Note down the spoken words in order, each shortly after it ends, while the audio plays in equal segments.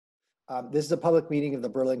This is a public meeting of the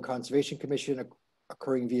Berlin Conservation Commission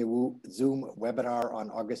occurring via Zoom webinar on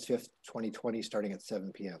August 5th, 2020, starting at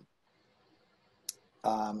 7 p.m.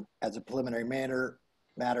 As a preliminary matter,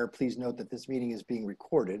 please note that this meeting is being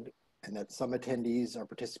recorded and that some attendees are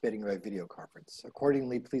participating by video conference.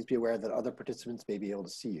 Accordingly, please be aware that other participants may be able to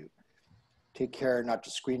see you. Take care not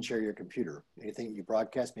to screen share your computer. Anything you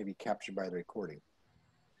broadcast may be captured by the recording.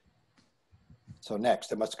 So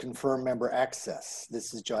next, I must confirm member access.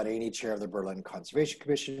 This is John Aney, Chair of the Berlin Conservation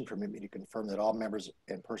Commission. Permit me to confirm that all members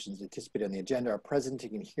and persons anticipated on the agenda are present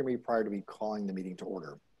and can hear me prior to me calling the meeting to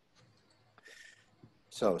order.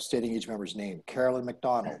 So stating each member's name: Carolyn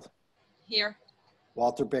McDonald. Here.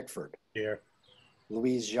 Walter Bickford. Here.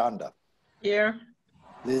 Louise Janda. Here.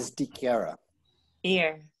 Liz DiChiara.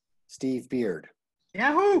 Here. Steve Beard.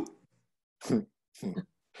 Yahoo!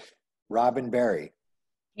 Robin Berry.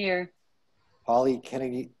 Here. Holly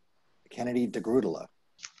Kennedy DeGrudela.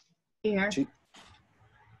 Here.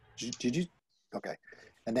 Did you? Okay.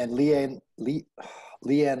 And then Leanne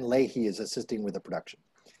Leahy is assisting with the production.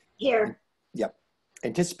 Here. Yep.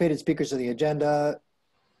 Anticipated speakers on the agenda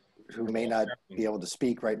who may not be able to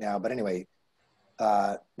speak right now, but anyway,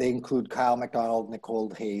 they include Kyle McDonald,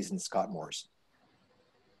 Nicole Hayes, and Scott Morris.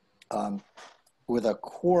 With a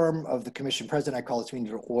quorum of the commission present, I call this meeting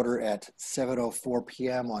to order at 7:04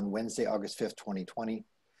 p.m. on Wednesday, August 5th, 2020.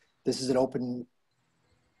 This open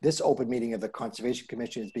meeting of the Conservation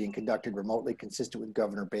Commission is being conducted remotely, consistent with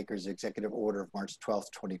Governor Baker's executive order of March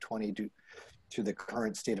 12th, 2020, due to the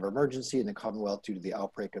current state of emergency in the Commonwealth due to the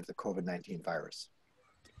outbreak of the COVID-19 virus.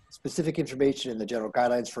 Specific information and the general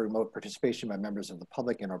guidelines for remote participation by members of the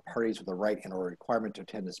public and or parties with a right and or requirement to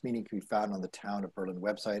attend this meeting can be found on the Town of Berlin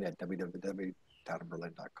website at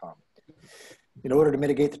www.townofberlin.com. In order to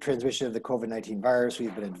mitigate the transmission of the COVID-19 virus,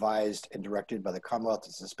 we've been advised and directed by the Commonwealth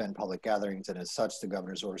to suspend public gatherings, and as such, the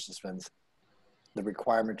governor's order suspends the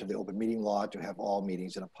requirement of the open meeting law to have all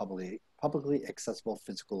meetings in a publicly accessible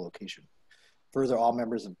physical location. Further, all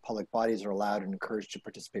members of public bodies are allowed and encouraged to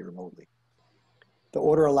participate remotely. The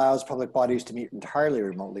order allows public bodies to meet entirely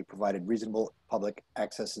remotely, provided reasonable public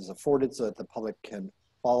access is afforded so that the public can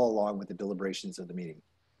follow along with the deliberations of the meeting.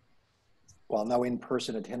 While no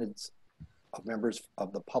in-person attendance of members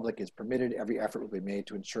of the public is permitted, every effort will be made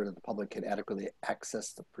to ensure that the public can adequately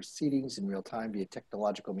access the proceedings in real time via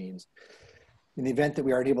technological means. In the event that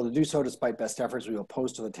we aren't able to do so, despite best efforts, we will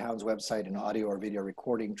post to the town's website an audio or video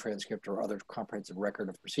recording, transcript, or other comprehensive record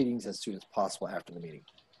of proceedings as soon as possible after the meeting.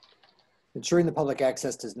 Ensuring the public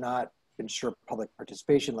access does not ensure public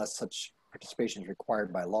participation unless such participation is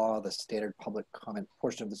required by law. The standard public comment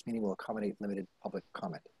portion of this meeting will accommodate limited public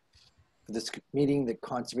comment. For this meeting, the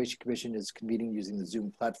Conservation Commission is convening using the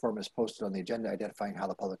Zoom platform as posted on the agenda, identifying how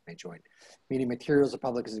the public may join. Meeting materials, the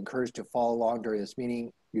public is encouraged to follow along during this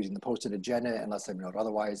meeting using the posted agenda unless I note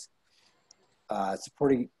otherwise.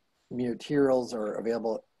 Supporting materials are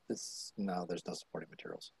available. No, there's no supporting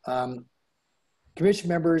materials. Commission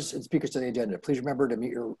members and speakers on the agenda, please remember to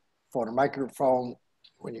mute your phone or microphone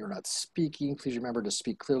when you're not speaking. Please remember to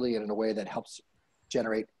speak clearly and in a way that helps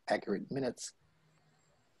generate accurate minutes.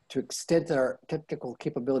 To the extent that our technical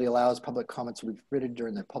capability allows, public comments will be permitted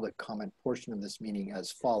during the public comment portion of this meeting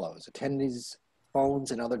as follows. Attendees'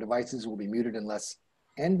 phones and other devices will be muted unless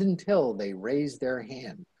and until they raise their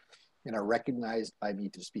hand and are recognized by me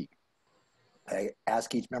to speak. I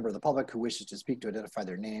ask each member of the public who wishes to speak to identify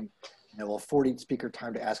their name, and I will afford each speaker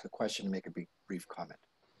time to ask a question and make a brief comment.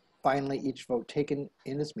 Finally, each vote taken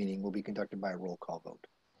in this meeting will be conducted by a roll call vote.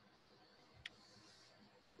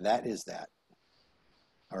 That is that.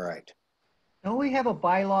 All right. Don't we have a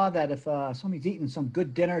bylaw that if somebody's eating some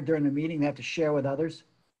good dinner during the meeting, they have to share with others?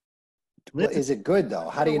 Well, is it good though?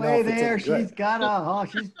 How do you know if it's good? She's got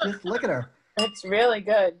she's just, look at her. It's really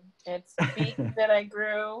good. It's beef that I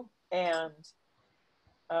grew and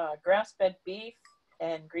grass-fed beef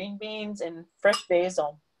and green beans and fresh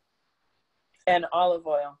basil and olive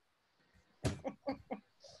oil.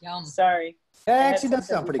 Yum. Sorry. That actually does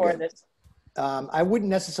sound pretty good. I wouldn't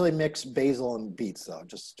necessarily mix basil and beets though,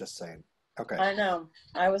 just saying. Okay. I know.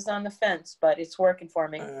 I was on the fence, but it's working for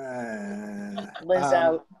me. Liz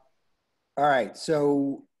out. All right,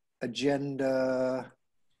 so agenda.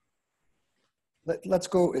 Let's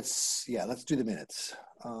go. Let's do the minutes.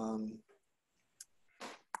 Final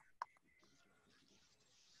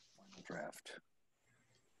draft.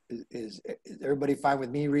 Is everybody fine with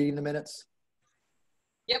me reading the minutes?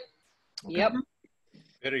 Yep. Okay. Yep.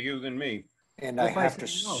 Better you than me. And I have to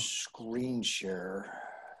screen share.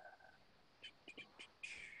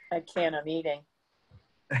 I can't. I'm eating.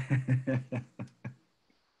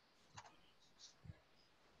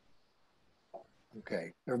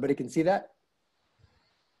 Okay, everybody can see that?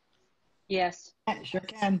 Yes. Sure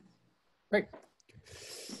can. Great.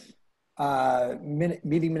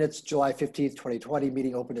 Meeting minutes, July 15th, 2020,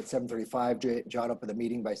 meeting opened at 7:35. John opened the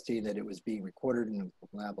meeting by stating that it was being recorded and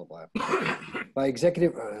blah, blah, blah. By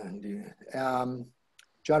executive, John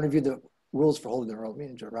reviewed the rules for holding the oral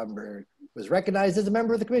meeting. Robin Berry was recognized as a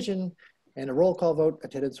member of the commission, and a roll call vote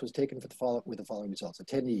attendance was taken for with the following results.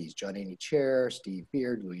 Attendees: John Aney, Chair; Steve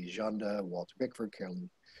Beard; Louise Jonda; Walter Bickford; Carolyn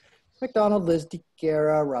McDonald; Liz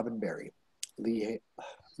DeGuerra; Robin Berry. Leanne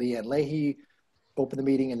Leahy opened the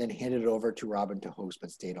meeting and then handed it over to Robin to host,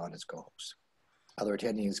 but stayed on as co-host. Other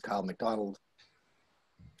attendees: Kyle McDonald,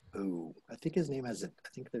 who I think his name has I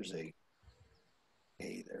think there's a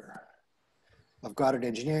there. Of Goddard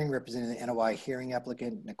Engineering, representing the NOI hearing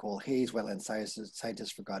applicant; Nicole Hayes, wetland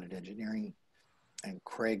scientist for Goddard Engineering; and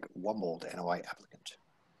Craig Wumbold, NOI applicant.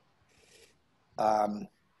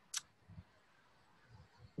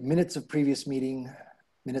 Minutes of previous meeting.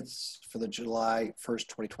 Minutes for the July 1st,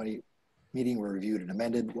 2020 meeting were reviewed and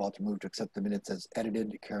amended. Walter moved to accept the minutes as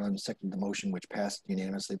edited. Carolyn seconded the motion, which passed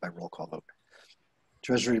unanimously by roll call vote.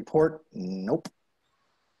 Treasury report, nope.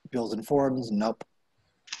 Bills and forms, nope.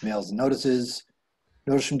 Mails and notices.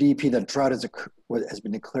 Notice from DEP that drought has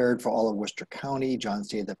been declared for all of Worcester County. John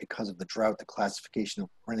stated that because of the drought, the classification of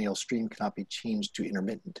perennial stream cannot be changed to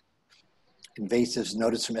intermittent. Invasives,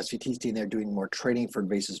 notice from SVT stating they're doing more training for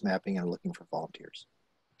invasives mapping and are looking for volunteers.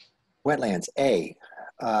 Wetlands, A,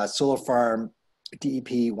 solar farm,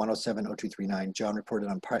 DEP 107-0239. John reported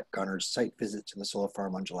on Pat Garner's site visit to the solar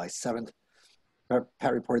farm on July 7th.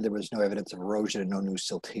 Pat reported there was no evidence of erosion and no new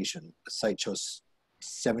siltation. The site shows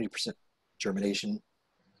 70% germination.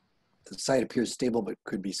 The site appears stable, but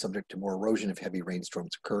could be subject to more erosion if heavy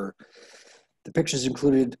rainstorms occur. The pictures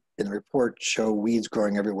included in the report show weeds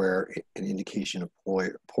growing everywhere, an indication of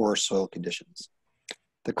poor soil conditions.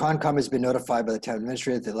 The Concom has been notified by the town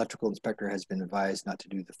administrator that the electrical inspector has been advised not to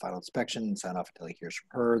do the final inspection and sign off until he hears from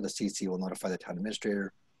her. The CC will notify the town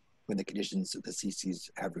administrator when the conditions that the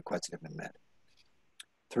CCs have requested have been met.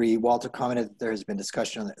 3, Walter commented that there has been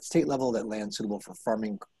discussion on the state level that land suitable for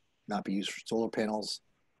farming not be used for solar panels.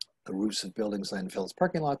 The roofs of buildings, landfills,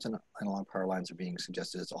 parking lots, and along power lines are being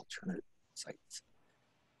suggested as alternate sites.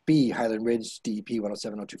 B, Highland Ridge, DEP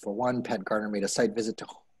 107-0241. Pat Garner made a site visit to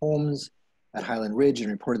homes at Highland Ridge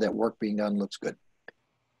and reported that work being done looks good.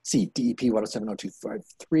 C, DEP 107-0253.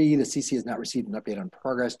 The CC has not received an update on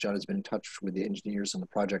progress. John has been in touch with the engineers on the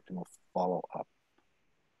project and will follow up.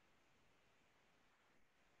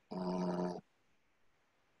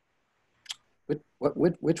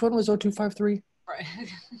 Which one was 0253? Right.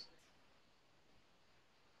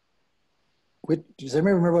 Does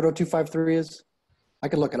anybody remember what 0253 is? I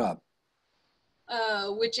could look it up.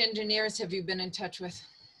 Which engineers have you been in touch with?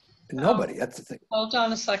 Nobody, that's the thing. Hold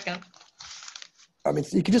on a second. I mean,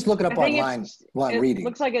 you can just look it up I think online while I'm reading.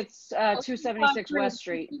 Looks like it's 276 West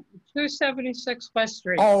Street. 276 West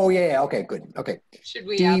Street. Oh, yeah, okay, good, okay. Should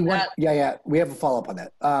we add that? Yeah, we have a follow-up on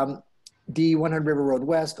that. D, 100 River Road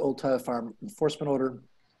West, Old Tyler Farm enforcement order.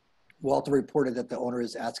 Walter reported that the owner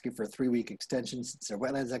is asking for a 3-week extension since their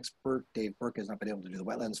wetlands expert, Dave Burke, has not been able to do the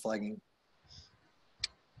wetlands flagging.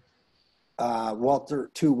 Walter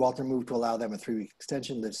moved to allow them a 3-week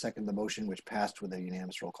extension. Liv seconded the motion, which passed with a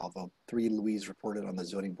unanimous roll call vote. 3, Louise reported on the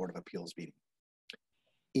Zoning Board of Appeals meeting.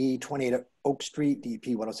 E, 28 Oak Street,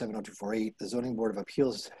 DEP 107-0248. The Zoning Board of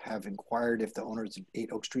Appeals have inquired if the owners of 8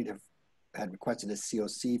 Oak Street had requested a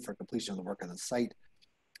COC for completion of the work on the site.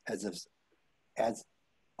 As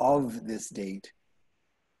of this date,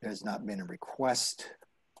 there has not been a request.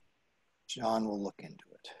 John will look into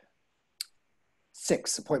it.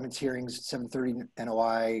 6, appointments, hearings, 730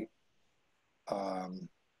 NOI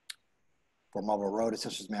for Marlborough Road,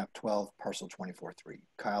 Assessors Map 12, Parcel 24-3.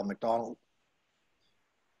 Kyle McDonald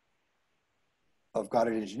of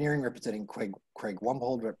Goddard Engineering, representing Craig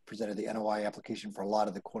Wumbold, represented the NOI application for a lot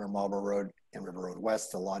of the corner of Marlborough Road and River Road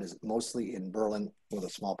West. The lot is mostly in Berlin with a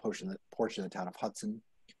small portion of the town of Hudson.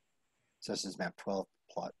 Assessors Map 12,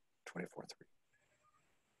 Plot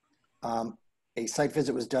 24-3. A site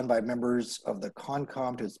visit was done by members of the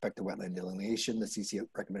Concom to inspect the wetland delineation. The CC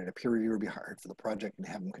recommended a peer reviewer be hired for the project and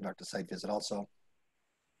have them conduct a site visit also.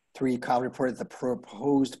 3, Kyle reported the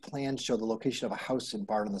proposed plans show the location of a house and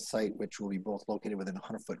barn on the site, which will be both located within a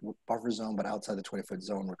 100-foot buffer zone, but outside the 20-foot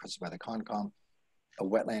zone requested by the Concom. A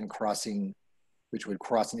wetland crossing, which would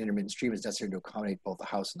cross an intermittent stream, is necessary to accommodate both the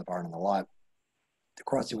house and the barn on the lot. The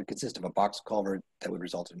crossing would consist of a box culvert that would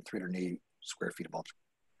result in 380 square feet of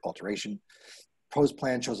alteration. Proposed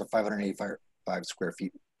plan shows a 585 square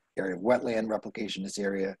feet area of wetland replication in this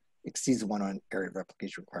area. exceeds the 1 area of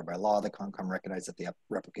replication required by law. The Concom recognized that the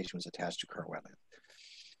replication was attached to current wetland.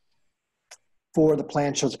 4, the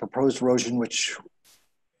plan shows a proposed erosion which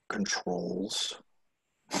controls,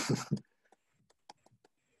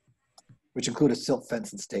 which include a silt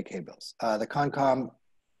fence and stake hay bales. The Concom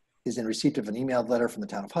is in receipt of an emailed letter from the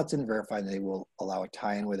town of Hudson verifying they will allow a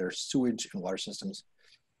tie-in with their sewage and water systems.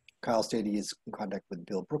 Kyle stated he is in contact with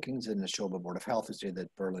Bill Brookings and the Neshoba Board of Health, who stated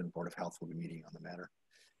that Berlin Board of Health will be meeting on the matter.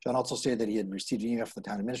 John also stated that he had received an email from the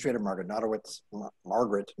town administrator, Margaret Nordowitz,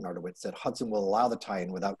 that Hudson will allow the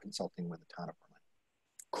tie-in without consulting with the town of Berlin.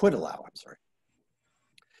 Could allow, I'm sorry.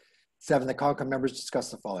 7, the Concom members discussed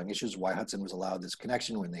the following issues: why Hudson was allowed this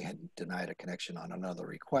connection when they had denied a connection on another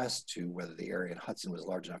request, to whether the area in Hudson was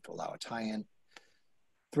large enough to allow a tie-in.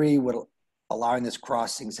 3, would allowing this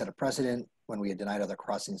crossing set a precedent when we had denied other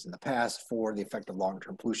crossings in the past. 4, the effect of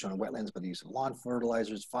long-term pollution on wetlands by the use of lawn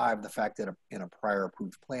fertilizers. 5, the fact that in a prior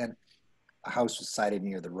approved plan, a house was sited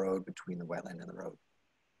near the road between the wetland and the road.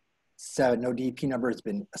 7, no DEP number has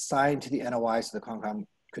been assigned to the NOI, so the Concom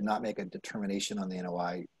could not make a determination on the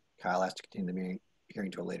NOI. Kyle asked to continue the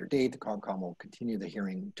hearing to a later date. The Concom will continue the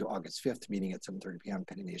hearing to August 5th, meeting at 7:30 p.m.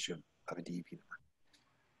 pending the issue of a DEP number.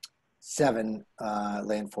 7,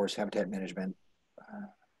 land forest habitat management.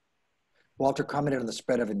 Walter commented on the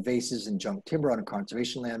spread of invasives and junk timber on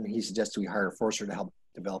conservation land. He suggested we hire a forester to help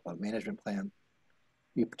develop a management plan.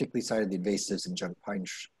 He particularly cited the invasives and junk pine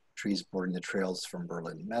trees bordering the trails from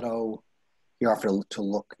Berlin Meadow. He offered to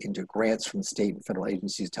look into grants from state and federal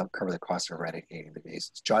agencies to help cover the cost of eradicating the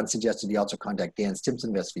invasives. John suggested he also contact Dan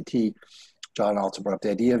Stimson of SVT. John also brought up the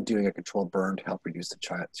idea of doing a controlled burn to help reduce the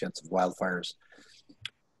chance of wildfires.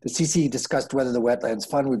 The CC discussed whether the wetlands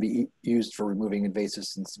fund would be used for removing invasives,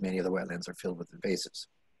 since many of the wetlands are filled with invasives.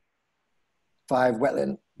 5,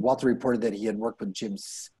 Walter reported that he had worked with Jim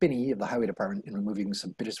Spinney of the Highway Department in removing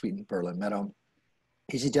some bittersweet in Berlin Meadow.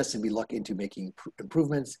 He suggested we look into making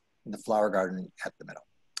improvements in the flower garden at the meadow.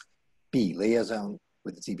 B, liaison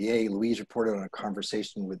with the ZBA. Louise reported on a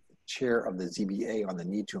conversation with the chair of the ZBA on the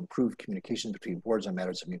need to improve communication between boards on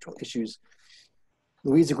matters of mutual issues.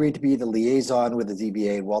 Louise agreed to be the liaison with the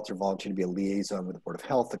ZBA, and Walter volunteered to be a liaison with the Board of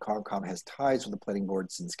Health. The Concom has ties with the planning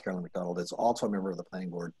board since Carolyn McDonald is also a member of the planning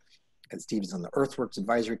board, and Steve is on the Earthworks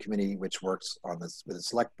Advisory Committee, which works on this with the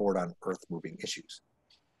select board on earth moving issues.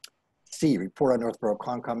 C, report on Northborough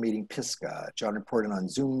Concom meeting, Pisgah. John reported on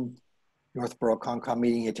Zoom Northborough Concom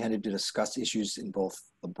meeting he attended to discuss issues in both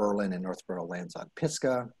the Berlin and Northborough lands on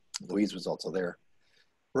Pisgah. Louise was also there.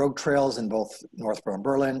 Road trails in both Northborough and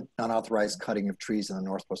Berlin, unauthorized cutting of trees on the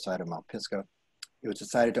Northborough side of Mount Pisgah. It was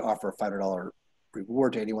decided to offer a $500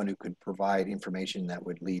 reward to anyone who could provide information that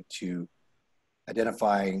would lead to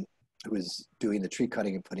identifying who was doing the tree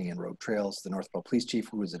cutting and putting in road trails. The Northborough Police Chief,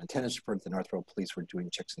 who was in attendance, reported the Northborough Police were doing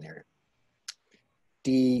checks in the area.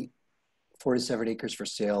 D, 47 acres for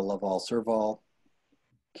sale, Laval Serval.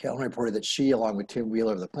 Callan reported that she, along with Tim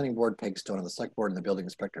Wheeler of the planning board, Peg Stone of the select board, and the building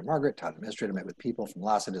inspector, Margaret, town administrator, met with people from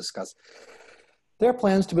LASA to discuss their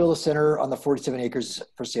plans to build a center on the 47 acres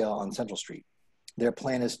for sale on Central Street. Their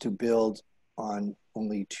plan is to build on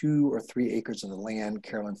only 2 or 3 acres of the land.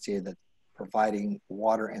 Carolyn stated that providing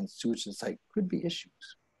water and sewage to the site could be issues.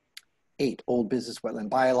 8, old business wetland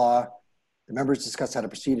bylaw. The members discussed how to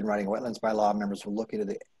proceed in writing a wetlands bylaw. Members will look into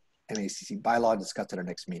the MACC bylaw and discuss at our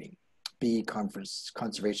next meeting. B,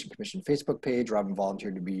 Conservation Commission Facebook page. Robin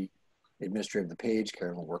volunteered to be administrator of the page.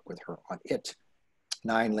 Karen will work with her on it.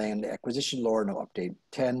 9, land acquisition, Laura, no update.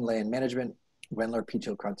 10, land management, Wendler Peach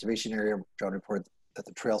Hill Conservation Area. John reported that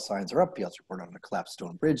the trail signs are up. He also reported on a collapsed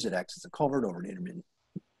stone bridge that acts as a culvert over an intermittent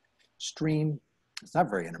stream. It's not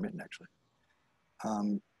very intermittent, actually.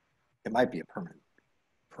 It might be a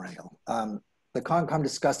perennial. The Concom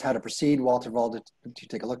discussed how to proceed. Walter volunteered to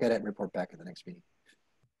take a look at it and report back at the next meeting.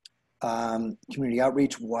 Community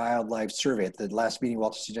outreach, wildlife survey. At the last meeting,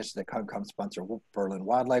 Walter suggested that Concom sponsor Berlin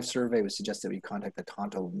Wildlife Survey. It was suggested we contact the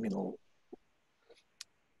Tonto middle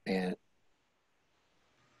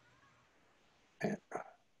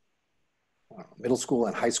school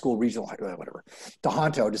and high school regional, whatever,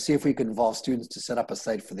 Tohoto, to see if we could involve students to set up a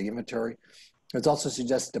site for the inventory. It was also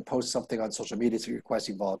suggested to post something on social media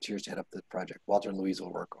requesting volunteers to head up the project. Walter and Louise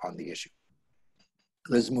will work on the issue.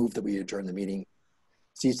 Liz moved that we adjourn the meeting.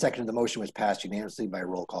 Steve seconded the motion, was passed unanimously by a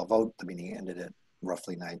roll call vote. The meeting ended at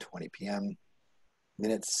roughly 9:20 p.m.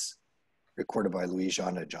 Minutes recorded by Louise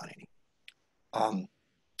Jean and John Haney.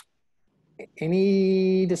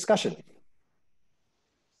 Any discussion?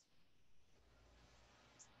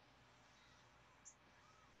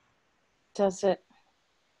 Does it?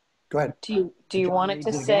 Go ahead. Do you want it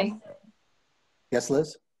to say? Yes,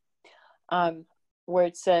 Liz? where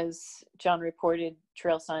it says, John reported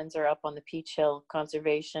trail signs are up on the Peach Hill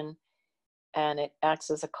Conservation and it acts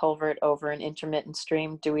as a culvert over an intermittent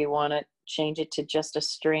stream. Do we want to change it to just a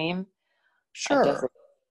stream? Sure.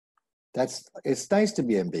 It's nice to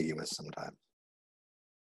be ambiguous sometimes.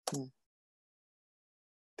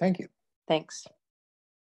 Thank you. Thanks.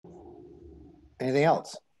 Anything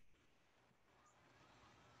else?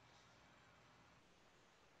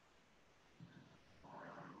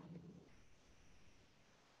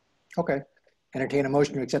 Okay. Entertain a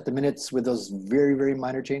motion to accept the minutes with those very, very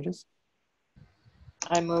minor changes.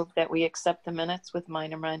 I move that we accept the minutes with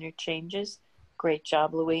minor changes. Great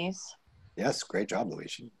job, Louise. Yes, great job,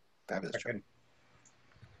 Louise. Fabulous job. Second.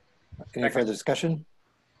 Any further discussion?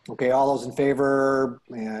 Okay, all those in favor,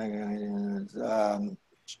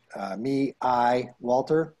 me, I,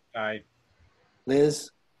 Walter, Aye. Liz,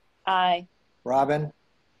 Aye. Robin,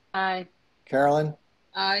 Aye. Carolyn,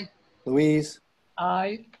 Aye. Louise,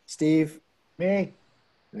 Aye. Steve. Me.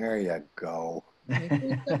 There you go.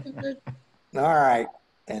 All right,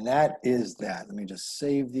 and that is that. Let me just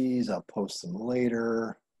save these. I'll post them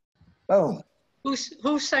later. Boom.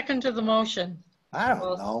 Who seconded the motion? I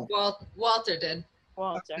don't know. Walter did.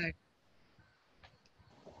 Walter. Okay.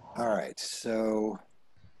 All right, so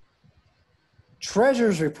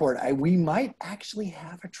treasurer's report. We might actually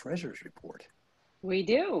have a treasurer's report. We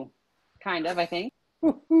do, kind of, I think.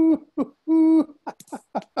 Did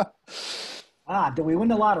we win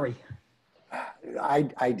the lottery?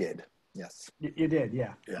 I did. Yes. You did,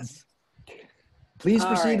 yeah. Yes. Please All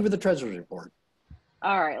proceed right. with the treasurer's report.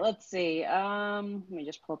 All right, let's see. Let me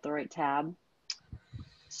just pull up the right tab.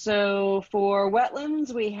 So for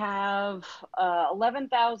wetlands, we have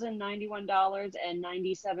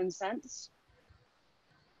 $11,091.97.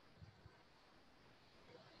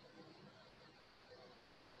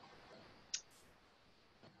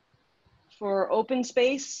 For open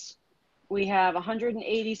space, we have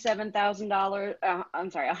 $187,000.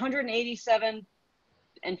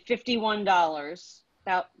 $187.51.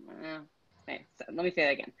 Let me say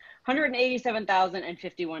that again.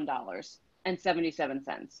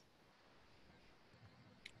 $187,051.77.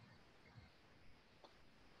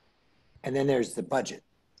 And then there's the budget.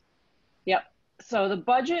 Yep. So the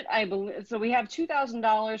budget, I believe, so we have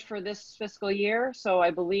 $2,000 for this fiscal year. So I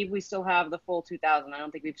believe we still have the full 2,000. I don't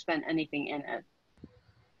think we've spent anything in it.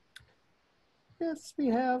 Yes, we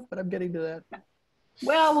have, but I'm getting to that.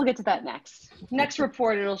 Well, we'll get to that next. Next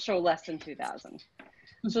report, it'll show less than 2,000.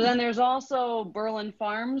 So then there's also Berlin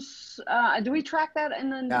Farms. Do we track that in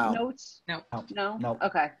the notes? No. No? No.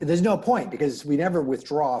 Okay. There's no point because we never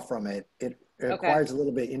withdraw from it. It requires a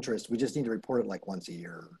little bit of interest. We just need to report it like once a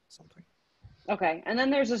year or something. Okay. And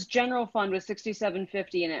then there's this general fund with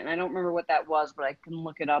 $67.50 in it. And I don't remember what that was, but I can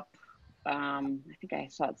look it up. I think I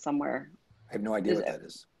saw it somewhere. I have no idea what that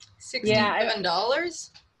is. $67?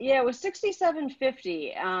 Yeah, it was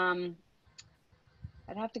 $67.50.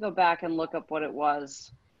 I'd have to go back and look up what it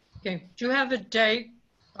was. Okay, do you have a date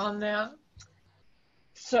on that?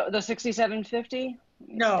 So the $67.50?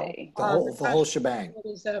 No. The whole shebang. What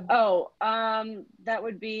is that? Oh, that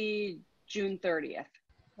would be June 30th.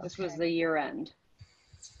 This was the year end.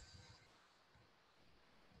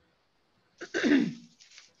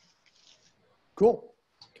 Cool.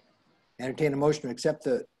 Entertain a motion to accept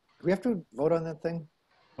the, do we have to vote on that thing?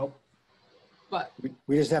 Nope. What?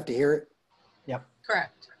 We just have to hear it? Yep.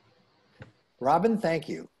 Correct. Robin, thank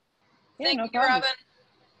you. Yeah, Thank no you, problem. Robin.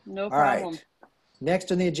 No All problem. right.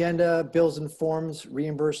 Next on the agenda, bills and forms,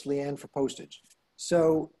 reimburse Leanne for postage.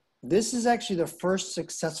 So this is actually the first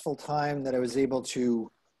successful time that I was able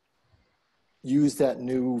to use that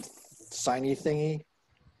new signy thingy,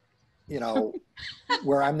 you know,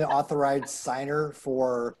 where I'm the authorized signer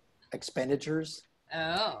for expenditures.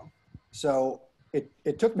 Oh. So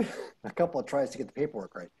it took me a couple of tries to get the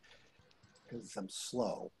paperwork right because I'm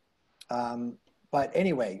slow. But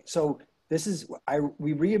anyway, so this is, I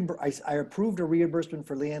approved a reimbursement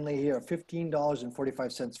for Leanne Leahy of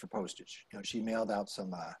 $15.45 for postage. You know, she mailed out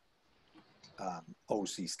some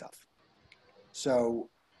OC stuff. So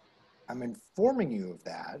I'm informing you of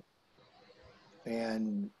that.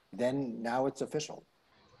 And then now it's official.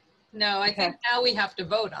 No, I think now we have to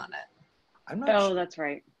vote on it. I'm not Oh, sure. that's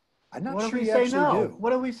right. I'm not What sure if we you say actually no? do.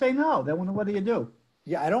 What do we say no? Then what do you do?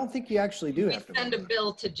 Yeah, I don't think you actually do We have to send a vote,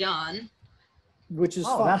 bill to John. which is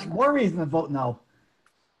Oh, that's fine. more reason to vote no.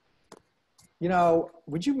 You know,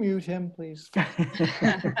 would you mute him, please?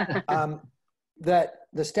 That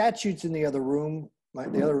the statutes in the other room,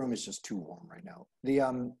 the other room is just too warm right now. The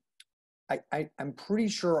I'm pretty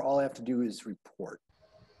sure all I have to do is report.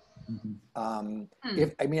 Mhm.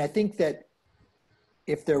 I think that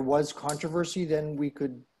if there was controversy, then we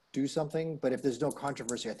could do something. But if there's no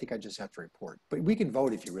controversy, I think I just have to report. But we can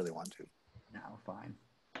vote if you really want to. No, fine.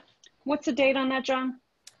 What's the date on that, John?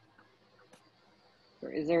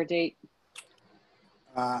 Or is there a date?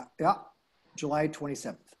 Yeah, July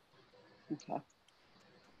 27th. Okay.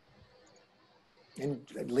 And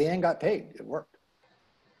Leanne got paid. It worked.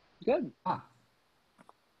 Good. Ah,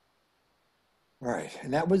 All right.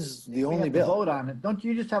 And that was the we only have to bill. vote on it. Don't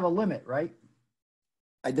you just have a limit, right?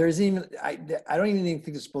 I don't even think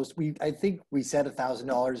it's supposed to be. I think we said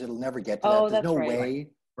 $1,000. It'll never get to Oh, that. There's no that's right. way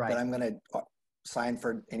Right. that I'm going to sign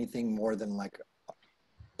for anything more than like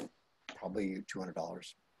probably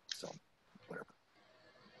 $200. So whatever.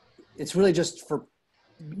 It's really just for,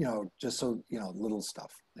 just so, little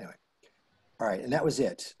stuff. Anyway. All right. And that was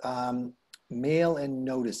it. Mail and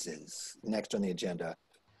notices next on the agenda.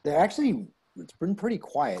 They're actually, it's been pretty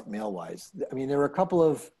quiet mail wise. I mean, there were a couple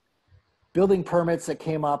of building permits that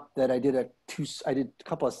came up that I did a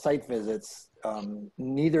couple of site visits.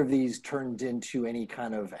 Neither of these turned into any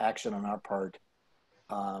kind of action on our part.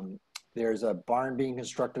 There's a barn being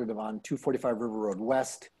constructed on 245 River Road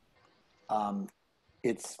West.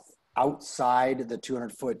 It's outside the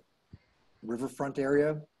 200-foot riverfront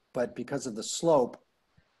area, but because of the slope,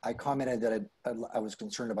 I commented that I was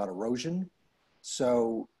concerned about erosion.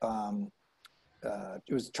 So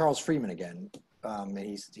it was Charles Freeman again.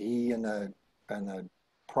 He and the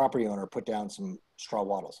property owner put down some straw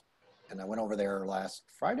wattles, and I went over there last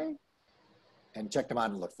Friday and checked them out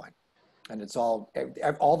and it looked fine. And it's all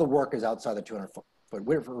the work is outside the 200-foot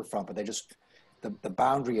riverfront, but they just the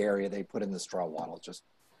boundary area they put in the straw wattles just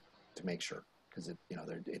to make sure, because it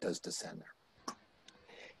does descend there.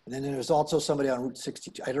 And then there's also somebody on Route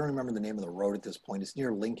 62. I don't remember the name of the road at this point. It's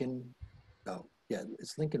near Lincoln. Oh, yeah,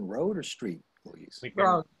 it's Lincoln Road or Street, Louise?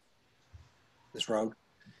 Road. This road?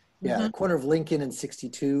 Yeah, the corner of Lincoln and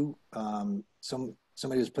 62.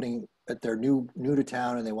 Somebody was putting at their new to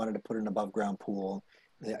town, and they wanted to put an above ground pool.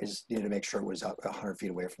 I just needed to make sure it was 100 feet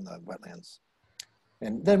away from the wetlands.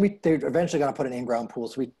 And then they're eventually going to put an in-ground pool.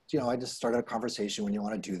 So I just started a conversation when you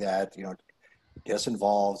want to do that, get us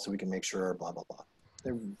involved so we can make sure, blah, blah, blah.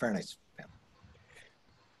 They're very nice family.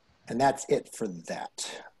 And that's it for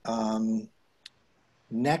that.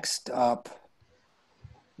 Next up,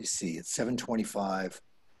 you see, it's 7:25.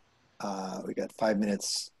 We got 5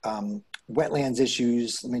 minutes. Wetlands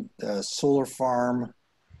issues. Solar farm.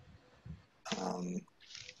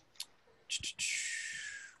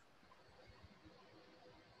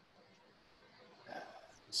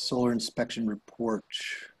 Solar inspection report,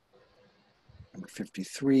 number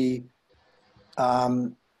 53.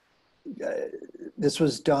 This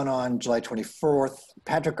was done on July 24th.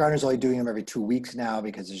 Patrick Gardner's only doing them every 2 weeks now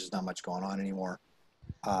because there's just not much going on anymore.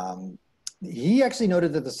 He actually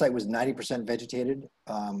noted that the site was 90% vegetated.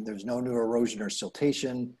 There's no new erosion or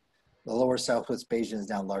siltation. The lower southwest basin is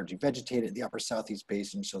now largely vegetated. The upper southeast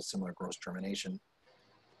basin shows similar gross termination.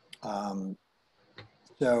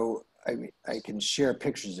 So I can share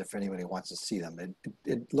pictures if anybody wants to see them.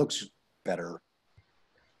 It looks better.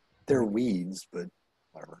 They're weeds, but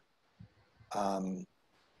whatever.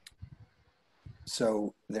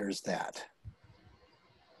 So there's that.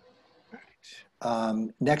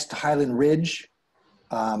 Next, Highland Ridge.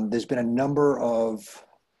 There's been a number of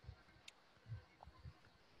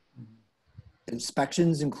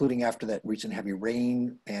inspections, including after that recent heavy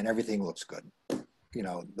rain, and everything looks good.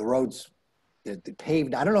 The roads, the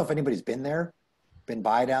paved. I don't know if anybody's been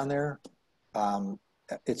by down there.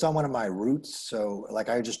 It's on one of my routes, so like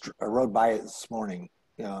I rode by it this morning.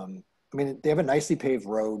 They have a nicely paved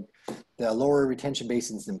road. The lower retention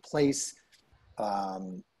basin's in place.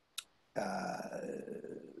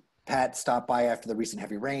 Pat stopped by after the recent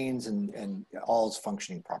heavy rains, and all is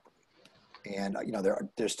functioning properly. And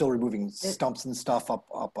they're still removing stumps and stuff up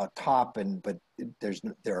top, but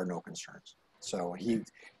there are no concerns. So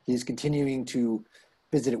he's continuing to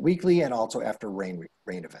visit it weekly and also after rain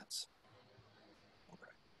events.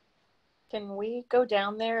 Okay. Can we go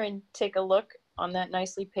down there and take a look on that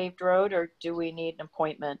nicely paved road, or do we need an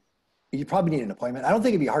appointment? You probably need an appointment. I don't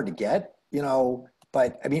think it'd be hard to get,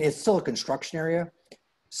 but it's still a construction area.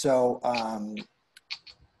 So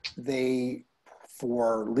they,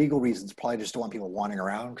 for legal reasons, probably just don't want people wandering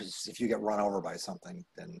around, because if you get run over by something,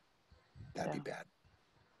 then that'd be bad.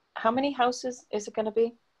 How many houses is it going to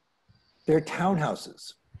be? They're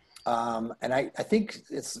townhouses. And I think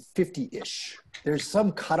it's 50-ish. There's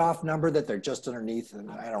some cutoff number that they're just underneath,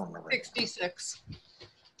 and I don't remember. 66.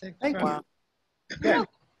 Thank you. Yeah.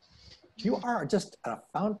 You are just a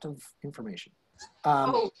fount of information.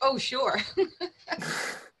 Oh, sure.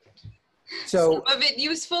 So Some of it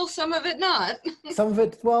useful, some of it not. some of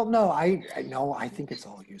it, well, no, I know, I think it's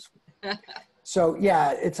all useful. So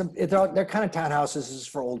yeah, they're kind of townhouses. This is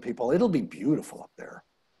for old people. It'll be beautiful up there.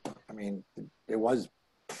 I mean, it was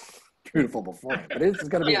beautiful beforehand, but it's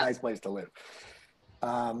going to be a nice place to live.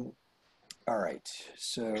 All right,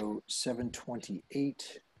 so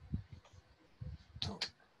 7:28. Oh,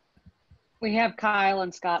 We have Kyle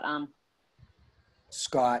and Scott on.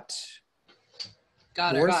 Scott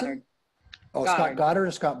Got it. Morrison? Goddard. Oh, Goddard. Scott Goddard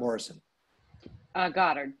or Scott Morrison?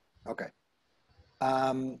 Goddard. Okay.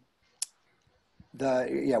 We're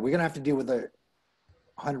gonna have to deal with the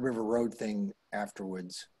 100 River Road thing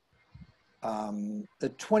afterwards. The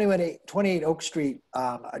 28 Oak Street,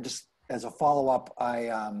 I just, as a follow-up,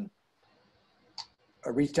 I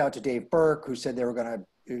reached out to Dave Burke, who said he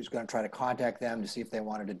was gonna try to contact them to see if they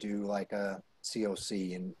wanted to do like a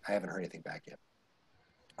COC, and I haven't heard anything back yet.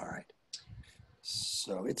 All right.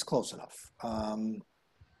 So it's close enough. All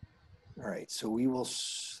right, so we will,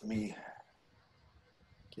 let me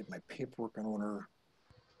get my paperwork in order.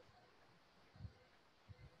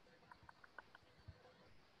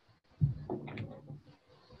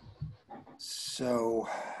 So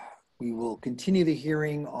we will continue the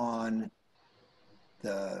hearing on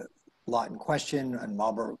the lot in question on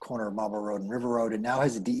corner of Marlborough Road and River Road. It now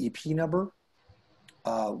has a DEP number,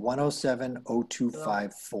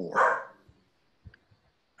 1070254.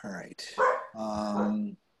 All right.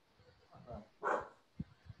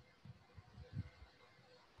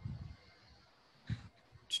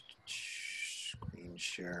 Screen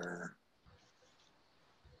share.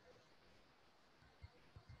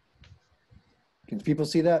 Can people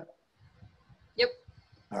see that? Yep.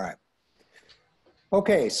 All right.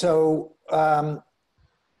 Okay, so Kyle,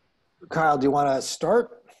 do you want to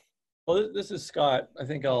start? Well, this is Scott. I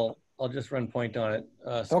think I'll just run point on it.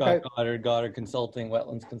 Scott Okay. Goddard Consulting,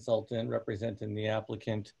 wetlands consultant, representing the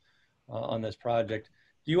applicant on this project.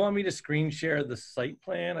 Do you want me to screen share the site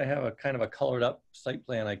plan? I have a kind of a colored up site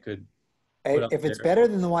plan I could put up If it's there. better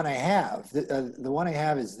than the one I have, the one I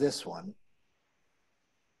have is this one.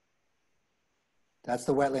 That's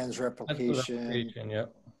the wetlands That's the replication, replication, yeah.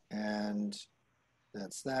 and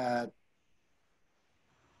that's that.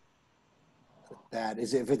 That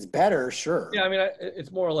is, if it's better, sure. Yeah, I mean,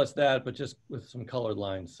 it's more or less that, but just with some colored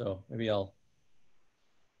lines. So maybe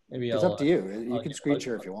It's up to you. You I'll can gi- screen I'll-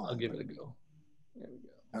 share if you want. I'll give but- it a go. There we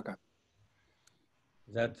go. Okay.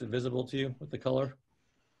 Is that visible to you with the color?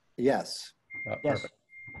 Yes. Yes. Perfect.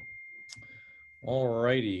 All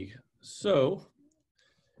righty. So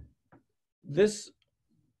this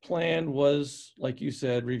plan was, like you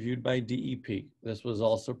said, reviewed by DEP. This was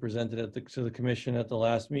also presented to the commission at the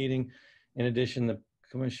last meeting. In addition, the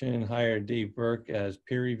commission hired Dave Burke as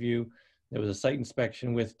peer review. There was a site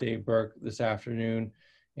inspection with Dave Burke this afternoon,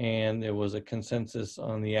 and there was a consensus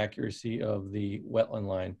on the accuracy of the wetland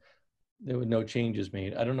line. There were no changes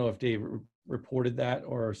made. I don't know if Dave reported that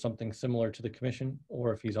or something similar to the commission,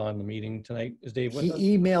 or if he's on the meeting tonight. Is Dave with us?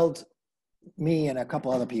 He emailed me and a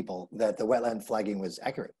couple other people that the wetland flagging was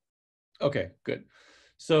accurate. Okay, good.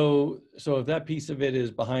 So if that piece of it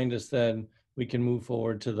is behind us, then we can move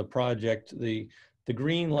forward to the project. The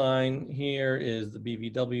green line here is the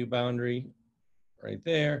BVW boundary right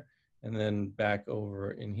there, and then back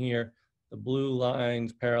over in here. The blue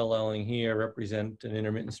lines paralleling here represent an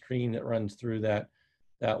intermittent stream that runs through that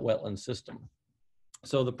wetland system.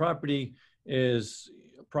 So the property is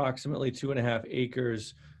approximately 2.5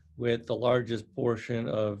 acres, with the largest portion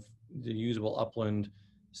of the usable upland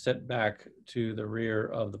set back to the rear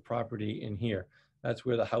of the property in here. That's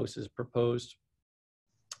where the house is proposed.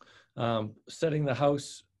 Setting the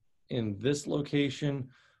house in this location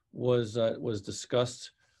was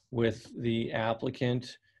discussed with the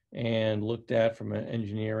applicant and looked at from an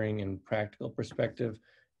engineering and practical perspective.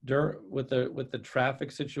 With the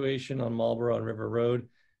traffic situation on Marlborough and River Road,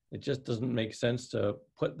 it just doesn't make sense to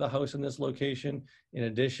put the house in this location. In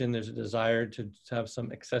addition, there's a desire to have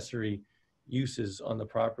some accessory uses on the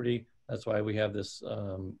property. That's why we have this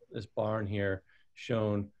this barn here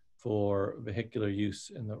shown for vehicular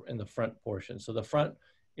use in the front portion. So the front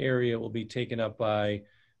area will be taken up by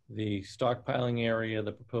the stockpiling area,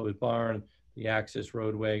 the proposed barn, the access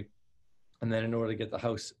roadway, and then in order to get the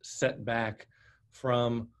house set back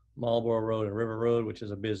from Marlborough Road and River Road, which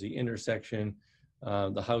is a busy intersection,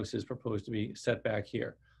 the house is proposed to be set back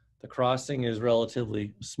here. The crossing is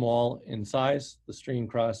relatively small in size. The stream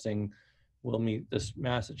crossing will meet this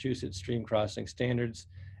Massachusetts stream crossing standards,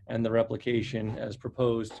 and the replication as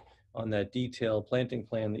proposed on that detailed planting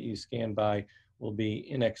plan that you scanned by will be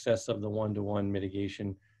in excess of the 1-to-1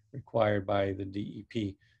 mitigation required by the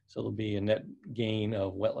DEP. So there'll be a net gain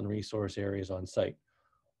of wetland resource areas on site.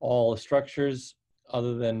 All structures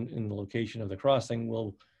other than in the location of the crossing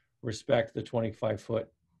will respect the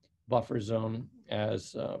 25-foot buffer zone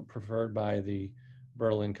as preferred by the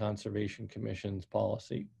Berlin Conservation Commission's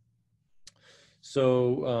policy.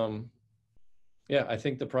 So yeah, I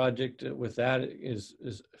think the project with that is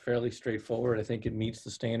fairly straightforward. I think it meets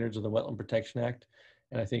the standards of the Wetland Protection Act.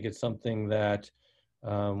 And I think it's something that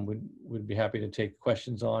would be happy to take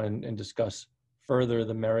questions on and discuss further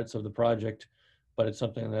the merits of the project. But it's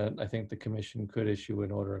something that I think the commission could issue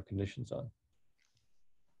an order of conditions on.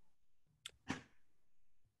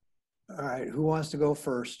 All right, who wants to go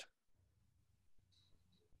first?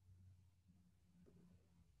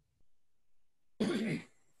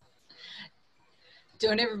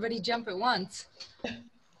 Don't everybody jump at once.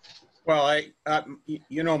 Well,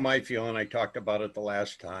 you know my feeling, I talked about it the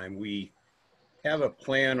last time. We have a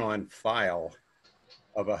plan on file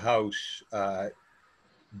of a house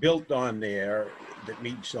built on there that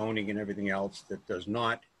meets zoning and everything else that does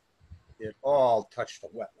not at all touch the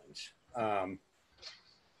wetlands.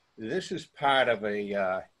 This is part of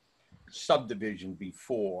a subdivision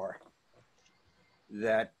before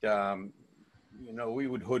that, you know, we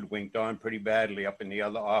would hoodwinked on pretty badly up in the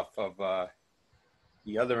other, off of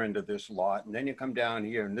the other end of this lot. And then you come down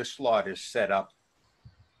here and this lot is set up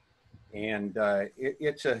and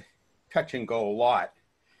it's a touch and go lot,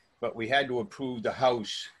 but we had to approve the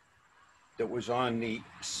house that was on the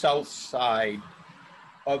south side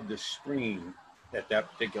of the stream at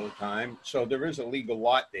that particular time. So there is a legal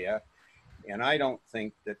lot there. And I don't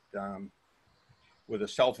think that with a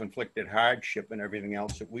self-inflicted hardship and everything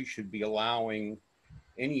else that we should be allowing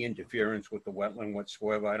any interference with the wetland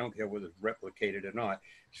whatsoever. I don't care whether it's replicated or not.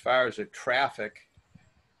 As far as the traffic,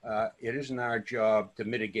 it isn't our job to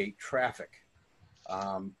mitigate traffic.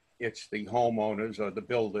 It's the homeowners or the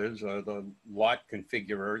builders or the lot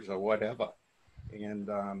configurers or whatever. And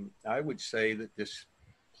I would say that this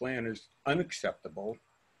plan is unacceptable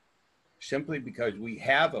simply because we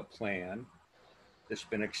have a plan that's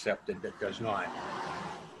been accepted that does not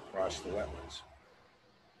cross the wetlands.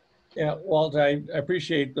 Yeah, Walt, I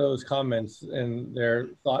appreciate those comments, and they're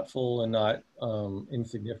thoughtful and not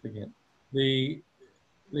insignificant. The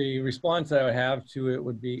response that I would have to it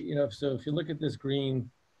would be, you know, so if you look at this green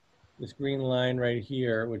line right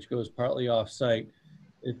here, which goes partly off site,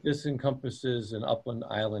 this encompasses an upland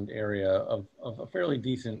island area of a fairly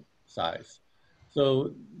decent size.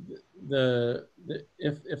 So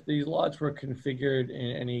if these lots were configured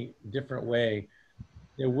in any different way,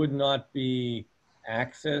 there would not be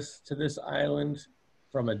access to this island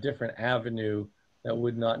from a different avenue that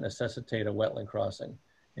would not necessitate a wetland crossing.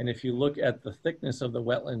 And if you look at the thickness of the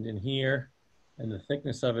wetland in here and the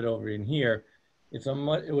thickness of it over in here, it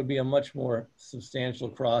would be a much more substantial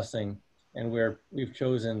crossing, and we've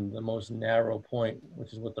chosen the most narrow point,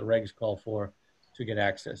 which is what the regs call for, to get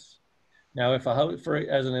access. Now, if a house,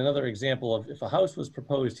 as another example of if a house was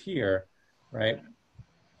proposed here, right,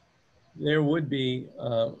 there would be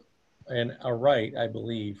a right, I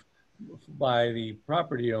believe, by the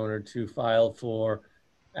property owner to file for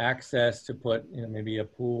access to put, you know, maybe a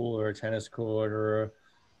pool or a tennis court or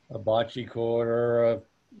a bocce court or a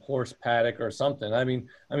horse paddock or something. I mean,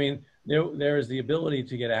 there is the ability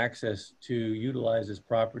to get access to utilize this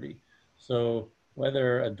property. So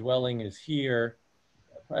whether a dwelling is here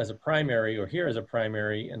as a primary or here as a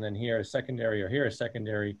primary and then here as secondary or here as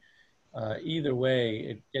secondary, either way,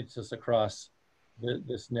 it gets us across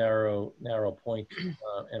this narrow point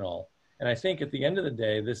and all. And I think at the end of the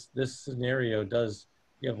day, this scenario does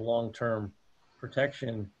give long-term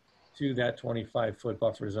protection to that 25-foot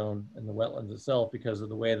buffer zone and the wetlands itself because of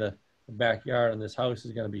the way the backyard and this house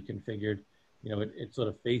is going to be configured. You know, it sort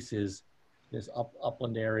of faces this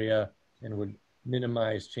upland area and would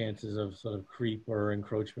minimize chances of sort of creep or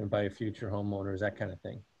encroachment by future homeowners, that kind of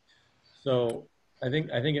thing. So I think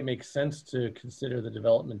it makes sense to consider the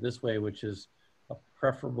development this way, which is a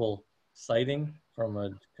preferable siting from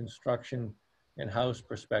a construction and house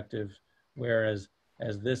perspective, whereas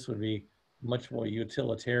this would be much more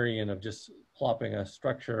utilitarian of just plopping a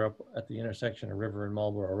structure up at the intersection of River and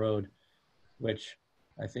Marlborough Road, which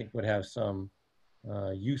I think would have some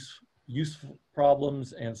use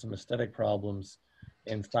problems and some aesthetic problems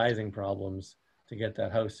and sizing problems to get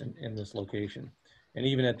that house in this location. And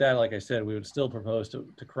even at that, like I said, we would still propose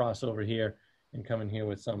to cross over here and come in here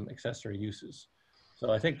with some accessory uses. So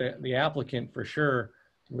I think that the applicant for sure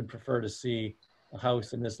would prefer to see a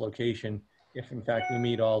house in this location if in fact we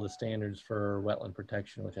meet all the standards for wetland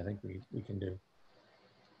protection, which I think we can do.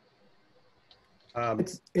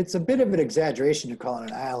 It's a bit of an exaggeration to call it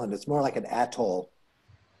an island. It's more like an atoll.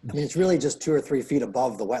 I mean, it's really just 2 or 3 feet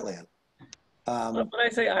above the wetland. When I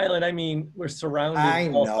say island, I mean we're surrounded I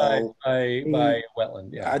all sides know. by wetland.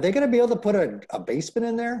 Yeah. Are they going to be able to put a basement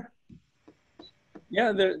in there?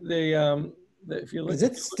 Yeah. If you look, Because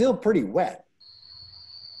it's still pretty wet.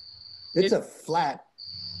 It's a flat.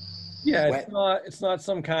 yeah, wet. it's not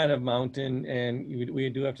some kind of mountain, and we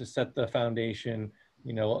do have to set the foundation,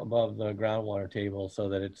 you know, above the groundwater table so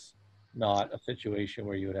that it's not a situation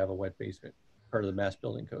where you would have a wet basement per the Mass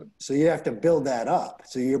Building Code. So you have to build that up.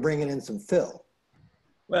 So you're bringing in some fill.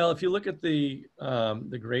 Well, if you look at the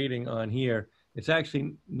grading on here, it's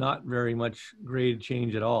actually not very much grade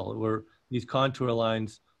change at all. Where these contour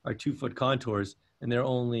lines are 2-foot contours, and they're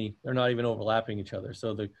not even overlapping each other.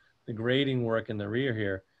 So the grading work in the rear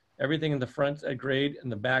here, everything in the front at grade and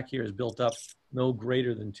the back here is built up no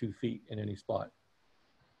greater than 2 feet in any spot.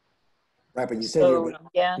 Right, but you said So,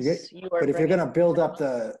 yes, you are. but if you're bringing- going to build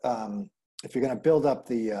up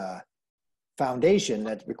the foundation,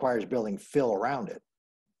 that requires building fill around it.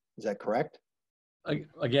 Is that correct?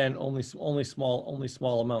 Again, only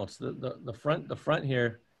small amounts. The front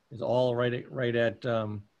here is all right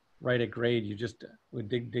at grade. You just would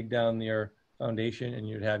dig down your foundation, and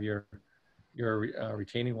you'd have your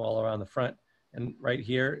retaining wall around the front. And right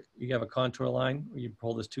here, you have a contour line where you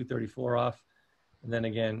pull this 234 off, and then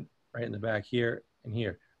again, right in the back here and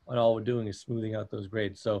here. And all we're doing is smoothing out those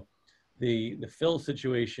grades. So the fill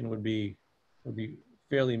situation would be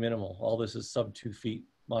fairly minimal. All this is sub 2 feet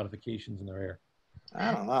modifications in the rear.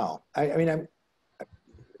 I don't know. I mean, I'm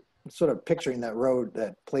sort of picturing that road,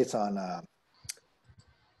 that place on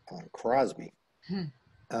Crosby.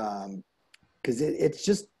 Because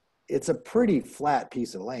it's a pretty flat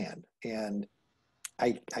piece of land. And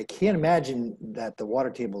I can't imagine that the water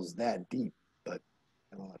table is that deep, but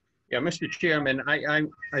I don't know. Yeah, Mr. Chairman, I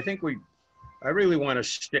think I really want to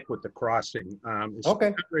stick with the crossing.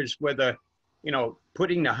 Okay. Is whether, you know,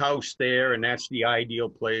 putting the house there, and that's the ideal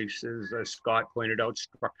place, as Scott pointed out,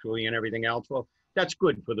 structurally and everything else. Well, that's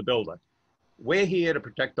good for the builder. We're here to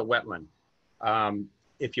protect the wetland.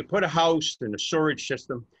 If you put a house and a storage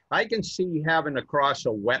system, I can see having to cross a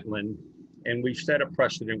wetland, and we've set a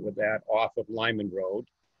precedent with that off of Lyman Road,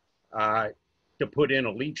 to put in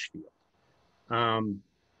a leach field.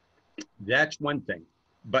 That's one thing.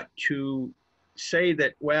 But to say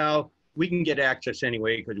that, well, we can get access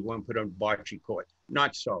anyway because we want to put on bocce court.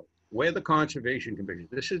 Not so. We're the Conservation Commission.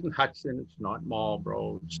 This isn't Hudson. It's not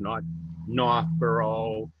Marlborough. It's not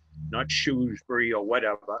Northborough, not Shrewsbury or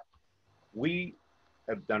whatever. We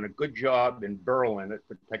have done a good job in Berlin at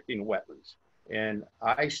protecting wetlands. And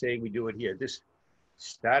I say we do it here. This,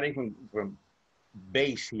 starting from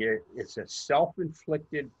base here, it's a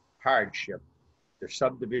self-inflicted hardship, the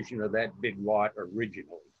subdivision of that big lot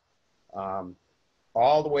originally.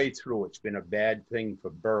 All the way through, it's been a bad thing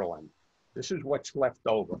for Berlin. This is what's left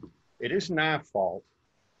over. It isn't our fault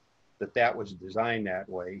that that was designed that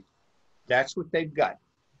way. That's what they've got.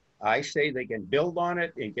 I say they can build on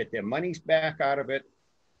it and get their monies back out of it.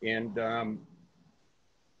 And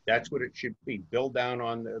that's what it should be. Build down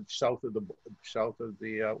on the south of the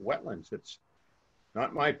wetlands. It's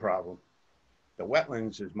not my problem. The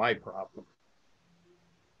wetlands is my problem.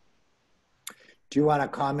 Do you want to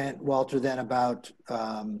comment, Walter, then about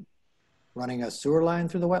running a sewer line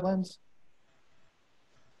through the wetlands?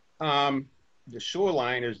 The sewer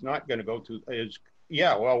line is not going to go to,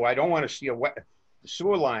 well, I don't want to see the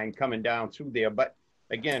sewer line coming down through there. But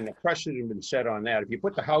again, the precedent has been set on that. If you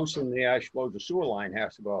put the house in there, I suppose the sewer line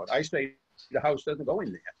has to go out. I say the house doesn't go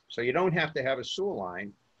in there. So you don't have to have a sewer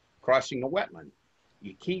line crossing the wetland.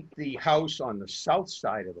 You keep the house on the south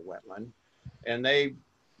side of the wetland, and they,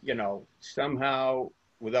 you know, somehow,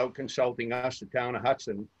 without consulting us, the town of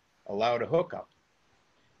Hudson, allowed a hookup.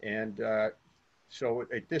 And so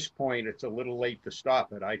at this point, it's a little late to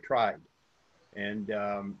stop it. I tried. And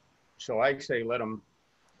so I say, let them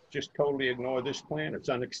just totally ignore this plan. It's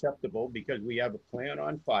unacceptable because we have a plan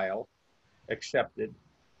on file, accepted,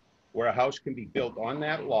 where a house can be built on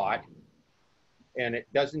that lot, and it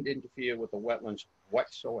doesn't interfere with the wetlands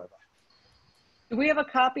whatsoever. Do we have a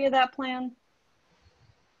copy of that plan?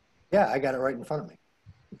 Yeah, I got it right in front of me.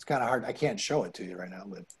 It's kind of hard. I can't show it to you right now,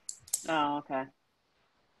 but. Oh, okay.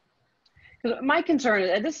 Because my concern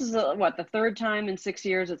is, this is what, the third time in 6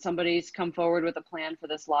 years that somebody's come forward with a plan for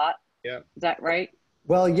this lot? Yeah. Is that right?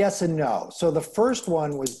 Well, yes and no. So the first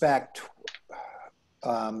one was back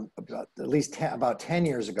about 10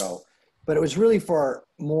 years ago, but it was really for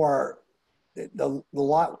more the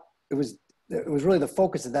lot. It was really the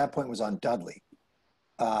focus at that point was on Dudley.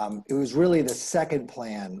 It was really the second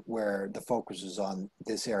plan where the focus was on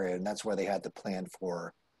this area, and that's where they had the plan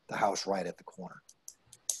for the house right at the corner.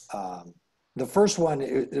 The first one,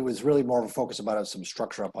 it was really more of a focus about some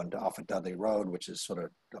structure up off of Dudley Road, which is sort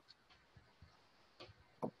of,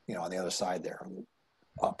 you know, on the other side there,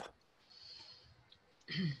 up.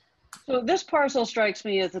 So this parcel strikes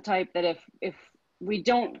me as the type that if we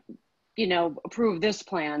don't, you know, approve this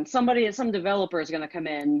plan, some developer is going to come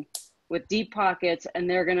in with deep pockets and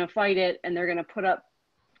they're going to fight it and they're going to put up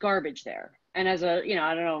garbage there. And as a, you know,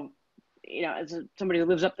 I don't know, you know, as somebody who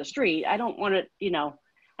lives up the street, I don't want to, you know,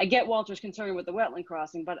 I get Walter's concern with the wetland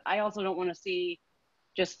crossing, but I also don't want to see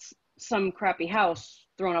just some crappy house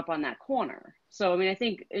thrown up on that corner. So, I mean, I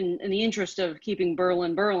think in the interest of keeping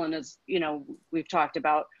Berlin, as, you know, we've talked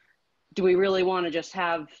about, do we really want to just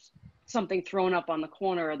have something thrown up on the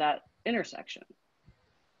corner of that intersection?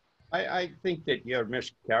 I think that you're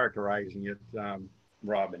mischaracterizing it,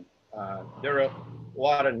 Robin. There are a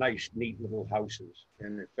lot of nice, neat little houses.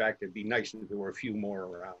 And in fact, it'd be nice if there were a few more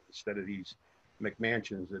around instead of these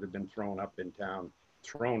McMansions that have been thrown up in town,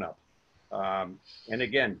 and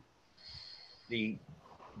again, the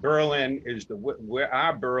Berlin is where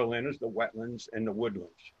our Berlin is the wetlands and the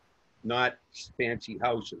woodlands, not fancy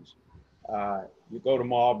houses. You go to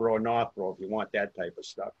Marlboro or Northborough if you want that type of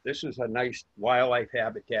stuff. This is a nice wildlife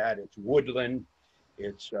habitat. It's woodland.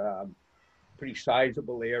 It's pretty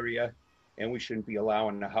sizable area, and we shouldn't be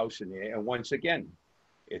allowing a house in there. And once again,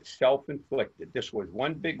 it's self-inflicted. This was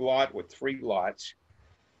one big lot with 3 lots.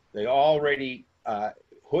 They already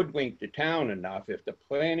hoodwinked the town enough. If the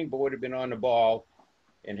planning board had been on the ball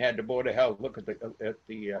and had the Board of Health look at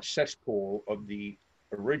the cesspool of the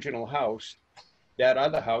original house, that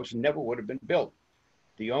other house never would have been built.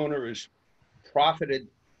 The owner has profited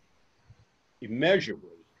immeasurably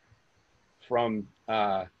from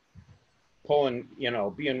pulling, you know,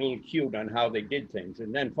 being a little cute on how they did things.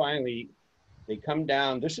 And then finally, they come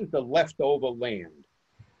down, this is the leftover land,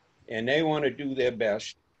 and they want to do their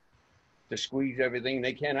best to squeeze everything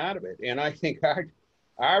they can out of it. And I think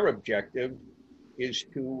our objective is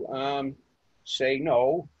to say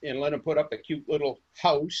no and let them put up a cute little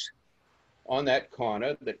house on that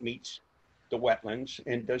corner that meets the wetlands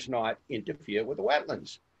and does not interfere with the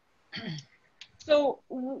wetlands. So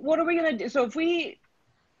what are we going to do? So if we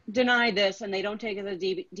deny this and they don't take it to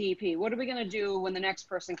the DEP, what are we going to do when the next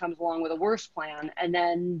person comes along with a worse plan and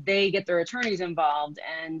then they get their attorneys involved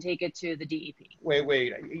and take it to the DEP?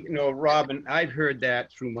 Wait, you know, Robin, I've heard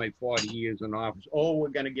that through my 40 years in office. Oh, we're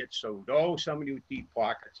going to get sued. Oh, somebody with deep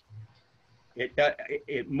pockets.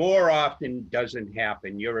 It more often doesn't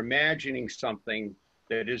happen. You're imagining something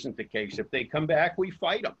that isn't the case. If they come back, we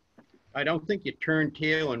fight them. I don't think you turn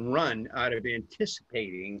tail and run out of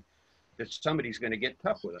anticipating that somebody's going to get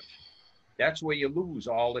tough with us. That's where you lose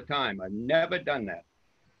all the time. I've never done that.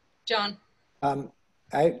 John?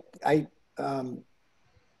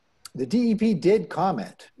 The DEP did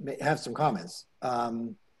comment, have some comments.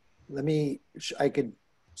 Let me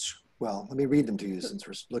read them to you since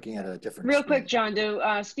we're looking at a different Real screen. quick, John, do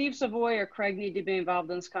Steve Savoy or Craig need to be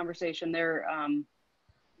involved in this conversation? They're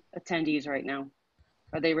attendees right now.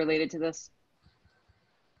 Are they related to this?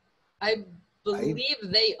 I believe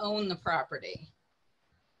they own the property.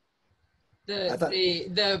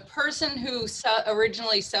 The person who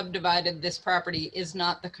originally subdivided this property is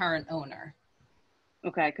not the current owner.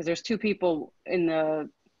 Okay, because there's 2 people in the.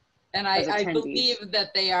 And I believe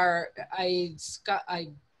that they are. I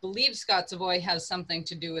believe Scott Savoy has something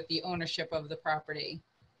to do with the ownership of the property.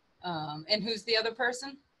 And who's the other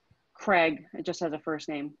person? Craig. It just has a first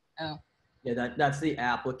name. Oh. Yeah, that's the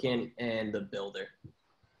applicant and the builder.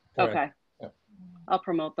 Correct. Okay. I'll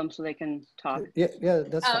promote them so they can talk. Yeah,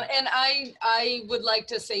 that's fine. And I would like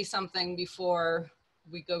to say something before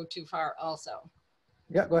we go too far also.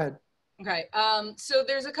 Yeah, go ahead. Okay, so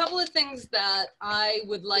there's a couple of things that I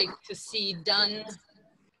would like to see done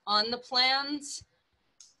on the plans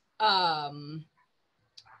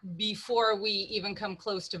before we even come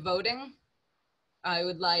close to voting. I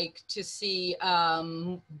would like to see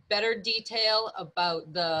better detail about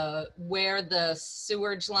where the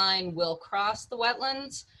sewage line will cross the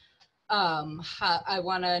wetlands. I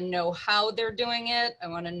want to know how they're doing it. I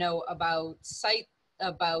want to know about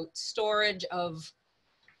storage of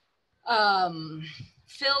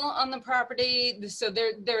fill on the property. So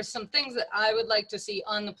there's some things that I would like to see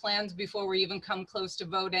on the plans before we even come close to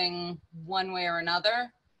voting one way or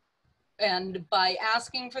another. And by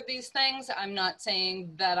asking for these things, I'm not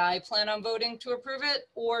saying that I plan on voting to approve it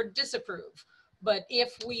or disapprove. But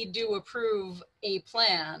if we do approve a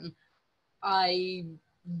plan,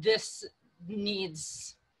 this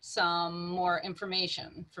needs some more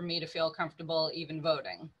information for me to feel comfortable even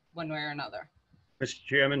voting one way or another. Mr.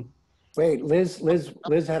 Chairman. Wait, Liz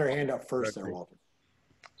had her hand up first there, Walter.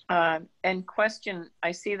 And question,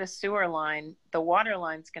 I see the sewer line, the water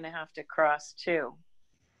line's gonna have to cross too.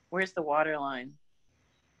 Where's the water line?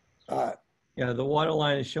 Yeah, the water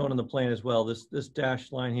line is shown on the plan as well. This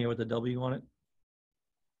dashed line here with the W on it.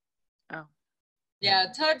 Oh, Yeah,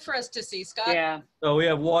 it's hard for us to see, Scott. Yeah. So we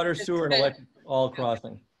have water, sewer, and electric all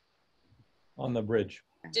crossing on the bridge.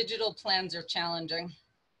 Digital plans are challenging.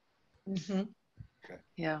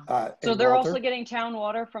 yeah, So and they're Walter? also getting town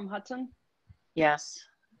water from Hudson? yes.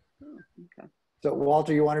 Oh, okay. So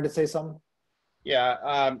Walter, you wanted to say something?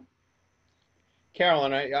 Yeah,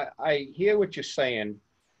 Carolyn, I hear what you're saying,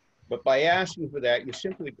 but by asking for that, you're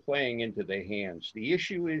simply playing into their hands. The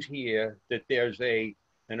issue is here that there's an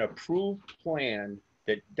approved plan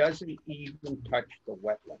that doesn't even touch the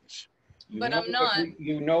wetlands. But I'm not.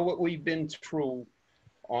 You know what we've been through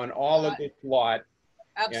on all of this lot.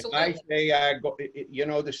 Absolutely. And I say, you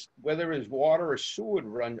know, this, whether it's water or sewer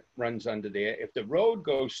runs under there, if the road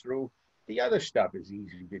goes through, the other stuff is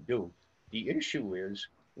easy to do. The issue is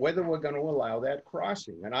whether we're going to allow that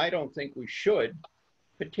crossing. And I don't think we should,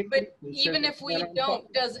 particularly. But even if we don't,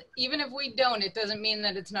 it doesn't mean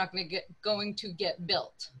that it's not going to get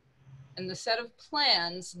built. And the set of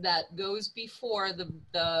plans that goes before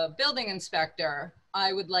the building inspector,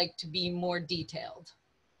 I would like to be more detailed.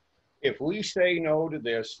 If we say no to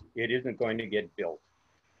this, it isn't going to get built.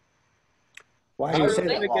 Why do you say that,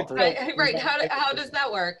 Really? Walter? Right, how does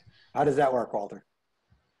that work? How does that work, Walter?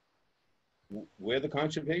 We're the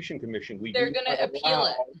Conservation Commission. They're do gonna not appeal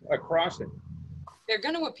allow a crossing. They're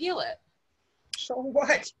going to appeal it. So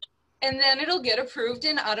what? And then it'll get approved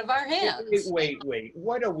and out of our hands. Wait.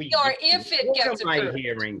 What are we? Or if it gets What am I approved.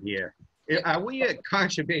 hearing here? Are we a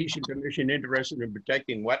Conservation Commission interested in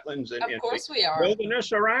protecting wetlands and Of course we are.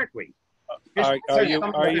 wilderness, or aren't we? Are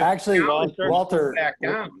you Actually, Walter, Back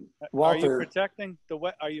down. are you Walter, protecting the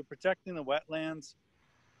wetlands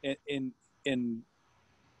in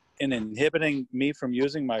inhibiting me from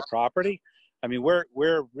using my property? I mean, we're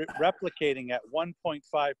replicating at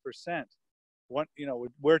 1.5%.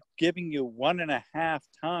 We're giving you 1.5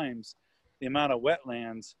 times the amount of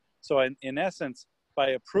wetlands. So in essence,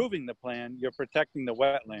 by approving the plan, you're protecting the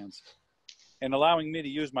wetlands and allowing me to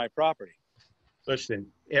use my property. Listen,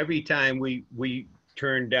 every time we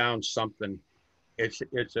turn down something, it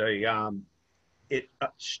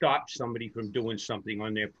stops somebody from doing something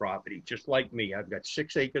on their property. Just like me, I've got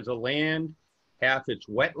 6 acres of land, half it's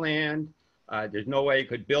wetland. There's no way I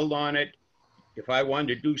could build on it. If I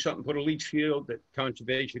wanted to do something, put a leach field, the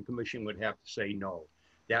Conservation Commission would have to say no.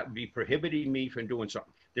 That would be prohibiting me from doing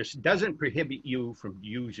something. This doesn't prohibit you from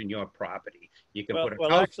using your property. You can put a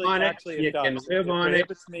house on it, you can live on it,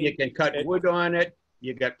 you can cut wood on it.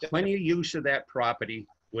 You got plenty of use of that property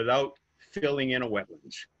without filling in a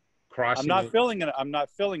wetlands. I'm not filling in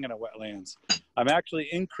a wetlands. I'm actually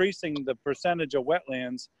increasing the percentage of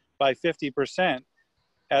wetlands by 50%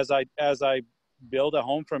 as I build a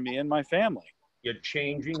home for me and my family. You're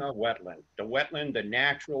changing a wetland. The wetland, the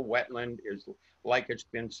natural wetland, is like it's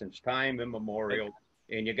been since time immemorial.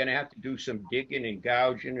 And you're going to have to do some digging and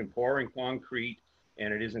gouging and pouring concrete,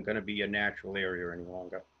 and it isn't going to be a natural area any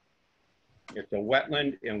longer. It's a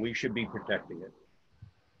wetland, and we should be protecting it.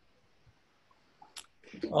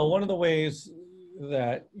 Well, one of the ways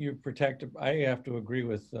that you protect, I have to agree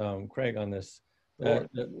with Craig on this. That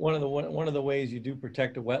one of the ways you do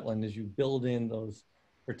protect a wetland is you build in those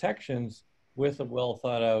protections with a well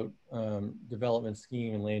thought out development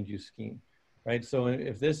scheme and land use scheme, right? So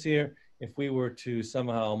if we were to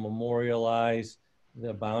somehow memorialize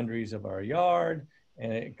the boundaries of our yard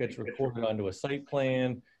and it gets recorded onto a site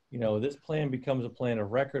plan, this plan becomes a plan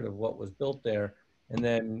of record of what was built there, and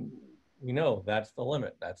then that's the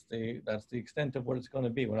limit. That's the extent of what it's going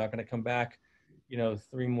to be. We're not going to come back,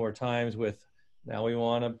 3 more times with, now we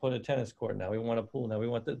want to put a tennis court, now we want a pool, now we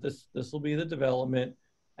want this will be the development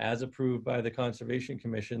as approved by the Conservation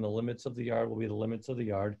Commission. The limits of the yard will be the limits of the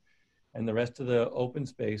yard, and the rest of the open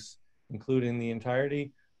space, including the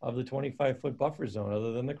entirety of the 25-foot buffer zone,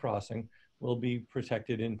 other than the crossing, will be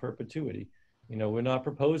protected in perpetuity. We're not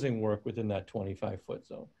proposing work within that 25-foot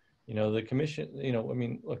zone. The commission,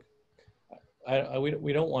 look,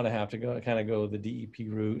 we don't want to have to go the DEP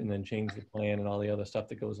route and then change the plan and all the other stuff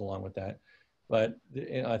that goes along with that. But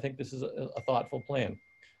I think this is a thoughtful plan.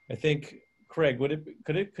 I think, Craig,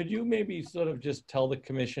 could you maybe sort of just tell the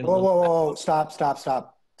commission? Whoa, stop.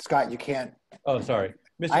 Scott, you can't. Oh, sorry.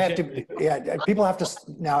 Mr. People have to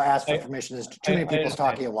now ask for permission. There's too many people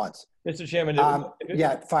talking at once. Mr. Chairman.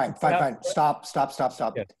 Fine. Stop.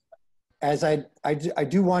 Yes. As I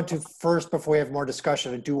do want to first, before we have more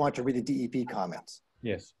discussion, I do want to read the DEP comments.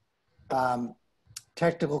 Yes.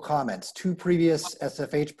 technical comments. 2 previous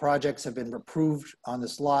SFH projects have been approved on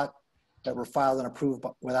this lot that were filed and approved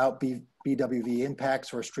without BWV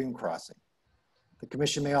impacts or stream crossing. The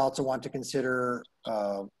commission may also want to consider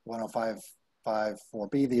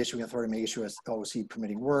 105.4B, the issuing authority may issue a OC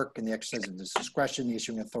permitting work. In the exercise of this discretion, the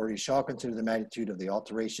issuing authority shall consider the magnitude of the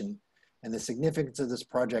alteration and the significance of this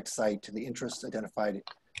project site to the interests identified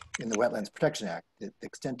in the Wetlands Protection Act, the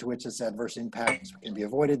extent to which this adverse impacts can be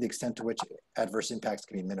avoided, the extent to which adverse impacts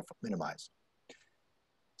can be minimized.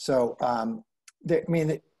 So, I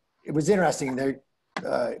mean, it was interesting, their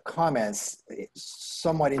comments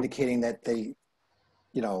somewhat indicating that they,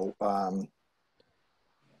 you know,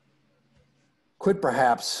 could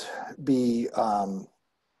perhaps be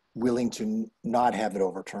willing to not have it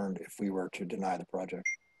overturned if we were to deny the project,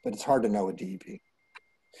 but it's hard to know with DEP.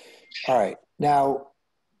 All right, now,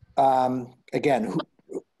 again,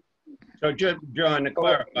 So just, John, to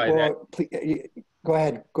clarify that. Please, go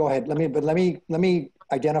ahead. Let me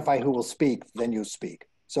identify who will speak, then you speak.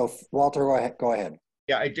 So Walter, go ahead.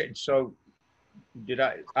 Yeah, I did. So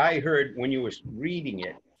I heard when you was reading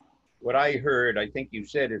it, what I heard, I think you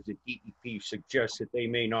said, is that DEP suggests that they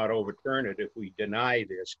may not overturn it if we deny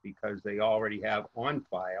this because they already have on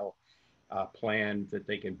file a plan that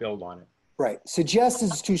they can build on it. Right. Suggest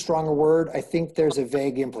is too strong a word. I think there's a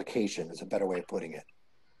vague implication is a better way of putting it.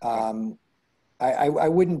 I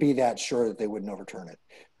wouldn't be that sure that they wouldn't overturn it.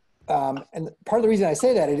 And part of the reason I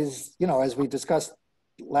say that, it is, you know, as we discussed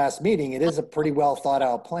last meeting, it is a pretty well thought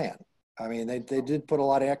out plan. I mean, they did put a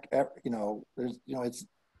lot of, you know,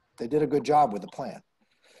 they did a good job with the plan.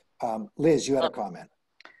 Liz, you had a comment.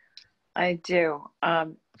 I do.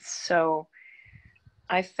 So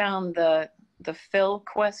I found the fill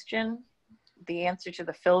question, the answer to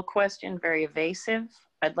the fill question, very evasive.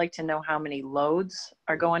 I'd like to know how many loads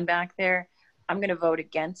are going back there. I'm going to vote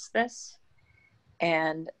against this.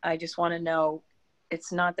 And I just want to know,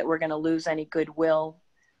 it's not that we're going to lose any goodwill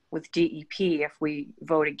with DEP if we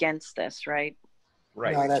vote against this, right?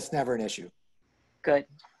 Right. No, that's never an issue. Good.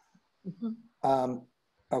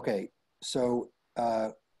 Okay, so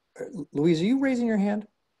Louise, are you raising your hand?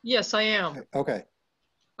 Yes, I am. Okay.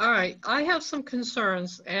 All right, I have some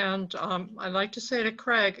concerns, and I'd like to say to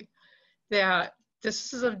Craig that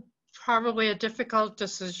this is probably a difficult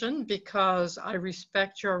decision because I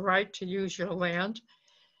respect your right to use your land.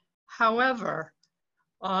 However,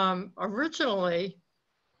 originally,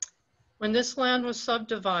 when this land was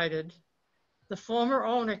subdivided, the former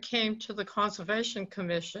owner came to the Conservation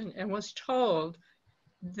Commission and was told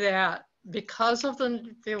that because of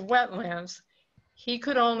the wetlands, he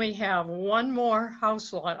could only have one more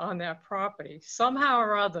house lot on that property. Somehow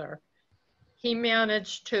or other, he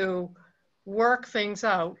managed to work things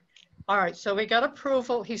out. All right, so we got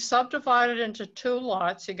approval. He subdivided into 2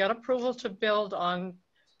 lots. He got approval to build on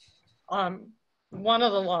one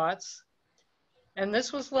of the lots, and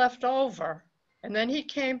this was left over. And then he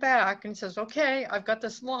came back and says, okay, I've got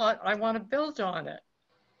this lot, I want to build on it.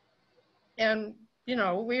 And, you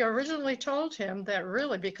know, we originally told him that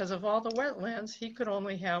really because of all the wetlands, he could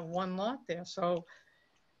only have 1 lot there. So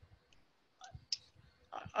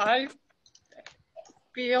I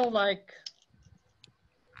feel like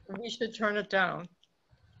we should turn it down.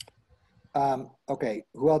 Okay,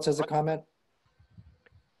 who else has a comment?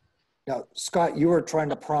 Now, Scott, you were trying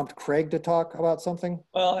to prompt Craig to talk about something?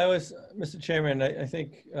 Well, Mr. Chairman, I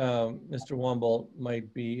think Mr. Wamble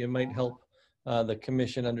it might help the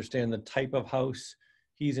commission understand the type of house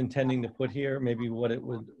he's intending to put here, maybe what it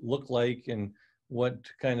would look like and what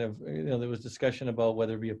kind of, you know, there was discussion about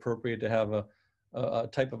whether it'd be appropriate to have a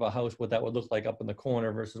type of a house, what that would look like up in the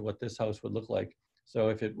corner versus what this house would look like. So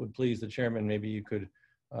if it would please the chairman, maybe you could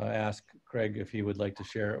ask Craig if he would like to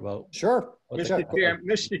share about. Sure.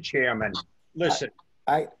 Mr. Chairman, listen,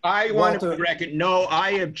 I want to record, no,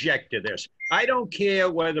 I object to this. I don't care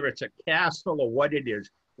whether it's a castle or what it is.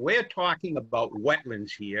 We're talking about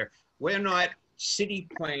wetlands here. We're not city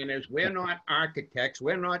planners. We're not architects.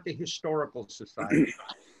 We're not the Historical Society.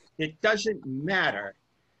 It doesn't matter.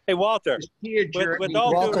 Hey, Walter, with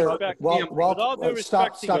all due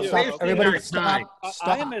respect to you, everybody stop.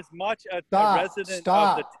 I am as much a resident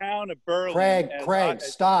of the town of Berlin. Craig,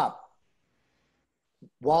 stop.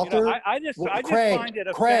 Walter, you know, I just find it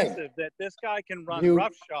offensive that this guy can run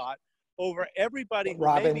roughshod over everybody who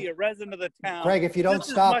may be a resident of the town. Craig, if you don't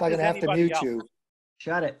stop, I'm going to have to mute you.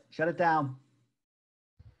 Shut it down.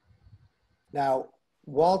 Now,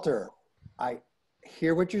 Walter, I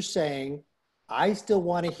hear what you're saying. I still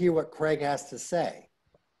want to hear what Craig has to say.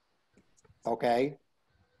 Okay?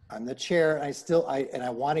 I'm the chair, and I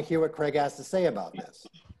want to hear what Craig has to say about this.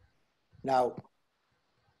 Now,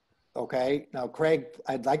 Okay, now Craig,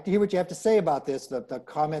 I'd like to hear what you have to say about this, the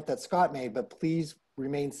comment that Scott made, but please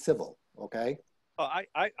remain civil, okay? Oh,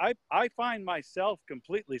 I find myself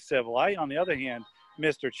completely civil. I, on the other hand,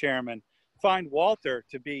 Mr. Chairman, find Walter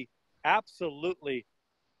to be absolutely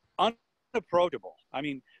unapproachable. I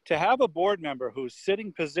mean, to have a board member whose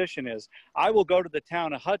sitting position is, I will go to the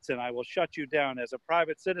town of Hudson, I will shut you down as a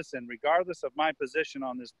private citizen, regardless of my position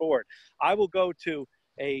on this board. I will go to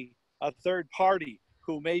a third party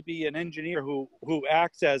who may be an engineer who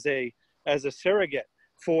acts as a surrogate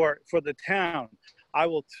for the town. I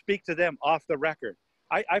will speak to them off the record.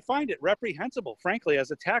 I find it reprehensible, frankly, as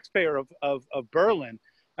a taxpayer of Berlin.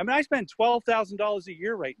 I mean, I spend $12,000 a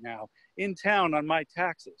year right now in town on my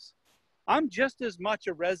taxes. I'm just as much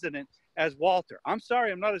a resident as Walter. I'm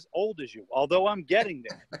sorry, I'm not as old as you, although I'm getting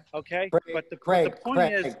there, okay? But the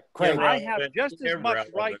point is, I have just as much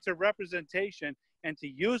right to representation and to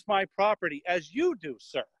use my property as you do,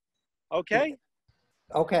 sir, okay?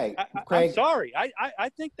 Okay, I'm sorry. I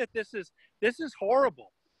think that this is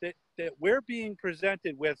horrible, that we're being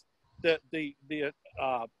presented with the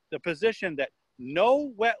position that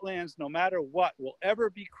no wetlands, no matter what, will ever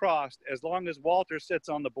be crossed as long as Walter sits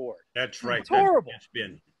on the board. That's right. It's horrible. It's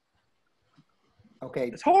been. Okay.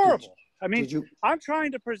 It's horrible. I mean, I'm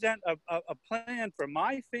trying to present a plan for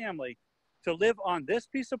my family to live on this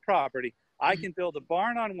piece of property. I can build a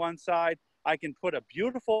barn on one side. I can put a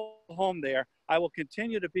beautiful home there. I will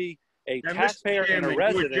continue to be a taxpayer and a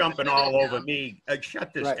resident. You're jumping all over me.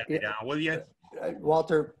 Shut this guy down, will you?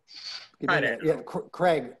 Walter,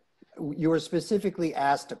 Craig, you were specifically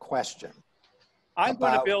asked a question. I'm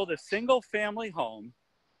going to build a single family home,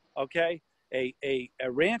 okay? A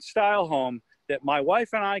ranch style home that my wife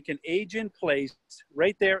and I can age in place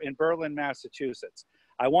right there in Berlin, Massachusetts.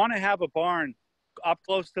 I want to have a barn up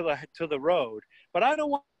close to the road, but I don't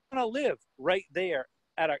want to live right there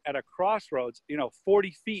at a crossroads,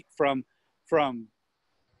 40 feet from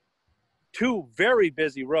two very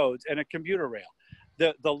busy roads and a commuter rail.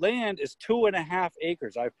 The land is 2.5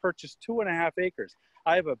 acres. I've purchased 2.5 acres.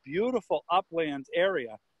 I have a beautiful uplands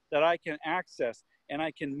area that I can access, and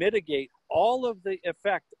I can mitigate all of the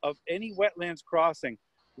effect of any wetlands crossing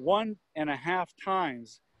 1.5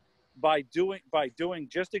 times by doing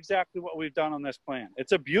just exactly what we've done on this plan.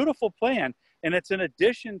 It's a beautiful plan, and it's an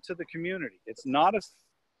addition to the community. It's not a,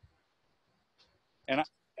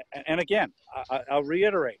 and again, I'll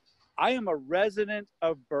reiterate, I am a resident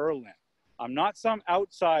of Berlin. I'm not some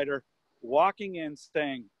outsider walking in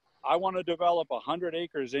saying, I want to develop 100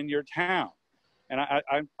 acres in your town. And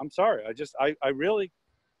I'm sorry, I really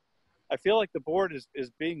feel like the board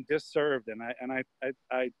is being disserved, and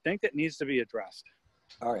I think it needs to be addressed.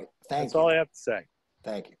 All right, That's all I have to say.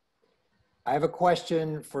 Thank you. I have a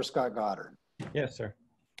question for Scott Goddard. Yes, sir.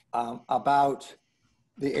 About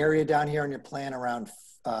the area down here on your plan around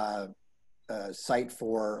site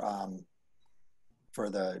for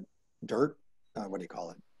the dirt. What do you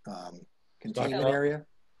call it? Containment area.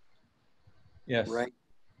 Yes. Right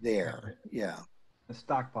there. Yeah. The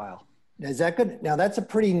stockpile. Is that good? Now that's a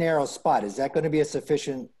pretty narrow spot. Is that going to be a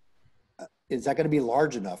sufficient? Is that going to be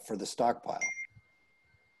large enough for the stockpile?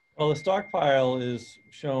 Well, the stockpile is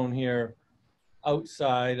shown here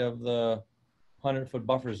outside of the 100-foot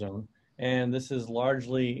buffer zone. And this is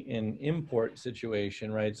largely an import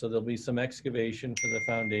situation, right? So there'll be some excavation for the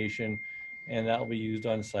foundation, and that will be used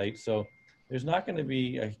on site. So there's not going to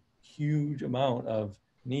be a huge amount of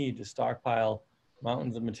need to stockpile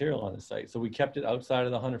mountains of material on the site. So we kept it outside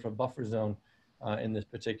of the 100-foot buffer zone in this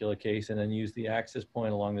particular case, and then used the access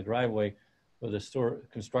point along the driveway for the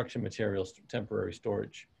construction materials, temporary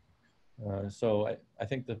storage. So I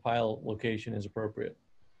think the pile location is appropriate.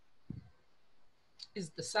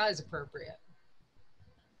 Is the size appropriate?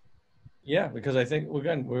 Yeah, because I think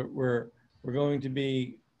again we're going to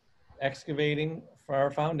be excavating for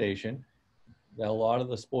our foundation. A lot of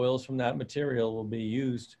the spoils from that material will be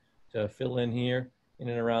used to fill in here in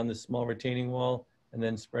and around this small retaining wall, and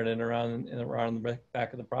then spread it around the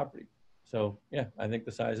back of the property. So yeah, I think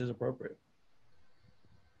the size is appropriate.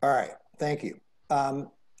 All right, thank you.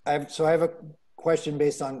 I have a question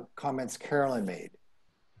based on comments Carolyn made.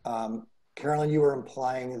 Carolyn, you were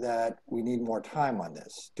implying that we need more time on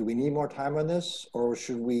this. Do we need more time on this, or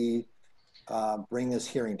should we bring this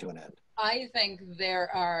hearing to an end? I think there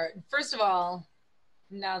are, first of all,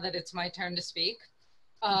 now that it's my turn to speak,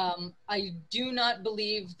 I do not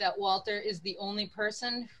believe that Walter is the only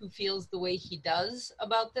person who feels the way he does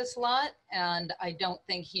about this lot, and I don't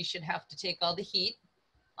think he should have to take all the heat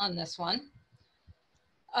on this one.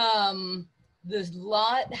 The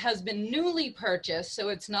lot has been newly purchased, so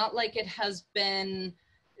it's not like it has been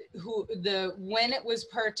when it was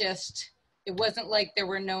purchased, it wasn't like there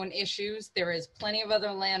were known issues. There is plenty of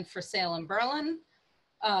other land for sale in Berlin.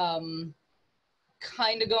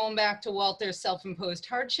 Kind of going back to Walter's self-imposed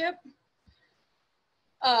hardship.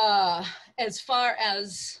 As far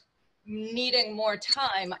as needing more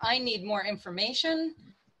time, I need more information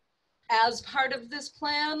as part of this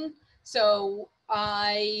plan. So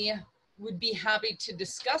I would be happy to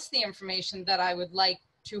discuss the information that I would like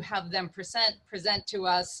to have them present to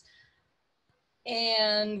us.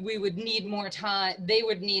 And we would need more time. They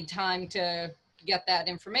would need time to get that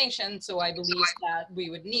information. So I believe that we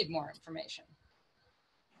would need more information.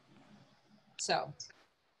 So.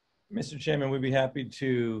 Mr. Chairman, we'd be happy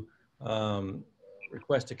to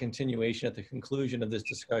request a continuation at the conclusion of this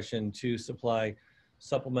discussion to supply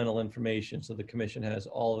supplemental information so the commission has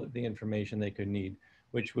all of the information they could need,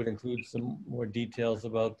 which would include some more details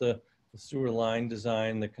about the sewer line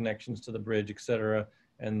design, the connections to the bridge, et cetera,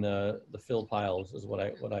 and the fill piles is what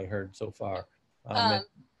I heard so far.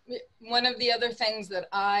 One of the other things that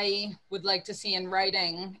I would like to see in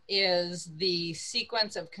writing is the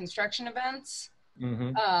sequence of construction events.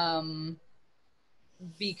 Mm-hmm.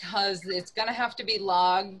 Because it's going to have to be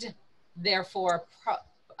logged, therefore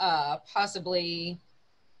possibly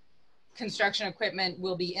construction equipment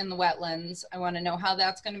will be in the wetlands. I want to know how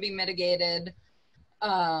that's going to be mitigated.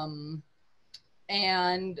 And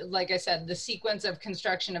like I said, the sequence of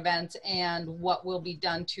construction events and what will be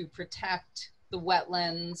done to protect the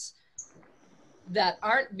wetlands that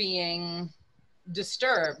aren't being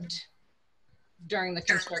disturbed during the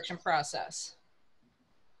construction process.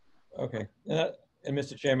 Okay, and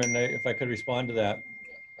Mr. Chairman, if I could respond to that,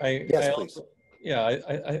 Yes, please.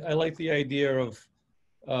 I like the idea of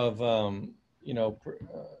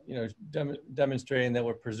demonstrating that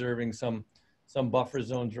we're preserving some buffer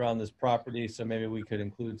zones around this property. So maybe we could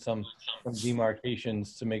include some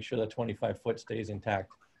demarcations to make sure that 25-foot stays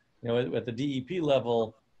intact. You know, at the DEP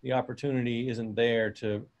level, the opportunity isn't there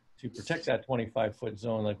to protect that 25-foot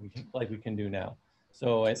zone like we can do now.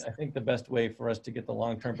 So I think the best way for us to get the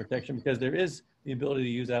long-term protection, because there is the ability to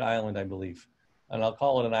use that island, I believe, and I'll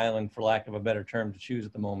call it an island for lack of a better term to choose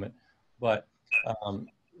at the moment. But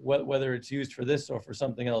whether it's used for this or for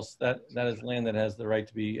something else, that is land that has the right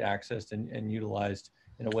to be accessed and utilized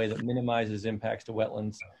in a way that minimizes impacts to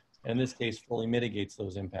wetlands, and in this case, fully mitigates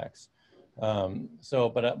those impacts. I'll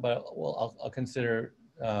consider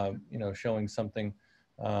showing something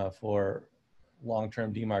for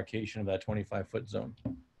long-term demarcation of that 25-foot zone.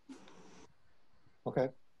 Okay.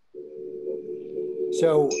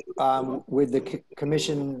 So would the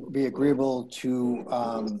commission be agreeable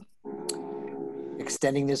to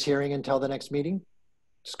extending this hearing until the next meeting?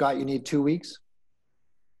 Scott, you need 2 weeks?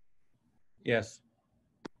 Yes.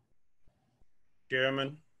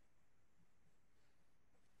 Chairman?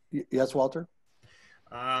 Yes, Walter?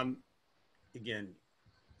 Again,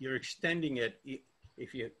 you're extending it.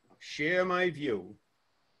 If you share my view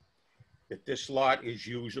that this lot is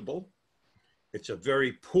usable, it's a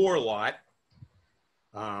very poor lot.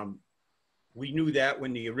 We knew that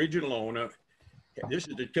when the original owner, this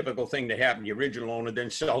is the typical thing to happen. The original owner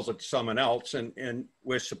then sells it to someone else, and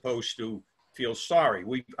we're supposed to feel sorry.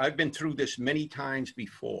 I've been through this many times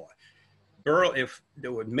before. If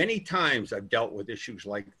there were many times I've dealt with issues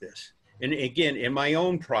like this. And again, in my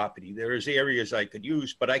own property, there's areas I could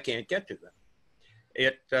use, but I can't get to them.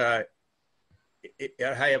 I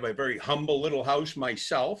have a very humble little house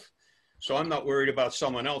myself, so I'm not worried about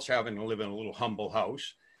someone else having to live in a little humble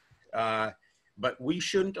house. But we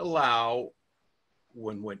shouldn't allow,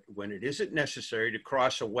 when it isn't necessary, to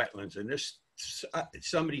cross a wetlands. And this,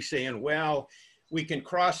 somebody saying, well, we can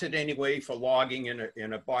cross it anyway for logging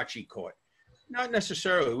in a bocce court. Not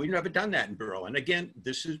necessarily. We've never done that in Berlin. Again,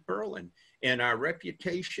 this is Berlin, and our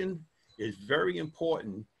reputation is very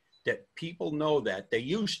important. That people know that. They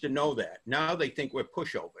used to know that. Now they think we're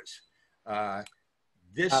pushovers.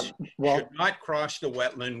 This should not cross the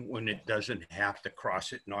wetland when it doesn't have to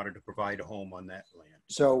cross it in order to provide a home on that land.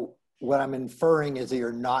 So what I'm inferring is that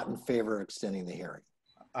you're not in favor of extending the hearing.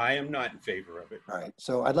 I am not in favor of it. All right.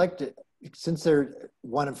 So I'd like to, since they're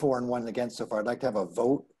 1 for and 1 against so far, I'd like to have a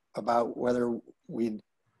vote about whether we'd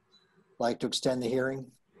like to extend the hearing.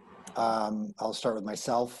 I'll start with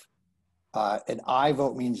myself. An aye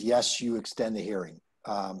vote means yes, you extend the hearing.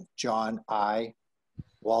 John, aye.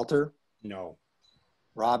 Walter? No.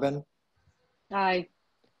 Robin? Aye.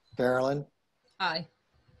 Carolyn? Aye.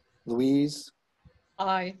 Louise?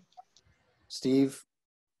 Aye. Steve?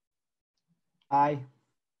 Aye.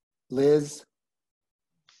 Liz?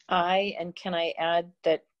 Aye, and can I add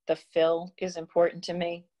that the fill is important to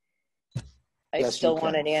me? I Yes, still you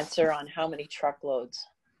want can. an answer on how many truckloads.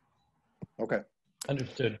 Okay.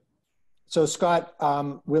 Understood. So Scott,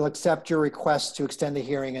 we'll accept your request to extend the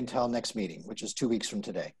hearing until next meeting, which is 2 weeks from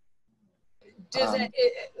today. Does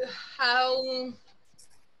how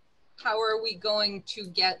are we going to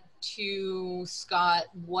get to Scott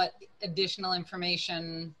what additional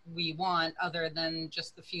information we want other than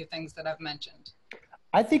just the few things that I've mentioned?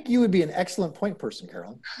 I think you would be an excellent point person,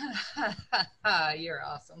 Carolyn. You're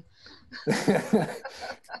awesome.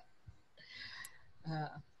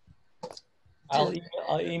 I'll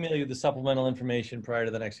email you the supplemental information prior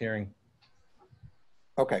to the next hearing.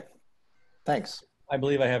 Okay, thanks. I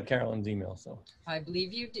believe I have Carolyn's email, so. I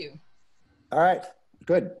believe you do. All right,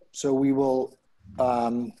 good. So we will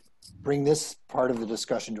bring this part of the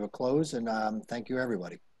discussion to a close, and thank you,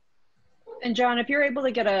 everybody. And John, if you're able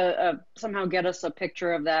to get somehow get us a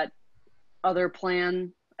picture of that other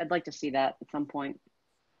plan, I'd like to see that at some point.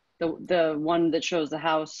 The one that shows the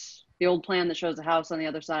house, the old plan that shows the house on the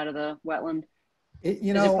other side of the wetland. Is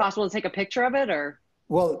it possible to take a picture of it, or?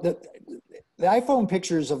 Well, the iPhone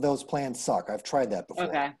pictures of those plans suck. I've tried that before.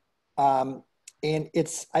 Okay. And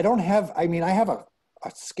I have a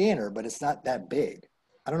scanner, but it's not that big.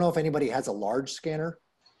 I don't know if anybody has a large scanner.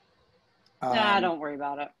 Nah, don't worry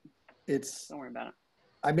about it. Don't worry about it.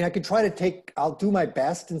 I mean, I could try to I'll do my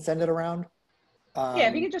best and send it around. Yeah,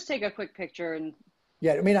 if you could just take a quick picture and.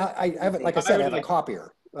 Yeah, I mean, I have, like I said, I have a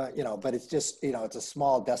copier, but it's just, it's a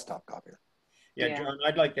small desktop copier. Yeah, John,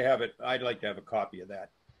 I'd like to have a copy of that.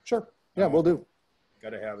 Sure. Yeah, we'll do. Got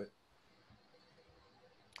to have it.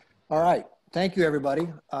 All right. Thank you, everybody.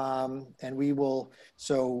 And we will,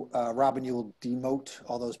 Robin, you will demote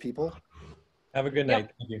all those people. Have a good night.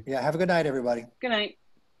 Thank you. Yeah, have a good night, everybody. Good night.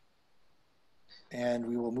 And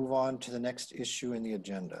we will move on to the next issue in the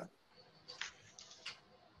agenda.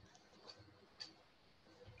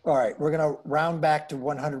 All right, we're going to round back to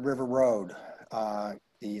 100 River Road,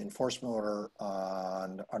 the enforcement order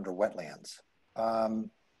under wetlands.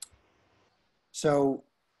 So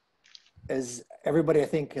as everybody, I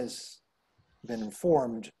think, has been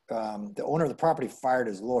informed, the owner of the property fired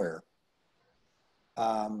his lawyer.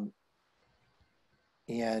 And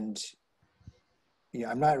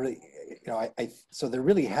I'm not really, so there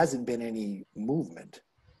really hasn't been any movement.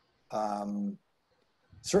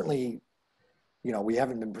 Certainly, we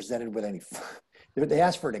haven't been presented with any, they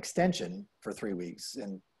asked for an extension for 3 weeks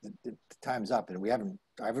and the time's up, and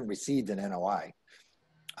I haven't received an NOI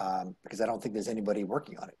because I don't think there's anybody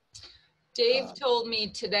working on it. Dave told me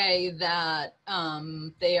today that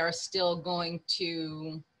they are still going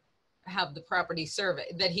to have the property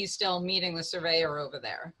survey, that he's still meeting the surveyor over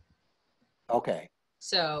there. Okay.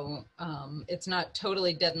 So it's not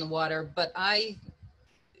totally dead in the water, but I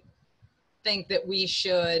think that we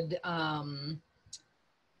should, I'm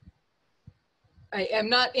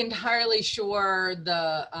not entirely sure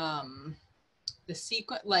the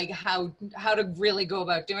sequence, like how to really go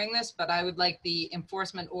about doing this, but I would like the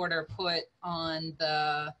enforcement order put on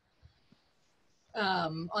the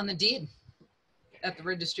deed at the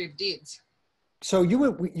Registry of Deeds. So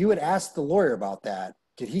you had asked the lawyer about that.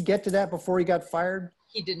 Did he get to that before he got fired?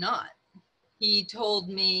 He did not. He told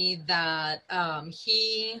me that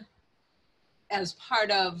he, as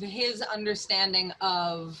part of his understanding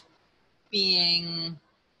of being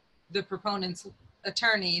the proponent's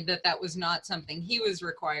attorney, that was not something he was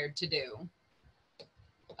required to do.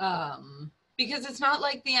 Because it's not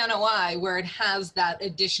like the NOI where it has that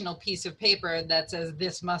additional piece of paper that says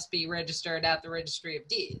this must be registered at the Registry of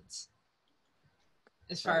Deeds,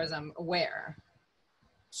 as far as I'm aware.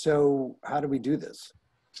 So how do we do this?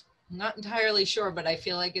 I'm not entirely sure, but I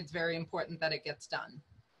feel like it's very important that it gets done.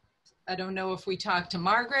 I don't know if we talk to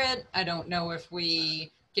Margaret. I don't know if we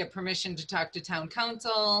get permission to talk to town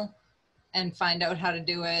council and find out how to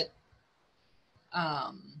do it.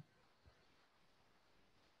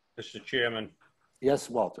 Mr. Chairman. Yes,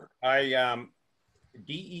 Walter. DEP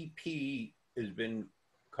has been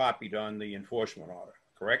copied on the enforcement order,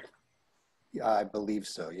 correct? Yeah, I believe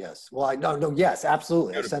so, yes. Well, yes,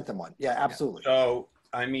 absolutely. I sent them one. Yeah, absolutely. So,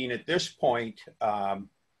 I mean, at this point, a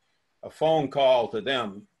phone call to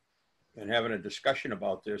them and having a discussion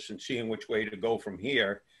about this and seeing which way to go from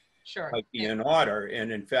here might be in order.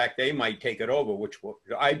 And in fact, they might take it over, which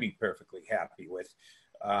I'd be perfectly happy with,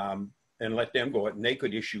 and let them go. And they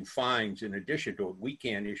could issue fines in addition to it. We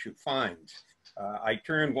can't issue fines. I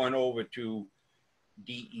turned one over to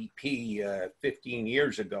DEP 15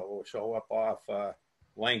 years ago or so up off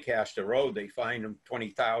Lancaster Road. They fined them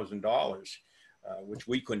 $20,000, which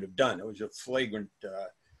we couldn't have done. It was a flagrant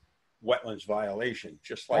wetlands violation,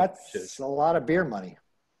 just like that's a lot of beer money.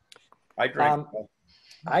 I drank.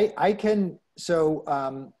 I can So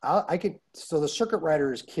so the circuit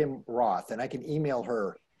rider is Kim Roth, and I can email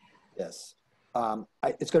her this.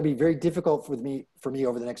 It's going to be very difficult for me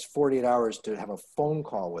over the next 48 hours to have a phone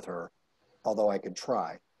call with her, although I could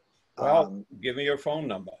try. Well, give me your phone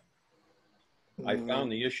number. I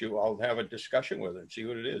found the issue. I'll have a discussion with her and see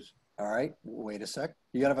what it is. All right. Wait a sec.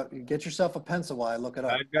 You gotta get yourself a pencil while I look it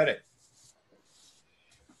up. I've got it.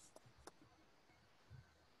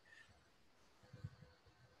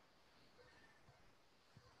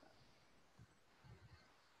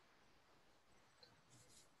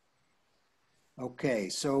 Okay,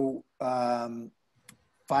 so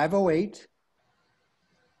 508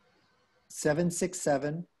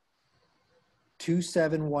 767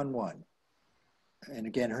 2711. And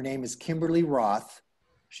again, her name is Kimberly Roth.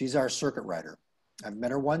 She's our circuit rider. I've met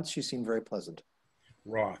her once. She seemed very pleasant.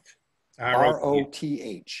 Roth.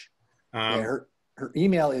 R-O-T-H. Yeah, her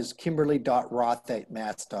email is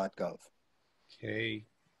kimberly.roth@mass.gov. Okay,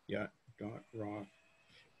 yeah, .roth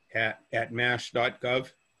at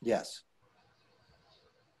mass.gov. Yes.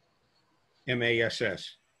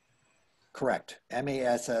 MASS. Correct.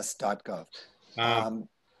 MASS.gov. I'm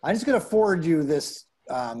just going to forward you this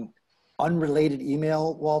unrelated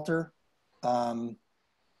email, Walter,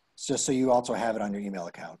 just so you also have it on your email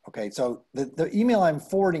account. Okay, so the email I'm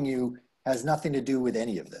forwarding you has nothing to do with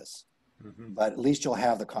any of this, but at least you'll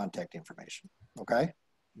have the contact information. Okay?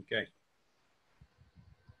 Okay.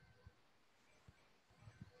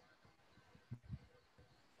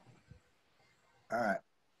 All right.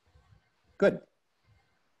 Good.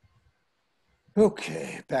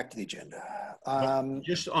 Okay, back to the agenda.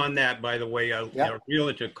 Just on that, by the way, a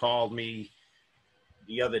realtor called me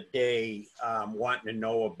the other day wanting to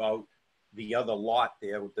know about the other lot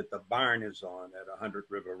there that the barn is on at 100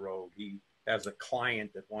 River Road. He has a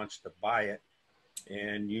client that wants to buy it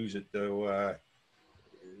and use it to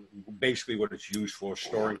basically what it's used for,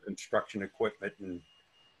 storing construction equipment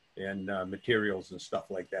and materials and stuff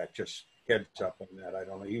like that. Just heads up on that. I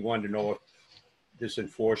don't know. He wanted to know if this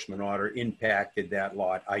enforcement order impacted that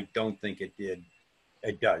lot. I don't think it did.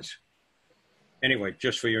 It does. Anyway,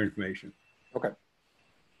 just for your information. Okay.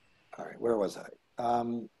 All right, where was I?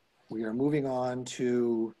 We are moving on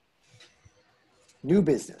to new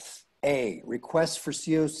business. A, request for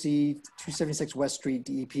COC 276 West Street,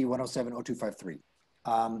 DEP 107-0253.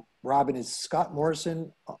 Robin, is Scott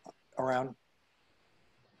Morrison around?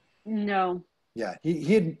 No. Yeah,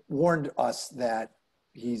 he had warned us that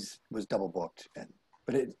was double booked, and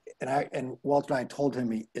Walter and I told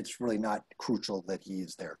him it's really not crucial that he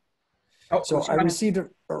is there. Oh, so I received a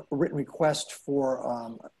written request for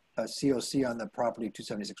a COC on the property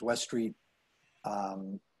 276 West Street.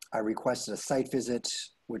 I requested a site visit,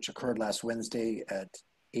 which occurred last Wednesday at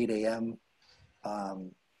 8 a.m.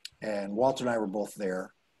 And Walter and I were both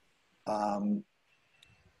there. And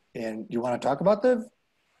you want to talk about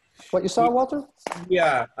what you saw, Walter?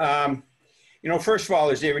 Yeah. You know, first of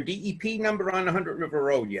all, is there a DEP number on 100 River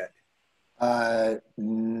Road yet? Let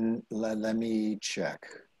me check.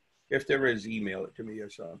 If there is, email it to me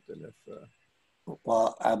or something.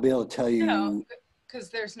 Well, I'll be able to tell you. No,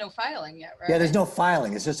 because there's no filing yet, right? Yeah, there's no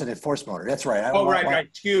filing. It's just an enforcement order. That's right. Right.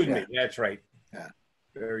 Excuse me. That's right. Yeah.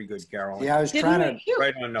 Very good, Carol. Yeah, I was trying to.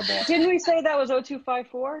 Right on the ball. Didn't we say that was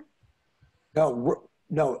 0254? No,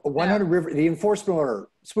 100 River, the enforcement order,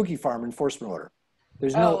 Spooky Farm enforcement order.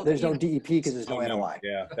 There's no DEP because there's no NOI.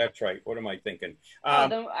 Yeah, that's right. What am I thinking?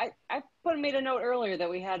 Then I made a note earlier that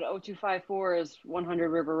we had 0254 as 100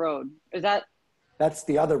 River Road. Is that? That's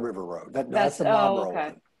the other River Road. That's the Marlboro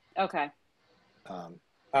one. Okay.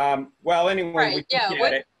 Well, anyway, right, we looked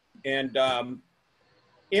at it, and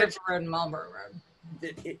River Road and Marlboro Road.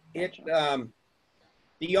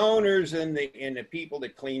 The owners and the people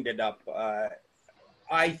that cleaned it up,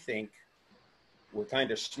 I think, were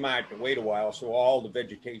kind of smart to wait a while, so all the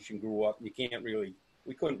vegetation grew up. We couldn't really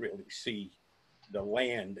see the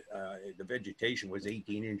land. The vegetation was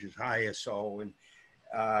 18 inches high or so,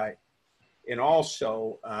 and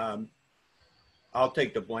also I'll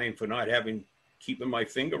take the blame for not keeping my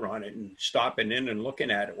finger on it and stopping in and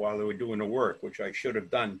looking at it while they were doing the work, which I should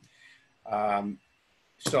have done.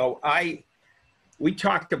 We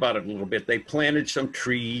talked about it a little bit. They planted some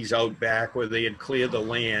trees out back where they had cleared the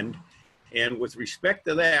land. And with respect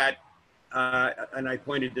to that, and I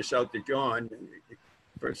pointed this out to John,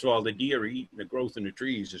 first of all, the deer are eating the growth in the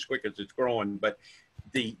trees as quick as it's growing, but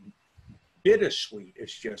the bittersweet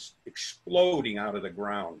is just exploding out of the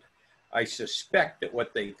ground. I suspect that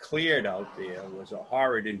what they cleared out there was a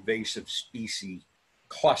horrid invasive species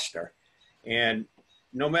cluster. And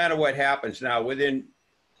no matter what happens now, within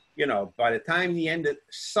you know, by the time the end of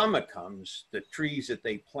summer comes, the trees that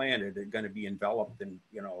they planted are going to be enveloped and,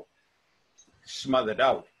 you know, smothered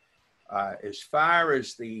out. As far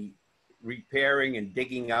as the repairing and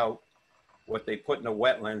digging out what they put in the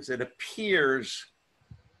wetlands, it appears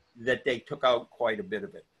that they took out quite a bit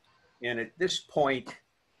of it. And at this point,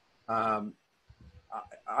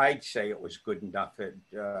 I'd say it was good enough.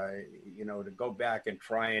 You know, to go back and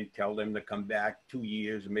try and tell them to come back 2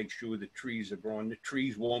 years and make sure the trees are growing. The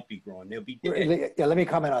trees won't be growing. They'll be dead. Yeah, let me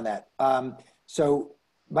comment on that. So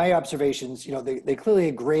my observations, you know, they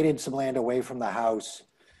clearly graded some land away from the house.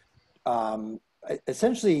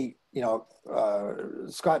 Essentially, you know,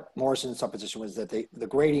 Scott Morrison's supposition was that the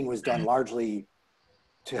grading was done largely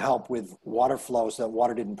to help with water flow so that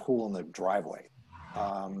water didn't pool in the driveway.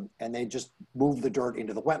 And they just moved the dirt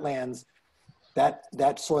into the wetlands.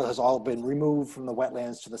 That soil has all been removed from the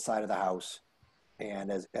wetlands to the side of the house. And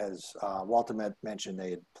as Walter mentioned,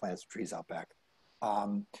 they had planted some trees out back.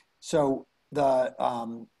 So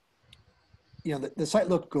you know, the site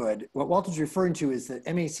looked good. What Walter's referring to is that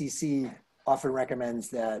MACC often recommends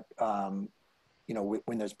that, you know,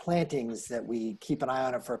 when there's plantings, that we keep an eye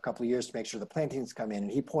on it for a couple of years to make sure the plantings come in.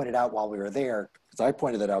 And he pointed out while we were there, because I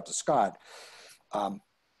pointed that out to Scott,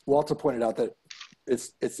 Walter pointed out that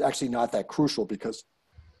it's actually not that crucial because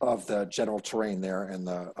of the general terrain there and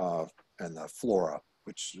the flora,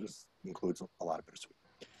 which includes a lot of bittersweet.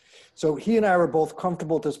 So he and I were both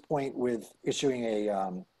comfortable at this point with issuing a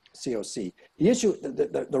COC. The issue,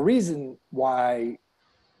 the reason why,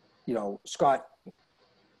 you know, Scott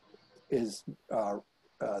is the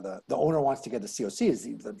owner wants to get the COC is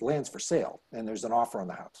the land's for sale and there's an offer on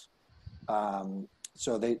the house.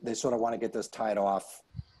 So they sort of want to get this tied off.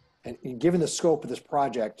 And given the scope of this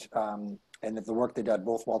project and the work they did,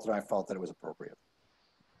 both Walter and I felt that it was appropriate.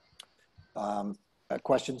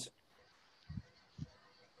 Questions?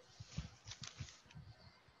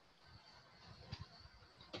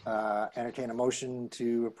 Entertain a motion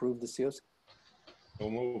to approve the COC. So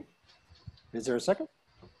move. Is there a second?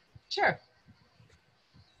 Sure.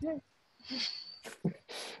 Yeah.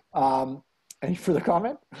 Any further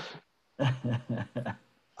comment?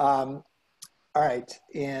 All right,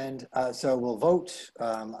 and so we'll vote.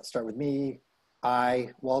 I'll start with me. Aye.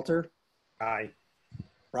 Walter? Aye.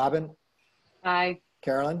 Robin? Aye.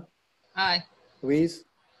 Carolyn? Aye. Louise?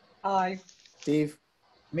 Aye. Steve?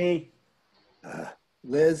 Me.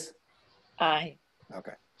 Liz? Aye.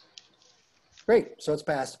 Okay. Great, so it's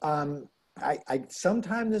passed. I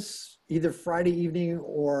sometime this, either Friday evening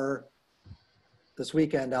or this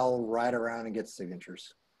weekend, I'll ride around and get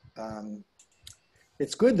signatures.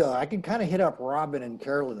 It's good though. I can kind of hit up Robin and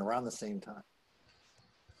Carolyn around the same time.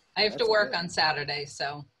 I have to work on Saturday,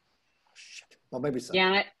 so. Oh, shit. Well, maybe so.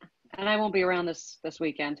 Yeah, and I won't be around this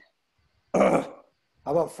weekend. How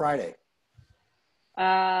about Friday?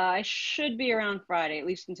 I should be around Friday, at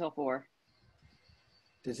least until 4.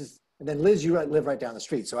 And then Liz, you live right down the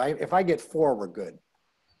street. So if I get 4, we're good.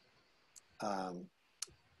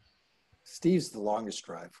 Steve's the longest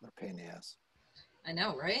drive. What a pain in the ass. I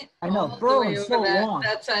know, right? I know, All the way Berlin's over so long.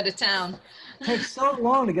 that side of town. It takes so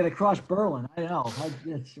long to get across Berlin. I know.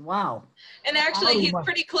 It's wow. And actually, he's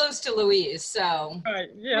pretty close to Louise, so. All right,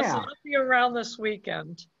 yes, Yeah. I'll be around this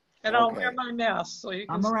weekend. And I'll Okay. wear my mask, so you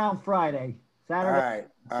can. I'm around Friday, All Saturday. right.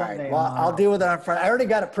 All right. Sunday, Well, I'm I'll out. deal with it on Friday. I already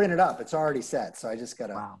got it printed up. It's already set. So I just got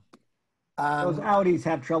to. Wow. Those Um, Audis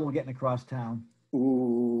have trouble getting across town.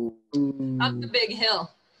 ooh. Up the big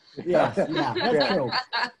hill. Yeah, yeah, that's Yeah. true.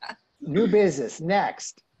 New business.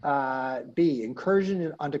 Next. B,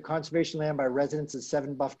 incursion onto conservation land by residents of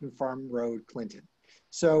 7 Buffton Farm Road, Clinton.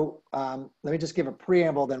 So let me just give a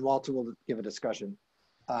preamble, then Walter will give a discussion.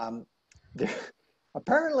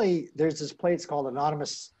 Apparently, there's this place called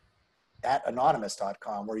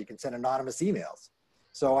anonymous.com where you can send anonymous emails.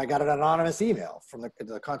 So I got an anonymous email from the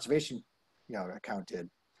conservation account did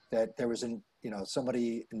that there was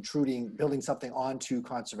somebody building something onto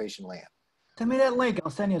conservation land. Send me that link.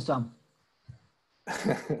 I'll send you some.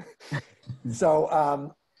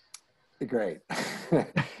 So, great.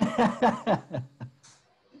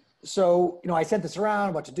 So, I sent this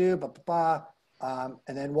around, what to do, and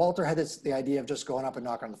then Walter had the idea of just going up and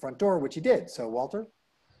knocking on the front door, which he did. So, Walter?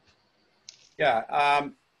 Yeah.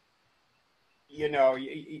 You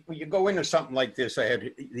go into something like this, I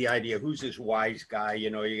had the idea, who's this wise guy,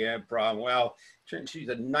 you have a problem. Well, she's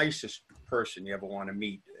the nicest person you ever want to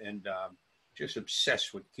meet. And just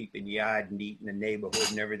obsessed with keeping the yard neat in the neighborhood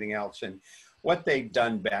and everything else. And what they've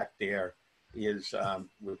done back there is,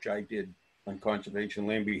 which I did on conservation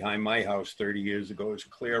land behind my house 30 years ago, is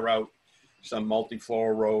clear out some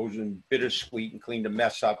multiflora rose and bittersweet and cleaned the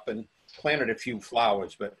mess up and planted a few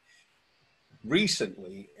flowers. But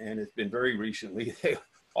recently, and it's been very recently, they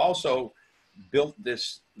also built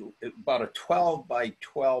this about a 12 by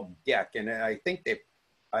 12 deck. And I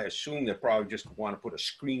assume they probably just want to put a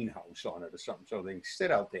screen house on it or something so they can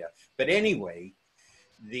sit out there. But anyway,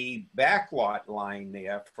 the back lot line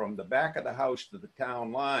there from the back of the house to the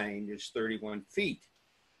town line is 31 feet.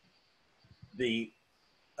 The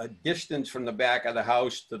distance from the back of the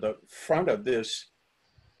house to the front of this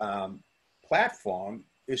platform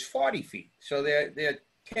is 40 feet. So they're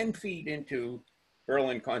 10 feet into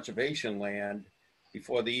Berlin conservation land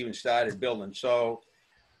before they even started building. So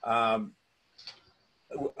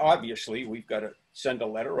obviously we've got to send a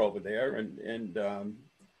letter over there and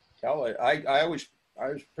tell it. I was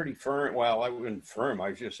pretty firm. Well, I wasn't firm. I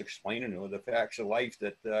was just explaining to her the facts of life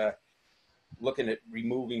that looking at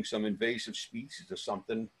removing some invasive species or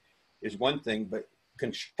something is one thing, but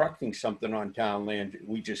constructing something on town land,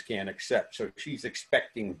 we just can't accept. So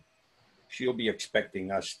she'll be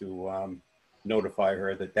expecting us to notify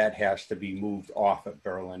her that has to be moved off of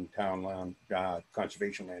Berlin town land,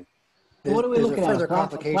 conservation land. What are we looking at? A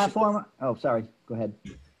complication. platform? Oh, sorry. Go ahead.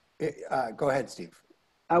 Go ahead, Steve.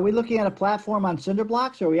 Are we looking at a platform on cinder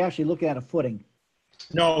blocks, or are we actually looking at a footing?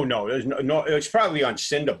 No, there's no. It's probably on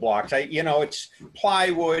cinder blocks. It's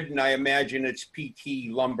plywood, and I imagine it's PT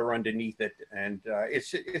lumber underneath it, and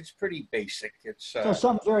it's pretty basic. It's so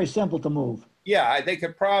something very simple to move. Yeah, they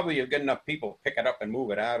could probably have got enough people pick it up and move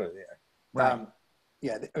it out of there. Right.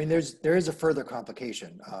 Yeah, I mean, there is a further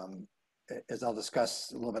complication, as I'll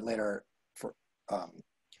discuss a little bit later. I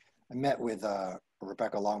met with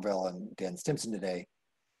Rebecca Longville and Dan Stimson today.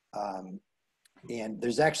 And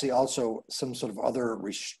there's actually also some sort of other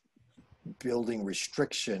building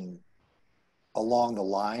restriction along the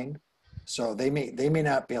line. So they may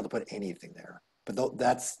not be able to put anything there, but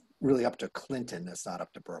that's really up to Clinton. That's not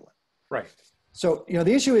up to Berlin. Right. So,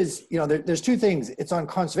 the issue is, there's two things. It's on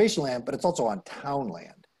conservation land, but it's also on town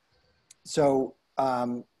land. So,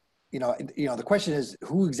 the question is,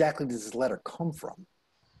 who exactly does this letter come from?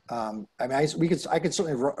 I mean, I could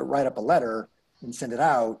certainly write up a letter and send it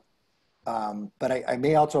out. But I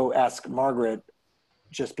may also ask Margaret,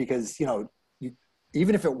 just because,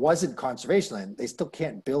 even if it wasn't conservation land, they still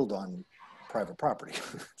can't build on private property.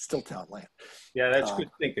 It's still town land. Yeah, that's good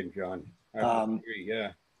thinking, John. I agree,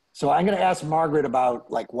 yeah. So I'm going to ask Margaret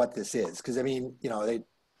about what this is. Because, I mean,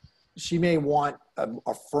 she may want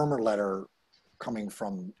a firmer letter coming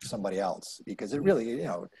from somebody else, because it really,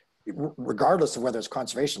 regardless of whether it's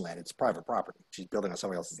conservation land, it's private property. She's building on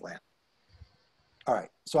somebody else's land. All right,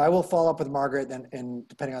 so I will follow up with Margaret and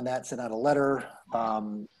depending on that, send out a letter.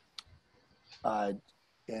 And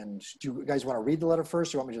do you guys want to read the letter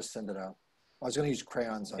first, or want me to just send it out? I was going to use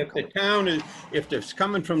crayons. If the town is, if it's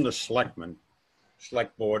coming from the select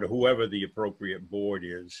board, or whoever the appropriate board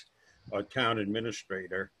is, or town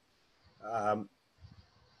administrator,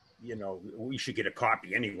 we should get a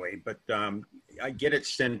copy anyway, but I get it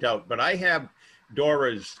sent out. But I have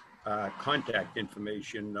Dora's contact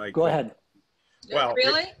information. Go ahead. Well,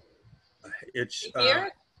 really? It's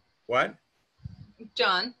here? What?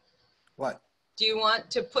 John. What? Do you want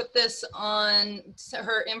to put this on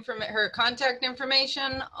her contact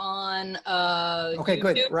information on Okay, YouTube?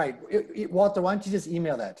 good. Right. Walter, why don't you just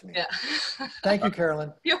email that to me? Yeah. Thank you,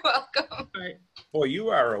 Carolyn. You're welcome. Boy, you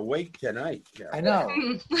are awake tonight, Carol. I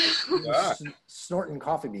know. Yeah. Snorting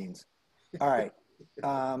coffee beans. All right.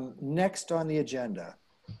 Next on the agenda.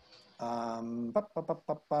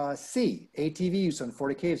 C, ATV use on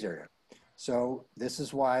Forty Caves area. So this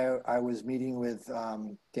is why I was meeting with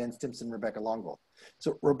Dan Stimson and Rebecca Longville.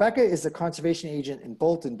 So Rebecca is a conservation agent in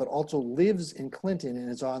Bolton, but also lives in Clinton and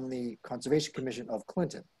is on the Conservation Commission of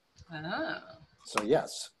Clinton. Oh. So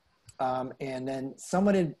yes. And then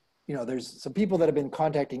there's some people that have been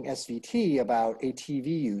contacting SVT about ATV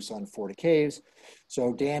use on Forty Caves.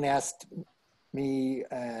 So Dan asked me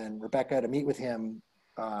and Rebecca to meet with him.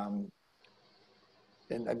 And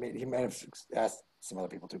I mean, he might have asked some other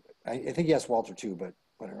people too, but I think he asked Walter too, but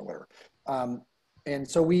whatever. And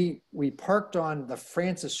so we parked on the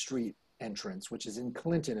Francis Street entrance, which is in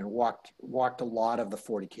Clinton, and walked a lot of the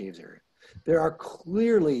 40 Caves area. There are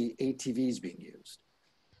clearly ATVs being used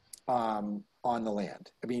on the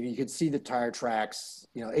land. I mean, you could see the tire tracks,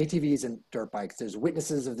 ATVs and dirt bikes. There's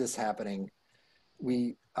witnesses of this happening.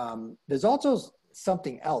 There's also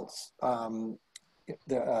something else.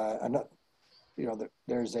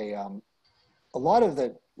 There's a lot of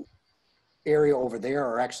the area over there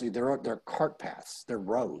are actually, they're cart paths, they're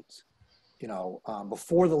roads.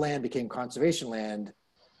 Before the land became conservation land,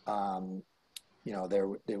 there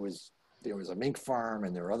was a mink farm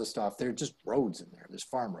and there were other stuff. There are just roads in there. There's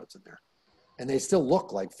farm roads in there. And they still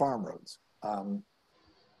look like farm roads.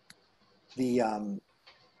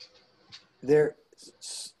 There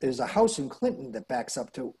is a house in Clinton that backs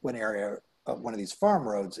up to one area of one of these farm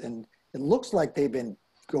roads, and it looks like they've been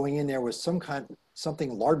going in there with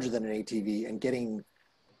something larger than an ATV and getting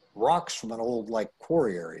rocks from an old like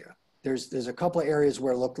quarry area. There's a couple of areas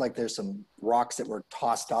where it looked like there's some rocks that were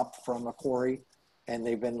tossed up from a quarry, and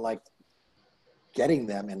they've been like getting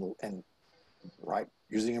them and right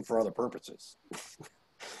using them for other purposes.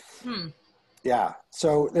 Yeah,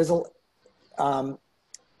 so there's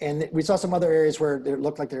and we saw some other areas where it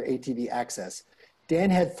looked like they're ATV access. Dan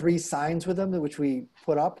had 3 signs with them, which we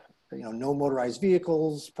put up, no motorized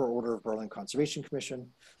vehicles per order of Berlin Conservation Commission.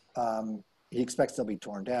 He expects they'll be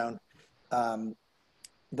torn down.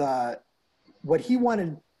 What he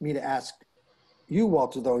wanted me to ask you,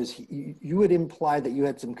 Walter, though, is you had implied that you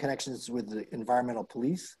had some connections with the environmental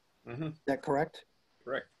police. Mm-hmm. Is that correct?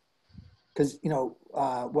 Correct. Because,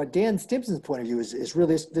 what Dan Stimpson's point of view is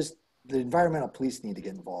really the environmental police need to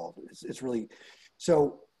get involved. It's really,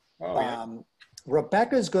 so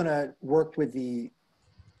Rebecca's going to work with the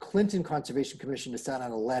Clinton Conservation Commission to send out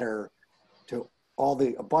a letter to all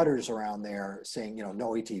the abutters around there saying, no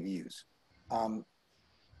ATV use.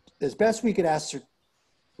 As best we could ask her,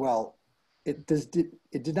 well, it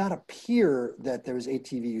did not appear that there was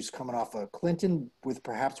ATV use coming off of Clinton, with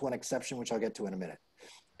perhaps one exception, which I'll get to in a minute.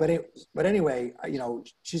 But anyway,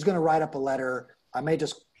 she's going to write up a letter. I may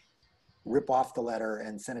just rip off the letter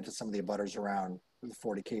and send it to some of the abutters around the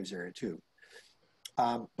 40 Caves area too.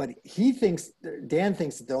 But Dan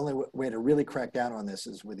thinks that the only way to really crack down on this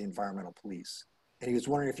is with the environmental police. And he was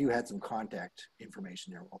wondering if you had some contact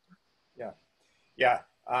information there, Walter. Yeah. Yeah.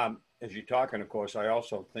 As you're talking, of course, I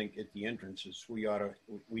also think at the entrances, we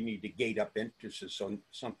need to gate up entrances on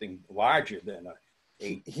something larger than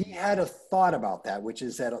He had a thought about that, which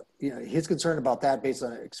is that, his concern about that based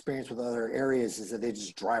on experience with other areas is that they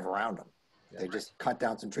just drive around them. Yeah. They just cut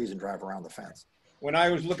down some trees and drive around the fence. When I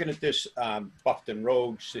was looking at this Buffton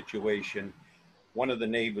Road situation, one of the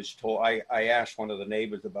neighbors I asked one of the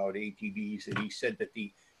neighbors about ATVs, and he said that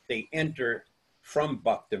they enter from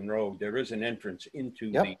Buffton Road. There is an entrance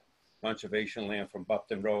into the conservation land from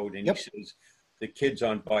Buffton Road, and he says the kids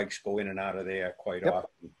on bikes go in and out of there quite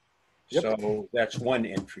often. So that's one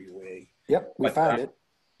entryway. Yep, we found it.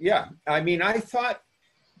 Yeah, I mean, I thought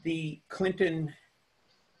the Clinton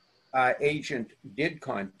agent did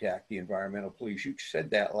contact the environmental police. You said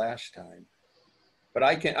that last time, but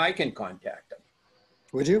I can contact them.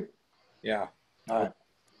 Would you? Yeah. All right.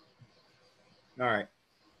 All right.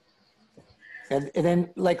 And then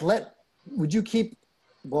would you keep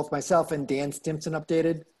both myself and Dan Stimpson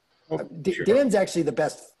updated? Sure. Dan's actually the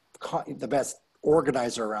best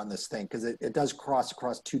organizer around this thing, because it does cross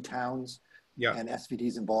across 2 towns. Yeah. And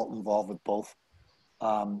SVD's involved with both.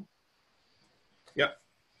 Yeah.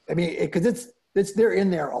 I mean, because they're in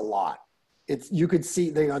there a lot. You could see,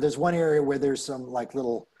 there's one area where there's some like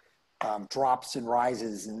little drops and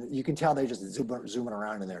rises, and you can tell they just zooming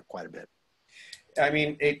around in there quite a bit. I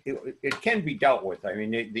mean, it can be dealt with. I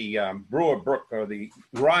mean, the Brewer Brook, or the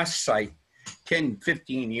Ross site 10,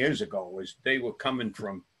 15 years ago, they were coming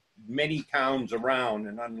from many towns around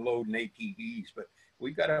and unloading ATVs, but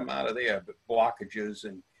we got them out of there, but blockages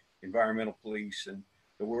and environmental police, and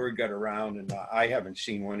the word got around, and I haven't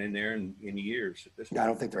seen one in there in years at this point. I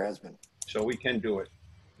don't think there has been. So we can do it.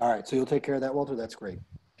 All right, so you'll take care of that, Walter? That's great.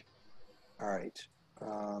 All right,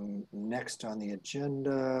 next on the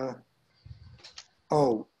agenda.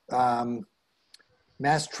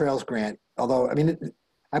 Mass Trails Grant. Although, I mean,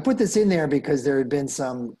 I put this in there because there had been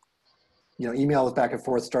some, emails back and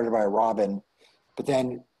forth started by Robin, but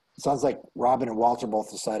then it sounds like Robin and Walter both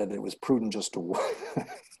decided it was prudent just to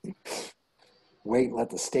wait and let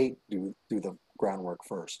the state do the groundwork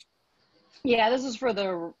first. Yeah, this is for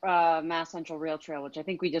the Mass Central Rail Trail, which I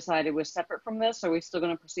think we decided was separate from this. Are we still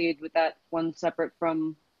going to proceed with that one separate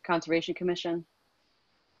from Conservation Commission?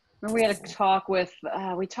 Remember we had a talk with,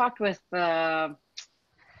 was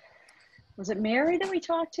it Mary that we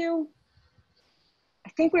talked to? I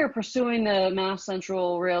think we were pursuing the Mass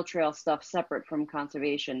Central Rail Trail stuff separate from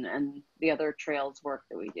conservation and the other trails work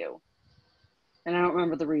that we do. And I don't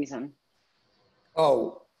remember the reason.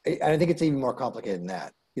 Oh, I think it's even more complicated than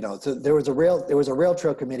that. So there was a rail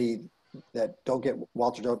trail committee that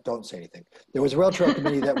Walter, don't say anything. There was a rail trail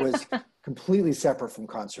committee that was completely separate from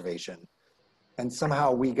conservation. And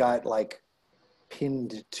somehow we got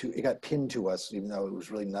pinned to us, even though it was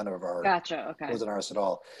really none of our, gotcha, okay. It wasn't ours at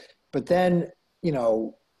all. But then,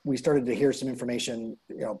 we started to hear some information,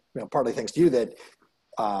 partly thanks to you, that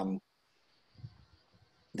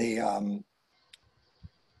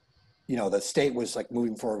you know, the state was like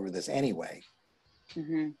moving forward with this anyway.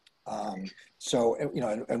 Mm-hmm. So, you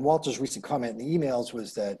know, and Walter's recent comment in the emails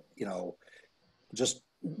was that, you know, just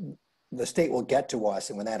the state will get to us,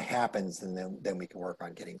 and when that happens, and then we can work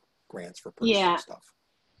on getting grants for purchasing Yeah. stuff.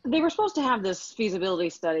 They were supposed to have this feasibility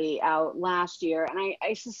study out last year, and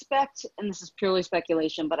I suspect, and this is purely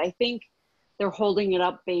speculation, but I think they're holding it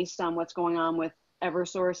up based on what's going on with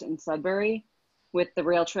Eversource in Sudbury with the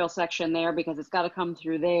rail trail section there, because it's got to come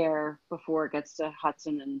through there before it gets to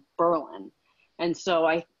Hudson and Berlin. And so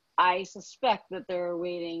I suspect that they're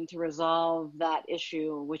waiting to resolve that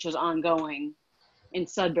issue, which is ongoing in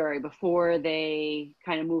Sudbury, before they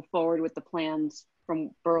kind of move forward with the plans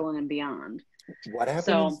from Berlin and beyond. What happens?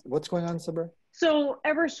 So, what's going on in Sudbury? So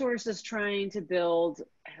Eversource is trying to build,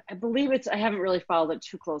 I believe I haven't really followed it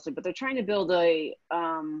too closely, but they're trying to build a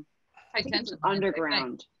I think it's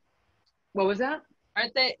underground. What was that?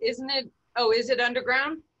 Aren't they, isn't it, oh, is it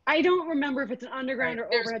underground? I don't remember if it's an underground or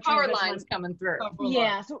There's overhead power transmission lines coming through.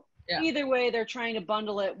 Yeah, so Yeah. either way, they're trying to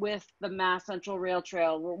bundle it with the Mass Central Rail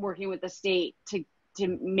Trail. We're working with the state to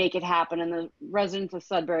make it happen, and the residents of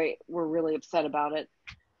Sudbury were really upset about it.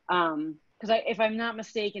 Because if I'm not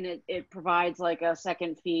mistaken, it provides like a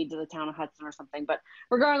second feed to the town of Hudson or something. But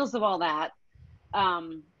regardless of all that,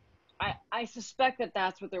 I suspect that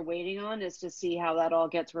that's what they're waiting on, is to see how that all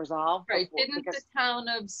gets resolved. Right, didn't the town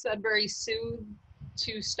of Sudbury sue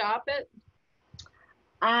to stop it?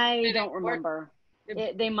 I don't remember.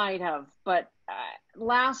 They might have, but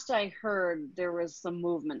last I heard, there was some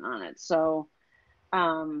movement on it. So,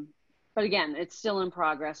 but again, it's still in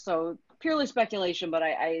progress. So purely speculation, but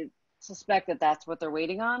I suspect that that's what they're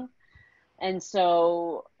waiting on. And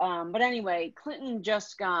so, but anyway, Clinton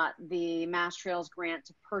just got the Mass Trails grant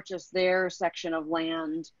to purchase their section of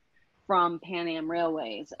land from Pan Am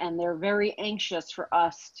Railways, and they're very anxious for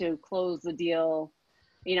us to close the deal.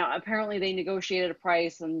 You know, apparently they negotiated a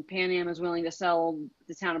price, and Pan Am is willing to sell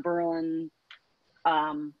the town of Berlin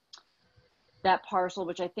that parcel,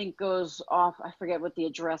 which I think goes off, I forget what the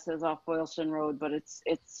address is, off Boylston Road, but it's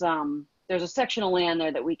there's a section of land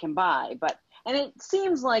there that we can buy. And it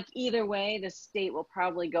seems like either way, the state will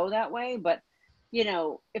probably go that way. But, you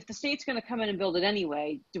know, if the state's going to come in and build it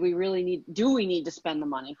anyway, do we need to spend the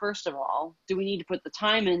money? First of all, do we need to put the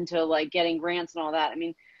time into like getting grants and all that? I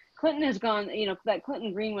mean, Clinton has gone, you know, that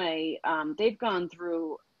Clinton Greenway, they've gone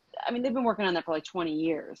through, I mean, they've been working on that for like 20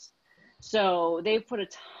 years. So they've put a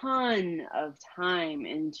ton of time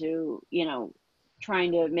into, you know,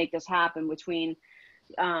 trying to make this happen between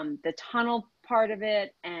the tunnel part of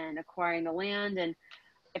it and acquiring the land. And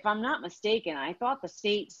if I'm not mistaken, I thought the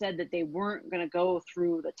state said that they weren't going to go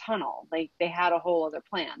through the tunnel. They had a whole other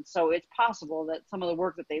plan. So it's possible that some of the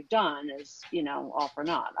work that they've done is, you know, all for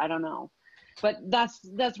naught. I don't know. But that's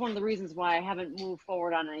one of the reasons why I haven't moved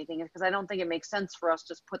forward on anything, is because I don't think it makes sense for us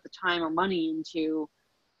to put the time or money into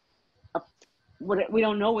we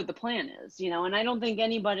don't know what the plan is, you know. And I don't think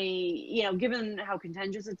anybody, you know, given how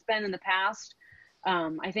contentious it's been in the past,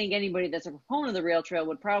 I think anybody that's a proponent of the rail trail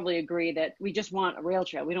would probably agree that we just want a rail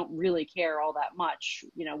trail. We don't really care all that much,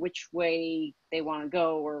 you know, which way they want to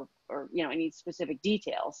go or, you know, any specific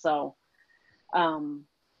details. So,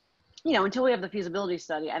 you know, until we have the feasibility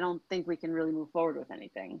study, I don't think we can really move forward with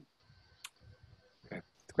anything. Okay,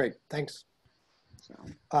 great, thanks. So,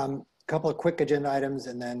 Couple of quick agenda items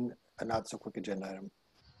and then a not so quick agenda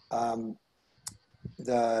item.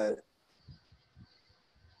 The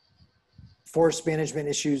forest management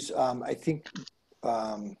issues, I think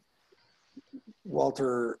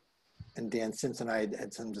Walter and Dan Simpson and I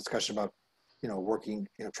had some discussion about, you know, working,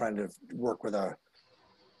 you know, trying to work with a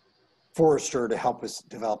forester to help us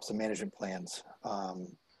develop some management plans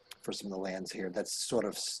for some of the lands here. That's sort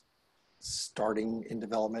of starting in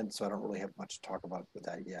development, so I don't really have much to talk about with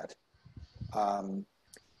that yet.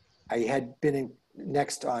 I had been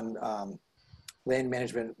next on land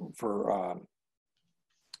management for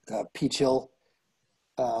Peach Hill.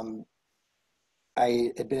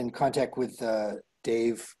 I had been in contact with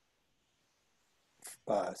Dave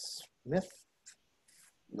Smith,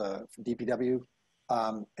 the DPW,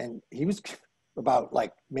 and he was about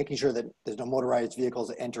like making sure that there's no motorized vehicles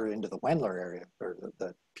that enter into the Wendler area or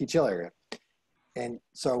the Peach Hill area. And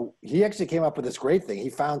so he actually came up with this great thing. He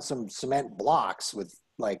found some cement blocks with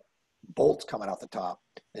like bolts coming out the top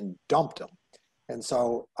and dumped them. And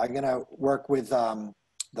so I'm gonna work with the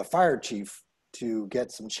fire chief to get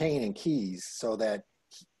some chain and keys so that,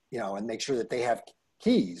 you know, and make sure that they have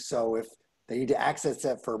keys. So if they need to access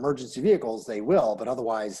that for emergency vehicles, they will, but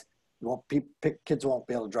otherwise you won't kids won't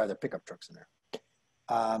be able to drive their pickup trucks in there.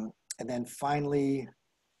 And then finally,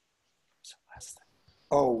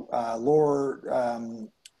 Laura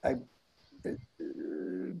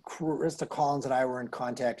Krista Collins and I were in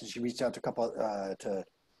contact, and she reached out to a couple to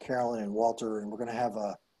Carolyn and Walter, and we're going to have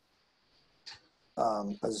a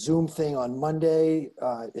Zoom thing on Monday.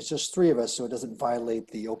 It's just 3 of us, so it doesn't violate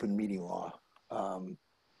the open meeting law. And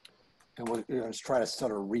we're going to try to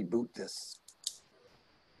sort of reboot this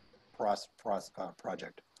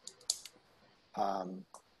project.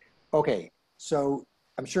 Okay, so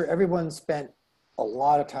I'm sure everyone spent a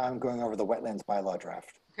lot of time going over the wetlands bylaw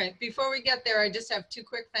draft. Okay, before we get there, I just have 2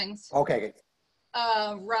 quick things. Okay.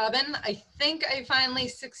 Robin, I think I finally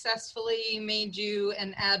successfully made you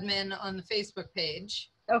an admin on the Facebook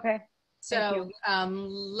page. Okay. So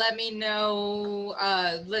let me know,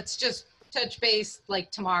 let's just touch base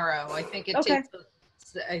like tomorrow. I think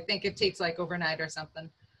it takes like overnight or something.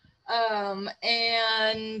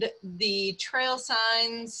 And the trail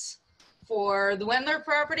signs for the Wendler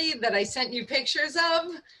property that I sent you pictures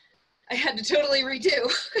of, I had to totally redo.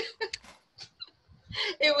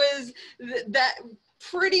 It was that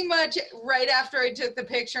pretty much right after I took the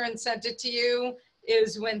picture and sent it to you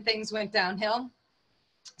is when things went downhill.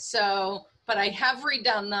 So, but I have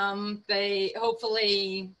redone them. They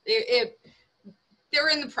hopefully, they're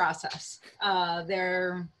in the process. I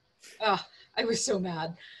was so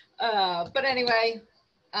mad. But anyway.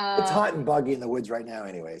 It's hot and buggy in the woods right now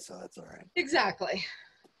anyway, so that's all right. Exactly.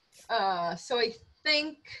 So I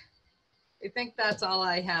think that's all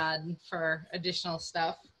I had for additional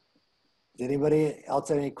stuff. Does anybody else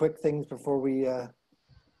have any quick things before we,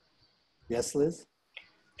 yes, Liz?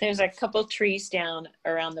 There's a couple trees down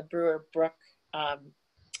around the Brewer Brook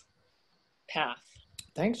path.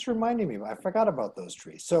 Thanks for reminding me. I forgot about those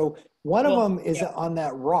trees. So one of them is on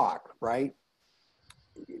that rock, right?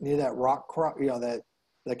 Near that rock crop, you know, that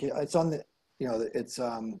like it's on the, you know, it's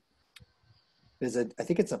there's a, I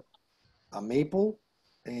think it's a maple,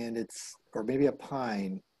 and it's, or maybe a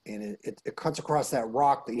pine, and it cuts across that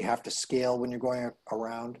rock that you have to scale when you're going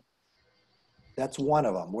around. That's one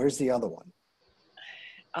of them. Where's the other one?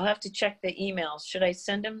 I'll have to check the emails. Should I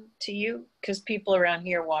send them to you? Because people around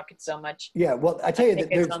here walk it so much. Yeah, well, I tell you that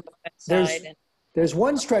there's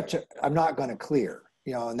one stretch I'm not going to clear,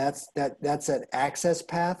 you know, and that's an access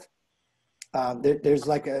path. There's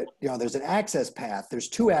like a, you know, there's an access path. There's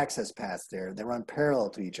 2 access paths there. They run parallel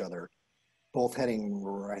to each other, both heading,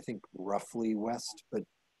 I think, roughly west.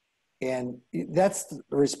 And that's the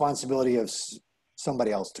responsibility of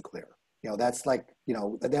somebody else to clear. You know, that's like, you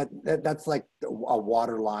know, that's like a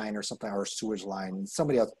water line or something, or a sewage line.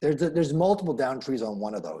 Somebody else. There's multiple down trees on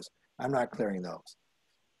one of those. I'm not clearing those.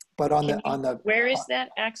 But on the where is that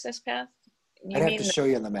access path? I'd have to show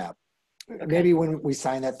you on the map. Okay. Maybe when we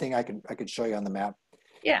sign that thing, I could show you on the map.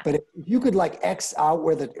 Yeah. But if you could like X out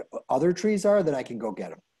where the other trees are, then I can go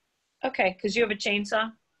get them. Okay, because you have a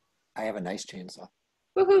chainsaw? I have a nice chainsaw.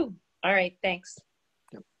 Woohoo. All right, thanks.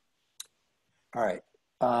 Yep. All right.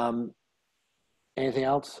 Anything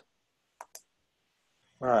else?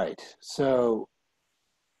 All right. So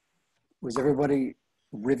was everybody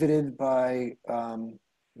riveted by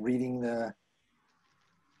reading the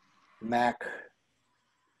MACC,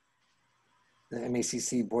 the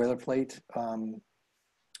MACC boilerplate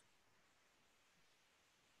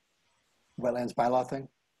wetlands bylaw thing?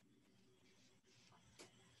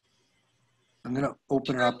 I'm going to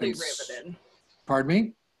open it up. Truly riveted. Pardon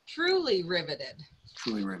me? Truly riveted.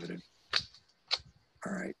 Truly riveted.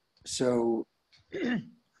 All right. So there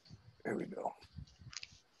we go.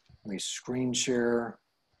 Let me screen share.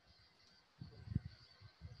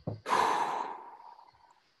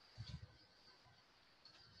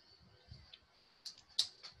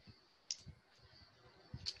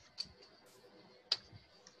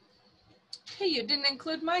 Hey, you didn't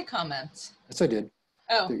include my comments. Yes, I did.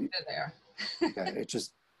 Oh, there they are. Yeah, it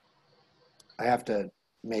just, I have to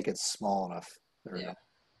make it small enough. There we go.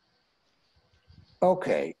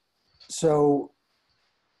 Okay, so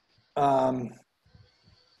the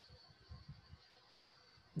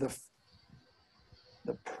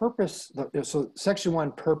purpose, so section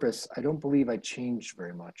 1 purpose, I don't believe I changed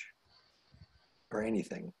very much or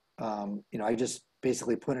anything. You know, I just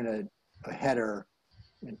basically put in a header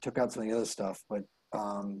and took out some of the other stuff, but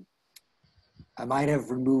I might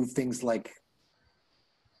have removed things like,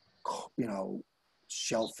 you know,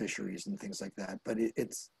 shell fisheries and things like that, but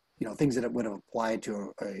it's, you know, things that it would have applied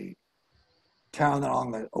to a town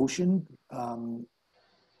along the ocean,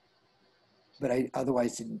 but I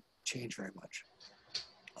otherwise didn't change very much.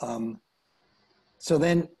 So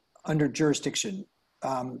then under jurisdiction,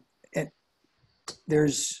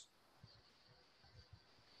 there's,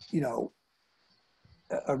 you know,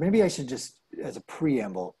 or maybe I should just, as a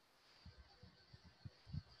preamble,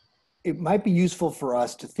 it might be useful for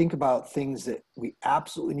us to think about things that we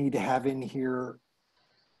absolutely need to have in here,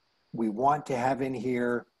 we want to have in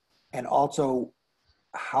here, and also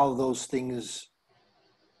how those things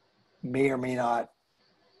may or may not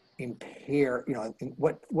impair, you know,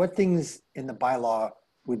 what things in the bylaw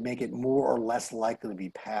would make it more or less likely to be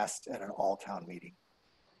passed at an all-town meeting.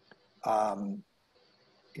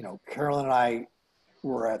 You know, Carolyn and I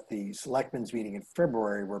were at the selectmen's meeting in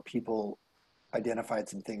February where people identified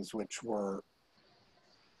some things which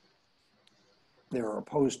they were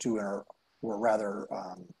opposed to or were rather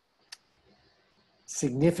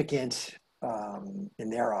significant in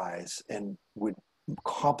their eyes and would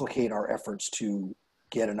complicate our efforts to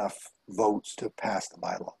get enough votes to pass the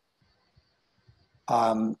bylaw.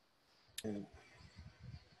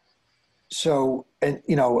 So, and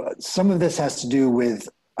you know, some of this has to do with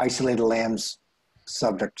isolated lands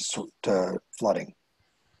subject to flooding.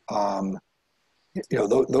 You know,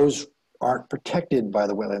 those aren't protected by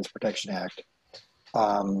the Wetlands Protection Act.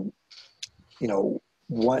 You know,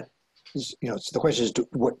 what is, you know, so the question is, to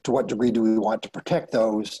what degree do we want to protect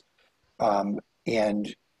those?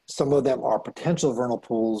 And some of them are potential vernal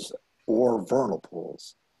pools or vernal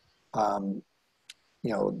pools. You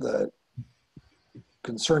know, the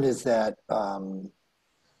concern is that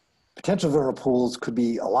potential vernal pools could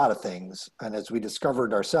be a lot of things. And as we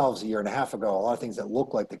discovered ourselves a year and a half ago, a lot of things that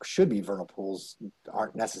look like they should be vernal pools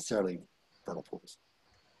aren't necessarily vernal pools.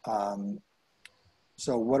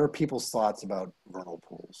 So what are people's thoughts about vernal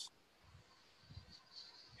pools?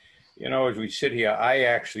 You know, as we sit here, I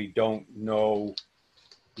actually don't know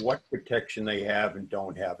what protection they have and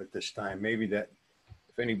don't have at this time. Maybe that,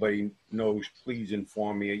 if anybody knows, please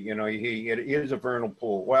inform me. You know, it is a vernal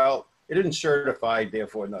pool. Well, it isn't certified,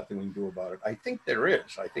 therefore nothing we can do about it. I think there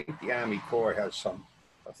is. I think the Army Corps has some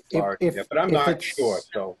authority there, but I'm not sure.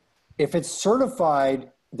 So if it's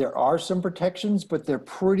certified, there are some protections, but they're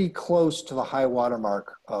pretty close to the high water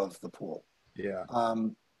mark of the pool. Yeah.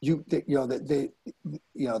 You know,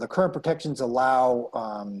 the current protections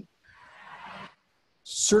allow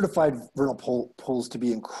certified vernal pools to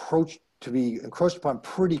be encroached upon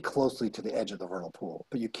pretty closely to the edge of the vernal pool,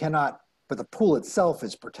 but you cannot. But the pool itself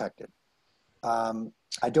is protected.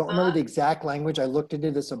 I don't remember the exact language. I looked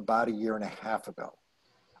into this about a year and a half ago.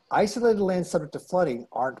 Isolated lands subject to flooding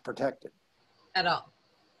aren't protected At all.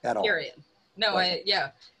 at all. Period. No, Right. yeah.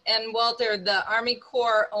 And Walter, the Army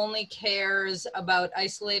Corps only cares about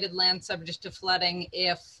isolated land subject to flooding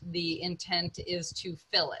if the intent is to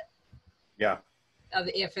fill it. yeah.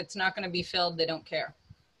 If it's not going to be filled, they don't care.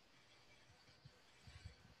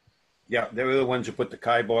 Yeah, they were the ones who put the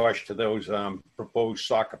kibosh to those proposed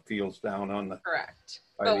soccer fields down on the. Correct.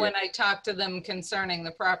 But when I talked to them concerning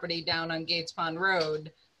the property down on Gates Pond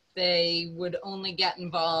Road, they would only get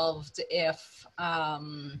involved if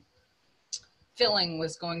filling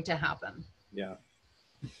was going to happen. Yeah.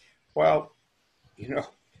 Well, you know,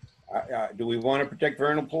 do we want to protect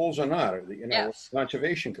vernal pools or not? You know, Yes.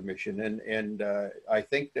 Conservation Commission, and I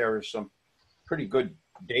think there is some pretty good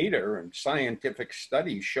data and scientific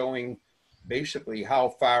studies showing basically how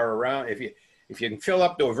far around. If you can fill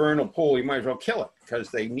up to a vernal pool, you might as well kill it,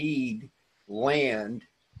 because they need land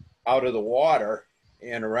out of the water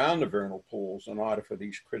and around the vernal pools in order for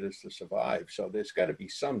these critters to survive. So there's got to be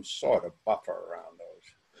some sort of buffer around those.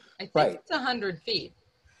 I think Right. it's 100 feet.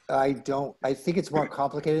 I think it's more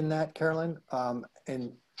complicated than that, Carolyn. But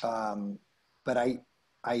I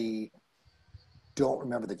don't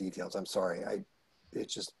remember the details. I'm sorry.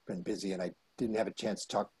 It's just been busy and I didn't have a chance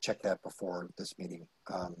to check that before this meeting.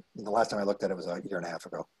 The last time I looked at it was a year and a half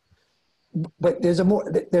ago. But there's a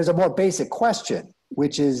more basic question,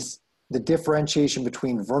 which is the differentiation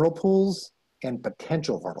between vernal pools and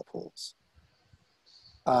potential vernal pools.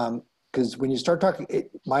 Because when you start talking,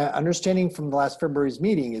 my understanding from the last February's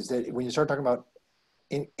meeting is that when you start talking about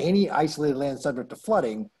in any isolated land subject to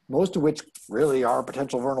flooding, most of which really are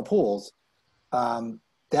potential vernal pools,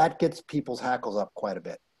 that gets people's hackles up quite a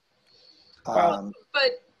bit. But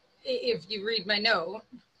if you read my note,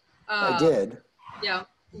 I did. Yeah,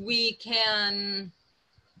 we can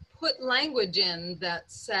put language in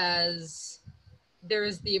that says there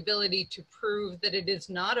is the ability to prove that it is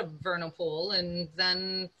not a vernal pool, and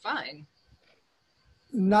then fine.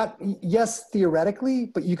 Yes, theoretically,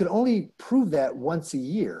 but you can only prove that once a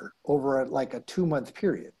year over like a 2-month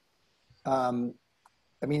period.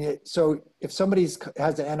 I mean, so if somebody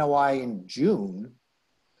has an NOI in June,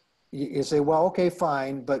 you say, well, okay,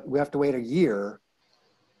 fine, but we have to wait a year,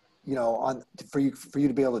 you know, for you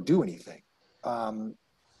to be able to do anything. And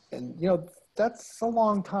you know, that's a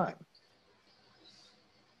long time.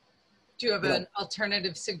 Do you have an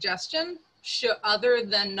alternative suggestion? other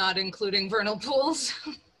than not including vernal pools?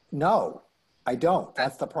 No, I don't.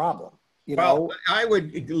 That's the problem. You Well, know, I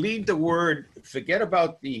would leave the word, forget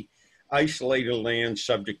about the isolated land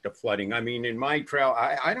subject to flooding. I mean, in my trail,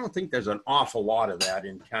 I don't think there's an awful lot of that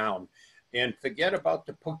in town. And forget about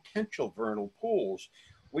the potential vernal pools.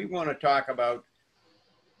 We want to talk about,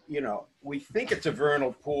 you know, we think it's a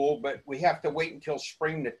vernal pool, but we have to wait until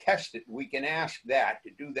spring to test it. We can ask that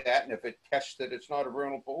to do that. And if it tests that it's not a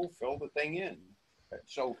vernal pool, fill the thing in.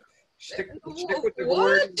 So stick with the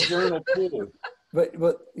word vernal pool.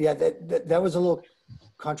 but yeah, that was a little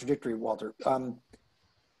contradictory, Walter.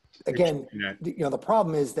 Again, you know, the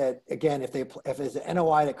problem is that, again, if there's an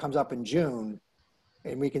NOI that comes up in June,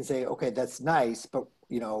 and we can say, okay, that's nice, but,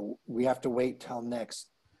 you know, we have to wait till next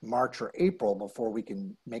March or April before we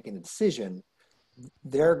can make a decision,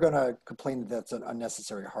 they're going to complain that that's an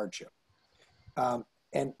unnecessary hardship.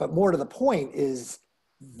 But more to the point is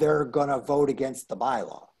they're going to vote against the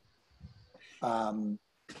bylaw.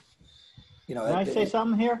 You know, Can I say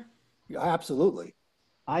something here? Absolutely.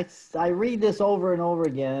 I read this over and over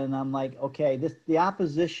again, and I'm like, okay, the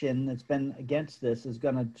opposition that's been against this is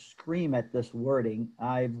going to scream at this wording.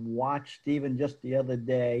 I've watched even just the other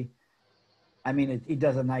day. I mean, he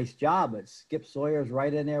does a nice job, but Skip Sawyer's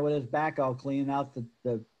right in there with his backhoe cleaning out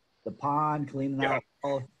the pond, cleaning out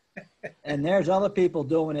all, and there's other people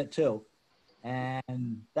doing it too.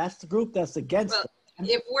 And that's the group that's against it.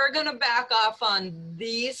 If we're going to back off on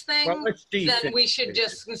these things, then we should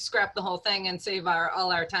just scrap the whole thing and save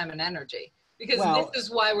all our time and energy, because this is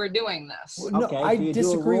why we're doing this. Well, no, I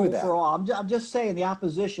disagree with that. I'm just saying the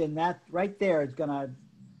opposition, that right there is going to.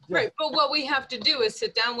 Right, but what we have to do is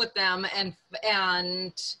sit down with them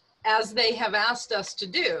and as they have asked us to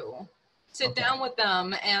do, sit down with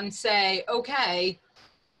them and say, okay,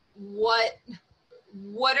 what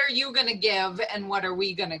are you going to give and what are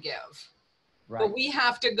we going to give? Right. But we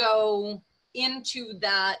have to go into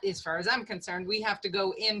that, as far as I'm concerned, we have to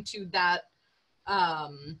go into that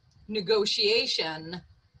negotiation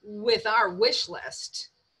with our wish list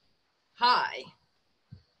high.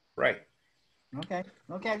 Right. Okay.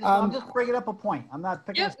 I'm just bringing up a point. I'm not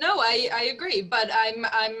picking. Yes, no, I agree. But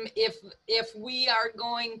if we are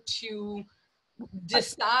going to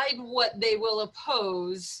decide what they will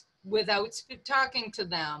oppose without talking to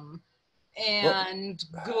them, and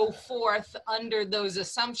go forth under those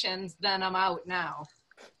assumptions, then I'm out now.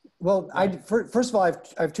 Well, first of all, I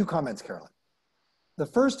have two comments, Carolyn. The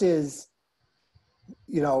first is,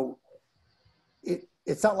 you know,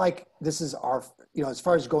 it's not like this is our, you know, as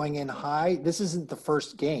far as going in high, this isn't the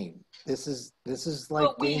first game. This is like.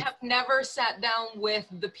 But we have never sat down with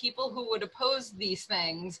the people who would oppose these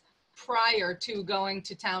things prior to going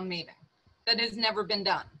to town meeting. That has never been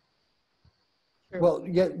done. Well,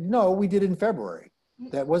 yeah, no, we did in February.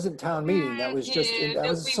 That wasn't town meeting. That was just that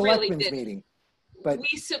was a selectmen's meeting. But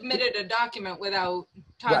we submitted a document without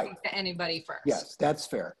talking to anybody first. Yes, that's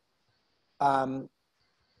fair. But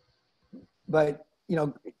you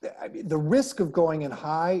know, the risk of going in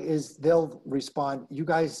high is they'll respond, you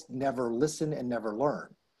guys never listen and never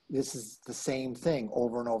learn. This is the same thing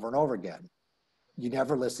over and over and over again. You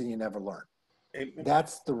never listen, you never learn.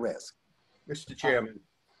 That's the risk. Mr. Chairman.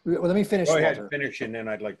 Well, let me finish. Go ahead, finish, and then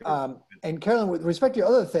I'd like to. And Carolyn, with respect to your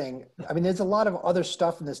other thing, I mean, there's a lot of other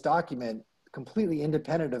stuff in this document completely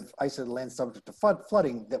independent of isolated land subject to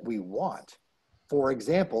flooding that we want. For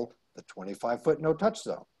example, the 25-foot no-touch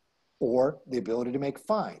zone, or the ability to make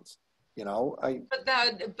fines. You know,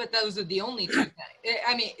 But those are the only two things.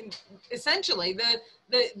 I mean, essentially,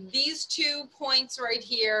 these 2 points right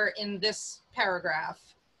here in this paragraph,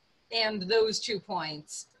 and those 2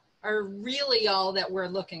 points are really all that we're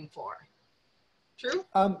looking for. True?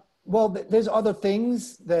 Well, there's other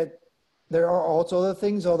things there are also other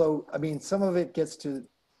things, although, I mean, some of it gets to,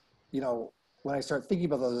 you know, when I start thinking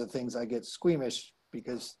about those other things, I get squeamish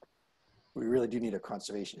because we really do need a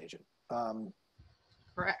conservation agent.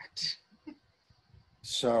 Correct.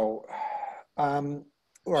 So, all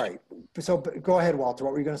right. So go ahead, Walter.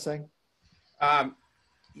 What were you going to say?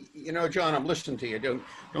 You know, John, I'm listening to you.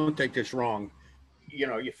 Don't take this wrong. You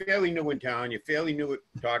know, you're fairly new in town. You're fairly new at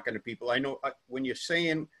talking to people. I know when you're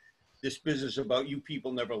saying this business about you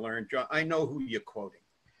people never learn, John, I know who you're quoting.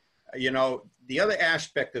 You know, the other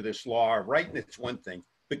aspect of this law, writing it's one thing,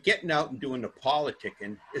 but getting out and doing the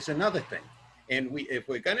politicking is another thing. And if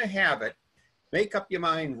we're going to have it, make up your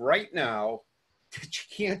mind right now that you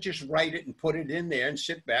can't just write it and put it in there and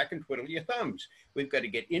sit back and twiddle your thumbs. We've got to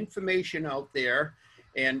get information out there.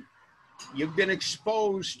 And you've been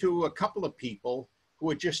exposed to a couple of people who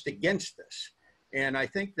are just against this. And I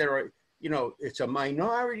think there are, you know, it's a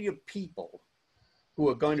minority of people who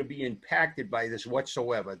are going to be impacted by this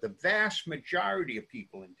whatsoever. The vast majority of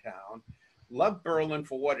people in town love Berlin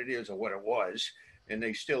for what it is or what it was, and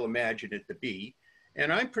they still imagine it to be.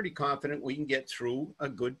 And I'm pretty confident we can get through a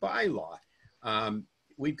good bylaw.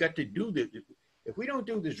 We've got to do this. If we don't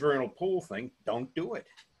do this vernal pool thing, don't do it.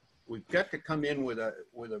 We've got to come in with a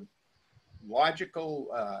logical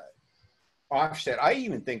offset. I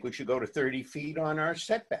even think we should go to 30 feet on our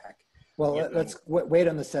setback. Well, let's wait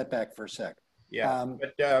on the setback for a sec. Yeah,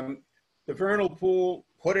 but the vernal pool,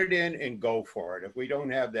 put it in and go for it. If we don't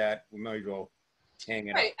have that, we might as well hang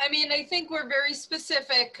it up. Right. I mean, I think we're very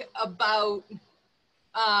specific about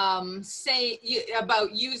about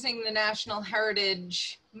using the National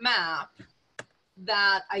Heritage map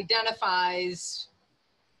that identifies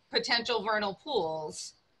potential vernal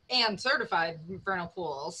pools and certified vernal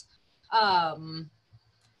pools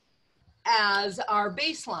as our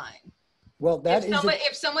baseline. Well, that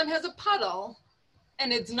if someone has a puddle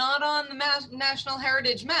and it's not on the National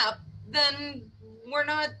Heritage map, then we're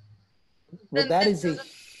not. Well, that is a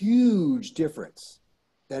huge difference.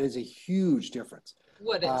 That is a huge difference.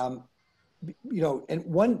 What is? You know, and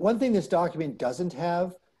one thing this document doesn't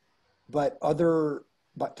have, but other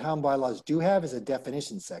town bylaws do have, is a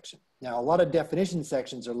definition section. Now, a lot of definition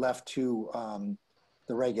sections are left to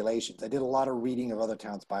the regulations. I did a lot of reading of other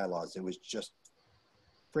towns' bylaws. It was just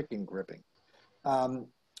freaking gripping.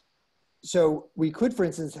 So we could, for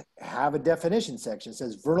instance, have a definition section that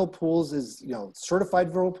says vernal pools is, you know,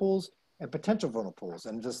 certified vernal pools and potential vernal pools.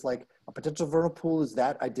 And just like a potential vernal pool is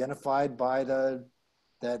that identified by the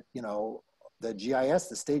GIS,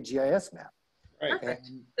 the state GIS map. Right.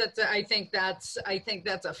 Perfect. I think that's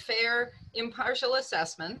a fair, impartial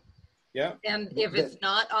assessment. Yeah. And if it's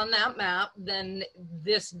not on that map, then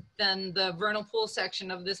the vernal pool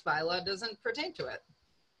section of this bylaw doesn't pertain to it.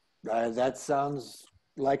 That sounds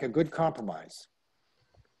like a good compromise.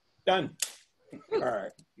 Done. All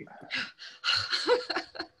right.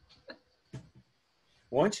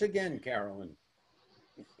 Once again, Carolyn.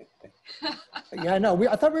 Yeah, no,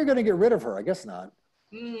 I thought we were going to get rid of her. I guess not.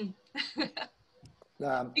 We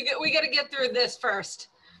got to get through this first.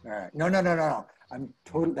 All right. No. I'm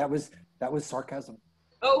totally. That was sarcasm.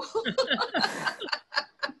 Oh.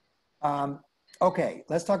 Okay.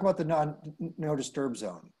 Let's talk about the no disturb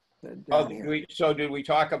zone. So did we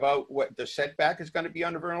talk about what the setback is going to be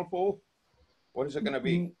on the vernal pool? What is it going to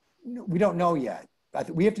be? We don't know yet.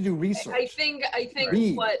 We have to do research. I think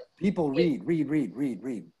read. what people read.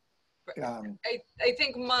 I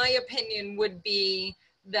think my opinion would be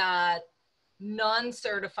that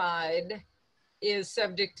non-certified is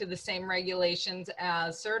subject to the same regulations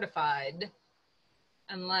as certified,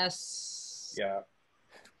 unless. Yeah.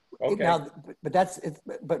 Okay. Now,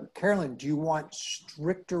 but Carolyn, do you want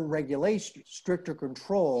stricter regulation, stricter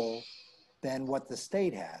control than what the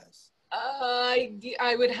state has? I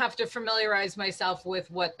would have to familiarize myself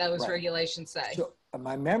with what those regulations say. So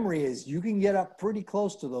my memory is you can get up pretty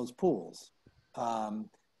close to those pools.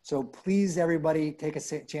 So please, everybody, take a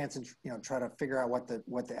chance and try to figure out what the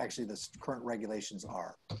current regulations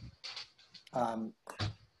are. And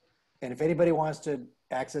if anybody wants to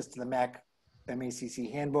access to the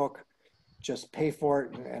MACC handbook, just pay for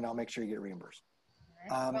it, and I'll make sure you get reimbursed.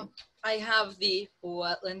 Well, I have the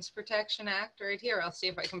Wetlands Protection Act right here. I'll see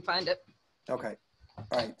if I can find it. Okay.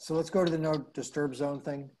 All right. So let's go to the no disturb zone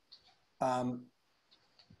thing.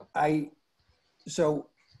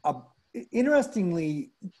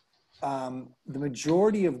 Interestingly, the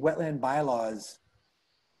majority of wetland bylaws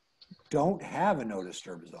don't have a no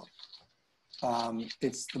disturb zone.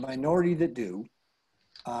 It's the minority that do.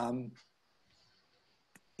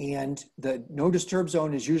 And the no disturb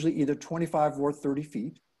zone is usually either 25 or 30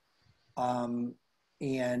 feet. And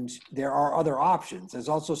there are other options. There's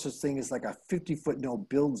also such thing as like a 50-foot no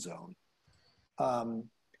build zone.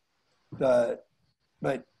 But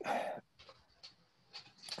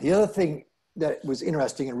the other thing that was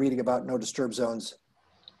interesting in reading about no disturb zones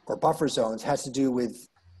or buffer zones has to do with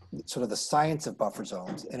sort of the science of buffer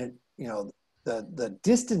zones. And the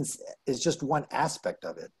distance is just one aspect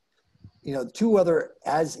of it. Two other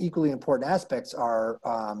as equally important aspects are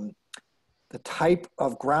the type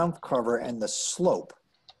of ground cover and the slope.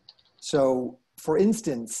 So for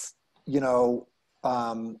instance,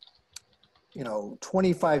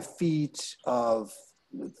 25 feet of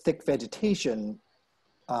thick vegetation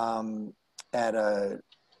at a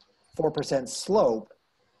 4% slope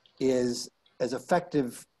is as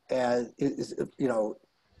effective as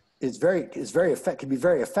can be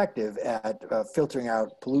very effective at filtering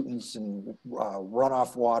out pollutants and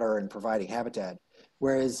runoff water and providing habitat.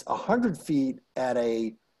 Whereas 100 feet at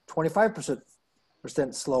a 25%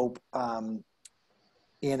 slope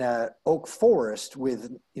in a oak forest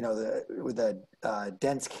with, you know, with a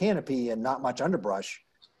dense canopy and not much underbrush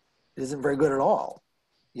isn't very good at all,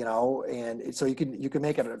 you know. And so you can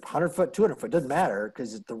make it 100 foot, 200 foot, doesn't matter,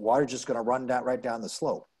 because the water's just going to run down right down the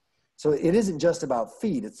slope. So it isn't just about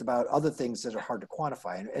feet, it's about other things that are hard to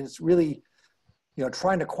quantify. And it's really, you know,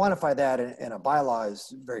 trying to quantify that in a bylaw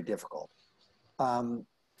is very difficult.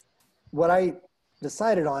 What I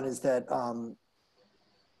decided on is that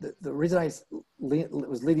the reason I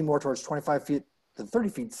was leaning more towards 25 feet than 30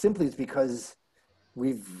 feet simply is because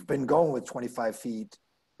we've been going with 25 feet.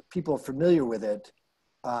 People are familiar with it.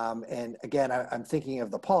 And again, I'm thinking of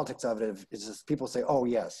the politics of it. Is just people say, oh,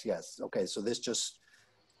 yes, yes. Okay, so this just,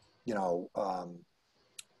 you know,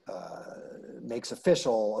 makes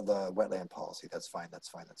official the wetland policy. That's fine, that's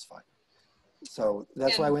fine, that's fine. So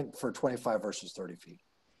that's why I went for 25 versus 30 feet.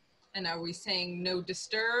 And are we saying no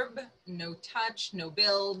disturb, no touch, no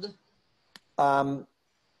build? No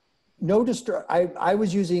disturb. I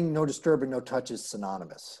was using no disturb and no touch as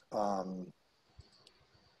synonymous. I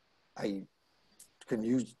can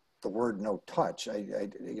use the word no touch.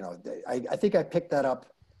 You know, I think I picked that up.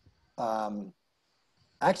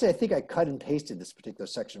 Actually, I think I cut and pasted this particular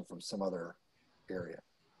section from some other area.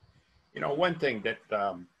 You know, one thing that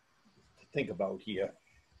to think about here,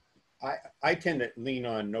 I tend to lean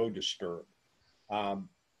on no disturb.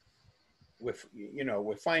 We're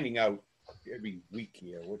finding out every week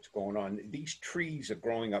here what's going on. These trees are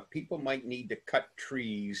growing up. People might need to cut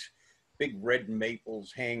trees, big red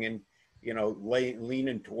maples hanging, you know,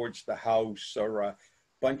 leaning towards the house, or a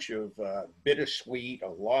bunch of bittersweet, a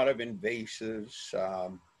lot of invasives.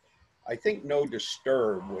 I think no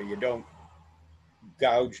disturb, where you don't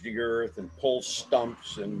gouge the earth and pull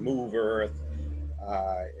stumps and move earth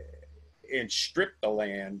and strip the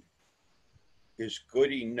land, is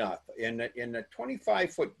good enough. And the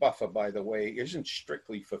 25-foot buffer, by the way, isn't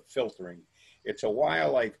strictly for filtering. It's a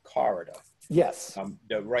wildlife corridor. Yes.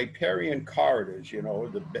 The riparian corridors, you know,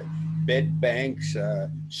 the bed banks, the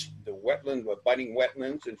wetland, the budding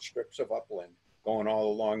wetlands and strips of upland going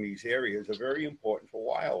all along these areas are very important for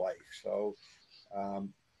wildlife. So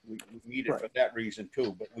we need it for that reason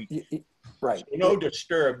too. But right. No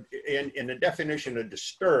disturb, in the definition of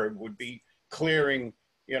disturb would be clearing,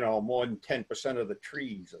 you know, more than 10% of the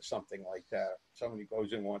trees or something like that. If somebody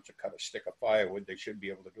goes in and wants to cut a stick of firewood, they should be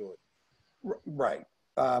able to do it. Right.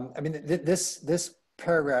 I mean, this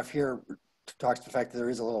paragraph here talks to the fact that there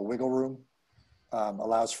is a little wiggle room,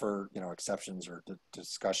 allows for, you know, exceptions or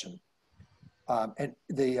discussion. And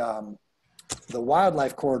the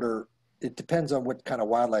wildlife corridor, it depends on what kind of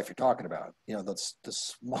wildlife you're talking about. You know, the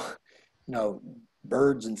small, you know,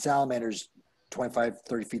 birds and salamanders, 25,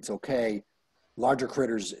 30 feet's okay. Larger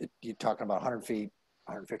critters, you're talking about 100 feet,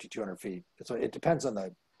 150, 200 feet. So it depends on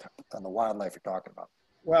the wildlife you're talking about.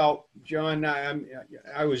 Well, John,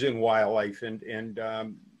 I was in wildlife, and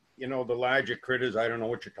you know, the larger critters, I don't know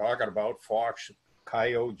what you're talking about, fox,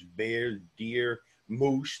 coyotes, bears, deer,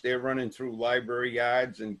 moose, they're running through library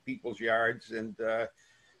yards and people's yards. And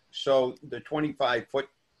so the 25-foot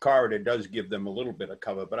corridor does give them a little bit of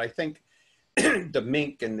cover. But I think the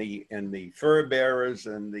mink and the fur bearers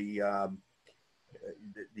and the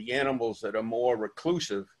animals that are more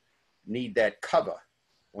reclusive need that cover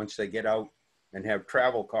once they get out and have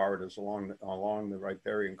travel corridors along the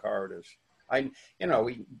riparian corridors. You know,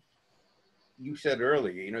 you said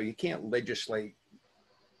earlier, you know, you can't legislate,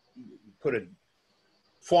 put a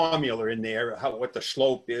formula in there, what the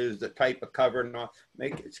slope is, the type of cover, and all.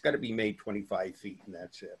 It's got to be made 25 feet, and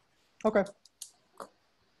that's it. Okay.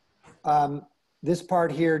 This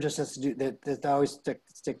part here just has to do that. I always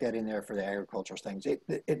stick that in there for the agricultural things.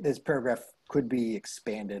 This paragraph could be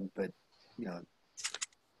expanded, but you know,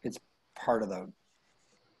 it's part of the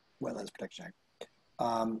Wetlands Protection Act.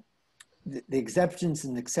 The exemptions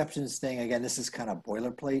and exceptions thing, again, this is kind of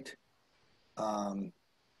boilerplate.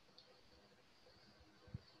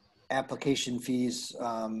 Application fees.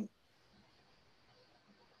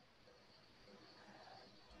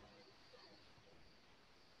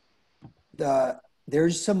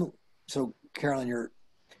 There's some, so Carolyn,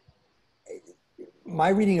 my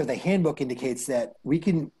reading of the handbook indicates that we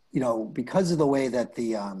can, you know, because of the way that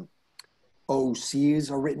the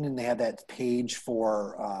OCs are written and they have that page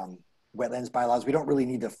for wetlands bylaws, we don't really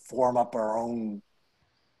need to form up our own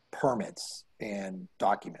permits and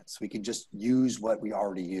documents. We can just use what we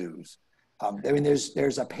already use. I mean,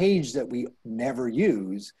 there's a page that we never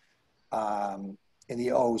use in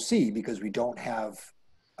the OC because we don't have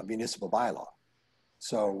a municipal bylaw.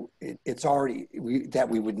 So it's already, that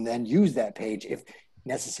we would then use that page if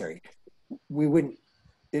necessary. We would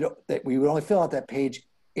only fill out that page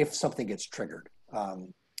if something gets triggered.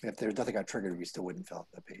 If there's nothing got triggered, we still wouldn't fill out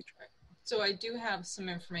that page. So I do have some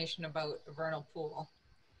information about a vernal pool.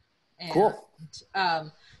 And, Cool.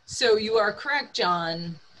 So you are correct,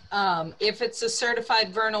 John. If it's a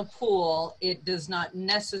certified vernal pool, it does not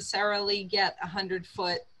necessarily get a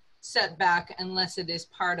 100-foot setback unless it is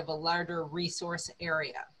part of a larger resource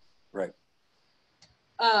area. Right.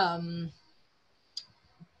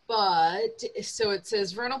 But, so it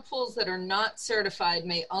says vernal pools that are not certified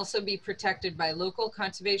may also be protected by local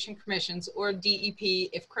conservation commissions or DEP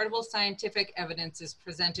if credible scientific evidence is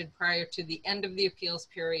presented prior to the end of the appeals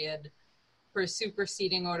period for a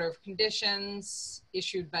superseding order of conditions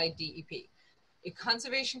issued by DEP. A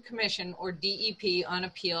conservation commission or DEP on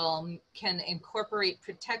appeal can incorporate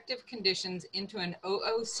protective conditions into an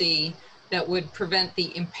OOC that would prevent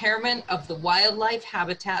the impairment of the wildlife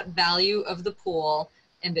habitat value of the pool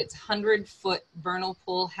and its 100-foot vernal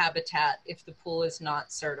pool habitat if the pool is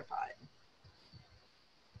not certified.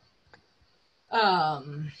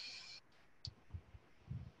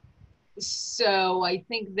 So I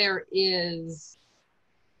think there is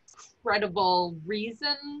credible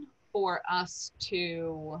reason for us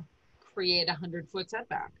to create a 100-foot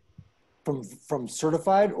setback. From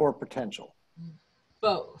certified or potential?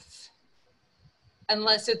 Both.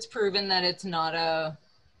 Unless it's proven that it's not a,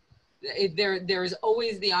 there's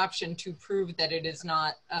always the option to prove that it is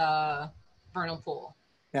not a vernal pool.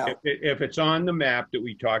 Now, If it's on the map that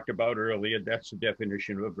we talked about earlier, that's the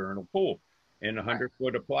definition of a vernal pool. And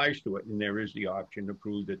 100-foot applies to it, and there is the option to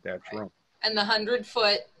prove that that's wrong. And the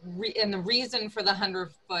 100-foot, and the reason for the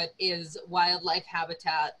 100-foot is wildlife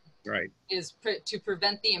habitat. Right. Is to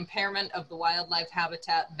prevent the impairment of the wildlife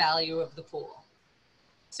habitat value of the pool.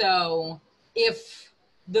 So if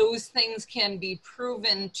those things can be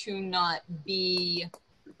proven to not be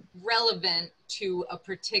relevant to a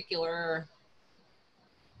particular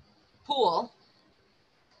pool,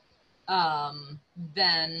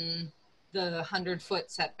 then the 100-foot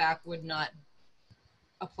setback would not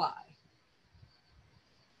apply.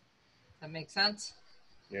 That makes sense?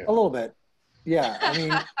 Yeah. a little bit. Yeah, I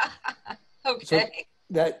mean, Okay.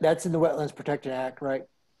 that's in the Wetlands Protection Act, right?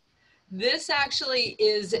 This actually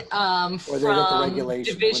is Or they got the from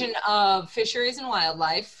regulation. Division of Fisheries and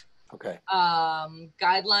Wildlife, Okay.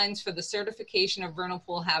 guidelines for the certification of vernal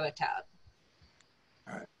pool habitat.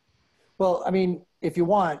 Well, I mean, if you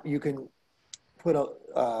want, you can put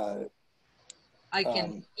a, I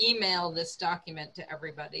can email this document to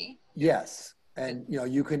everybody. yes. And, you know,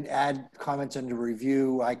 you can add comments under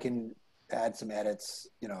review. I can add some edits,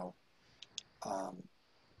 you know.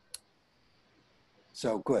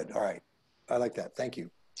 So good. All right. I like that. Thank you.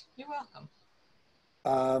 You're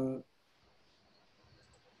welcome.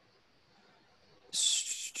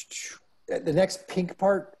 The next pink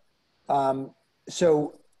part.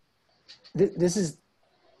 So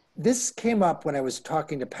this came up when I was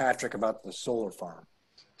talking to Patrick about the solar farm.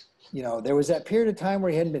 You know, there was that period of time where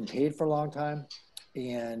he hadn't been paid for a long time.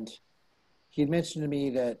 And he had mentioned to me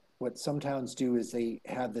that what some towns do is they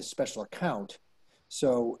have this special account.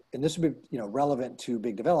 So, and this would be, you know, relevant to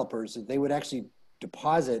big developers, that they would actually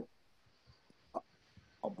deposit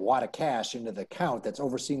a wad of cash into the account that's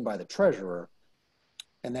overseen by the treasurer.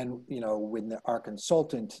 And then, you know, when our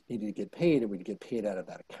consultant needed to get paid, it would get paid out of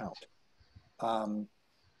that account.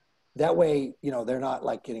 That way, you know, they're not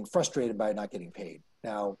like getting frustrated by not getting paid.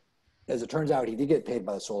 Now, as it turns out, he did get paid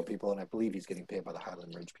by the solar people, and I believe he's getting paid by the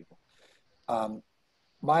Highland Ridge people.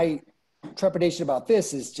 My trepidation about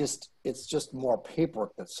this is it's just more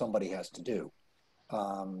paperwork that somebody has to do.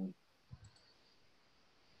 I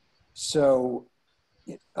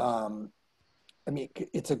mean,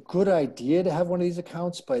 it's a good idea to have one of these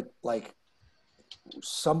accounts, but like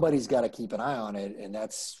somebody's got to keep an eye on it, and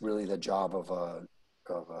that's really the job of a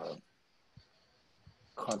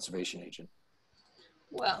conservation agent.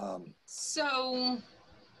 Well, so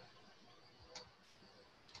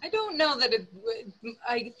I don't know that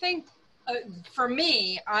I think for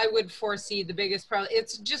me, I would foresee the biggest problem.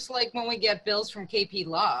 It's just like when we get bills from KP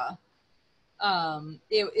Law.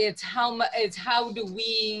 It's how do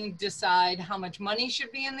we decide how much money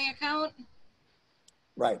should be in the account?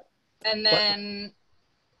 Right. And then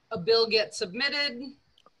a bill gets submitted,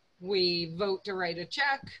 we vote to write a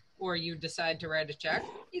check, or you decide to write a check,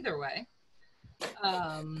 either way.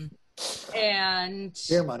 And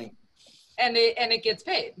Their money. And it gets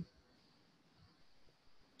paid.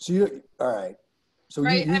 So you, all right. So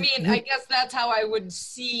right. I mean, I guess that's how I would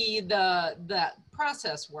see that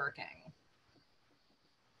process working.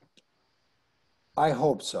 I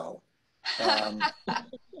hope so.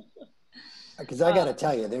 Because I got to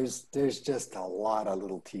tell you, there's just a lot of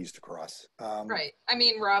little T's to cross. Right. I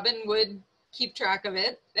mean, Robin would keep track of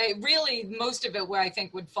it. Really, most of it where I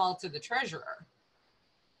think would fall to the treasurer.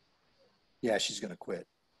 Yeah, she's going to quit.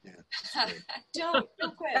 Yeah. Don't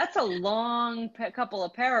quit. That's a long couple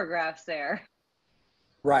of paragraphs there.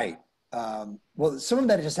 Right. Well, some of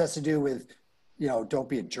that just has to do with, don't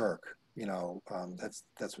be a jerk. That's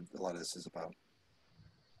what a lot of this is about.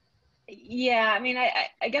 Yeah, I mean,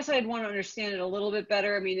 I guess I'd want to understand it a little bit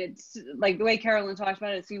better. I mean, it's like the way Carolyn talked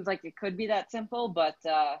about it, it seems like it could be that simple, but,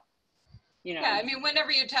 Yeah, I mean,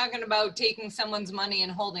 whenever you're talking about taking someone's money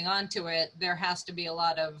and holding on to it, there has to be a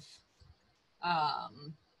lot of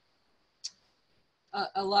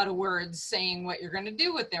words saying what you're going to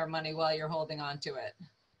do with their money while you're holding on to it.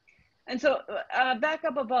 And so back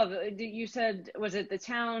up above, you said, was it the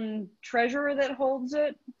town treasurer that holds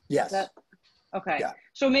it? Yes. Okay. Yeah.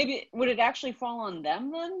 So maybe, would it actually fall on them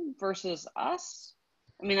then versus us?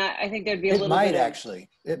 I mean, I think there'd be a little bit.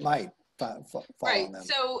 It might fall right. on them.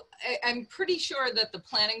 So I'm pretty sure that the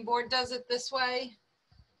planning board does it this way.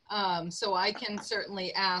 So I can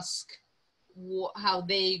certainly ask how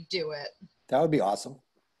they do it. That would be awesome.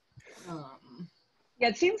 Yeah,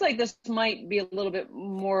 it seems like this might be a little bit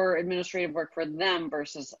more administrative work for them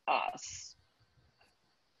versus us.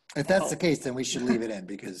 If that's the case, then we should leave it in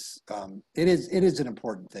because it is an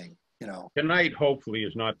important thing, Tonight, hopefully,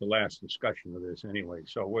 is not the last discussion of this anyway.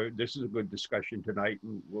 So this is a good discussion tonight,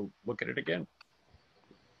 and we'll look at it again.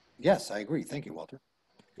 Yes, I agree. Thank you, Walter.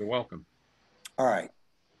 You're welcome. All right.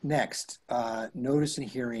 Next, notice and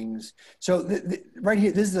hearings. So right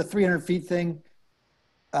here, this is a 300 feet thing.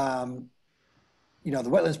 The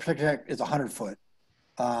Wetlands Protection Act is 100 foot.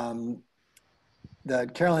 Carolyn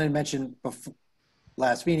had mentioned before,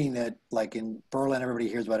 last meeting that like in Berlin, everybody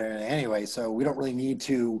hears about it anyway, so we don't really need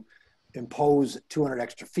to impose 200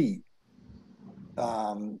 extra feet.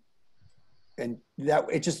 And that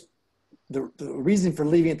it just, the reason for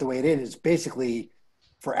leaving it the way it is basically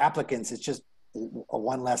for applicants, it's just a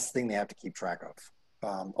one less thing they have to keep track of.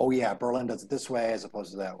 Oh yeah, Berlin does it this way as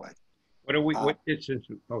opposed to that way. What are we, what distance?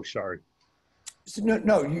 Oh, sorry. So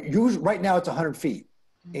no, right now it's 100 feet.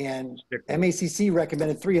 And MACC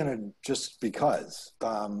recommended 300 just because,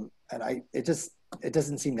 and it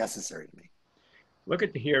doesn't seem necessary to me. Look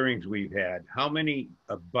at the hearings we've had. How many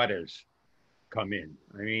abutters come in?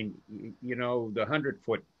 I mean, the 100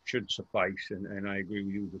 foot should suffice, and I agree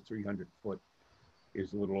with you. The 300 foot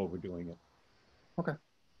is a little overdoing it. Okay,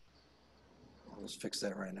 I'll just fix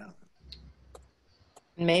that right now.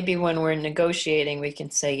 Maybe when we're negotiating, we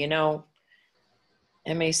can say,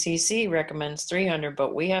 MACC recommends 300,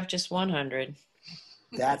 but we have just 100.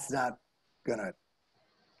 That's not gonna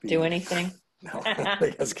do anything. No, I don't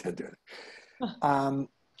think that's gonna do it.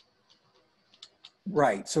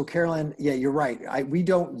 Right. So Carolyn, yeah, you're right. We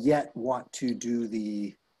don't yet want to do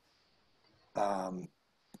the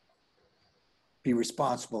be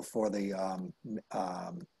responsible for the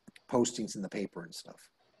postings in the paper and stuff.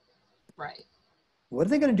 Right. What are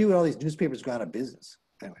they going to do when all these newspapers go out of business?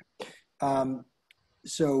 Anyway.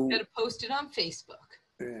 So gotta post it on Facebook.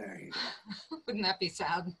 There you go. Wouldn't that be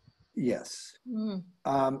sad? Yes.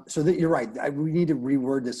 So that you're right. We need to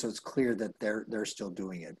reword this so it's clear that they're still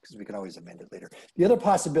doing it because we can always amend it later. The other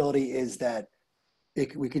possibility is that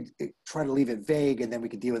we could try to leave it vague and then we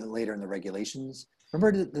could deal with it later in the regulations.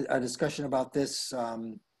 Remember a discussion about this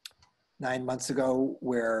 9 months ago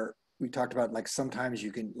where we talked about like sometimes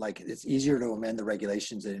you can it's easier to amend the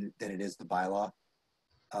regulations than it is the bylaw.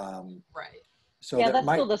 Right. So yeah, that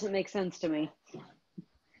still doesn't make sense to me.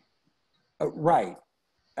 Right.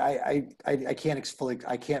 I can't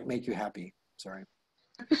I can't make you happy. Sorry.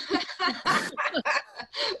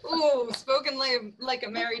 Ooh, spoken like a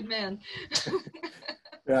married man.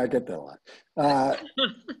 Yeah, I get that a lot.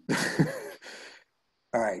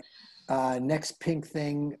 All right. Next pink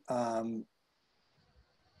thing.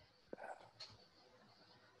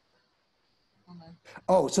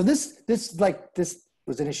 Oh, so this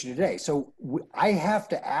was an issue today. So I have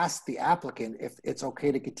to ask the applicant if it's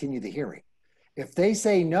okay to continue the hearing. If they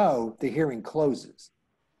say no, the hearing closes.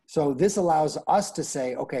 So this allows us to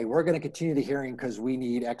say, okay, we're going to continue the hearing because we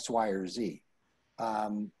need X, Y, or Z.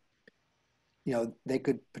 They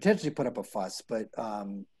could potentially put up a fuss, but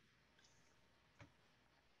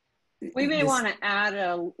we may want to add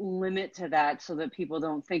a limit to that so that people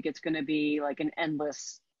don't think it's going to be like an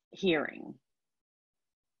endless hearing.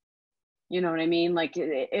 You know what I mean? Like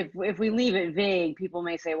if we leave it vague, people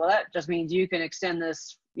may say, well, that just means you can extend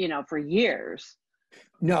this, for years.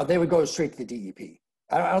 No, they would go straight to the DEP.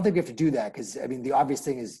 I don't think we have to do that because I mean, the obvious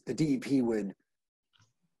thing is the DEP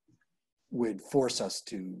would force us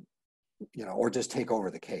to, or just take over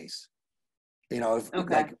the case. If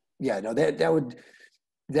okay. that would,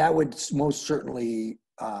 that would most certainly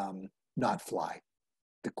not fly.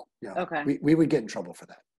 Okay. We would get in trouble for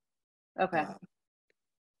that. Okay.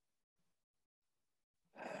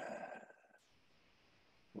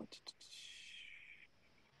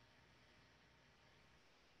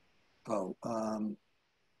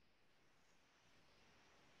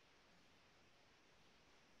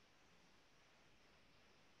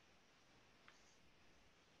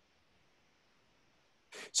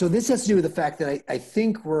 So this has to do with the fact that I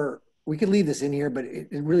think we could leave this in here, but it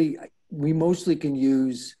really, we mostly can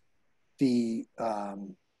use the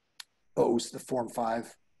Form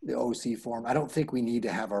 5, the OC form. I don't think we need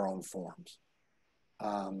to have our own forms.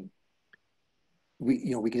 We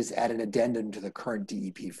can just add an addendum to the current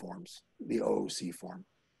DEP forms, the OOC form.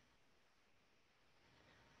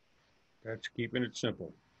 That's keeping it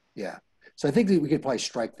simple. Yeah. So I think that we could probably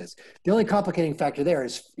strike this. The only complicating factor there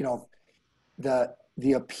is,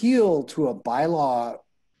 the appeal to a bylaw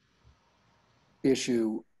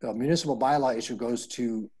issue, a municipal bylaw issue, goes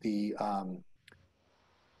to the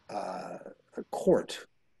court.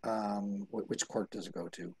 Which court does it go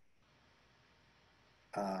to?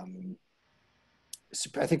 I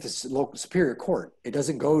think the local Superior Court. It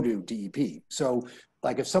doesn't go to DEP. So,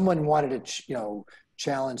 like, if someone wanted to,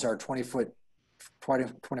 challenge our 25-foot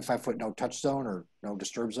no touch zone or no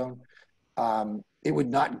disturb zone, it would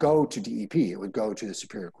not go to DEP. It would go to the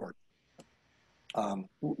Superior Court. On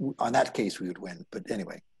that case, we would win. But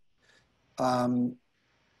anyway,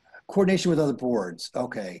 coordination with other boards.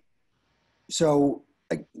 Okay. So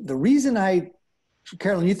the reason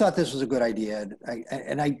Carolyn, you thought this was a good idea,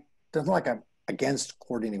 and I don't like I'm against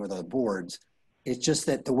coordinating with other boards. It's just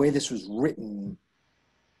that the way this was written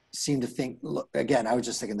seemed to think, look, again, I was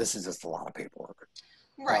just thinking this is just a lot of paperwork.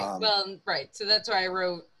 Right. Right. So that's why I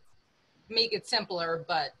wrote, make it simpler,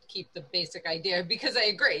 but keep the basic idea, because I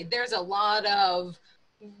agree. There's a lot of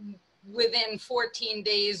within 14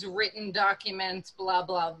 days written documents, blah,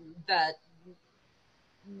 blah, that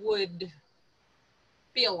would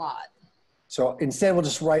be a lot. So instead, we'll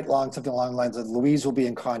just write something along the lines of Louise will be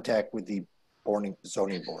in contact with the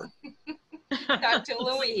zoning board. Talk to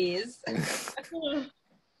Louise.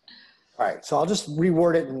 All right. So I'll just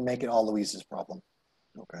reword it and make it all Louise's problem.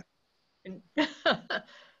 Okay.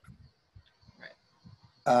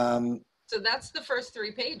 So that's the first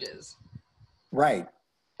 3 pages. Right.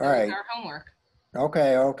 All right. Our homework.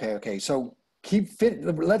 Okay. So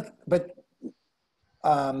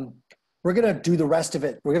we're going to do the rest of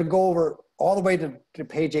it. We're going to go over all the way to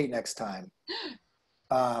page 8 next time.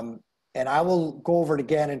 And I will go over it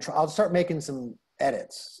again and I'll start making some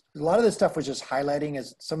edits. A lot of this stuff was just highlighting,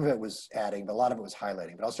 as some of it was adding, but a lot of it was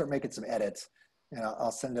highlighting. But I'll start making some edits and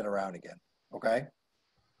I'll send it around again. Okay.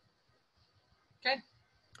 Okay.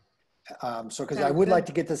 So, because I would like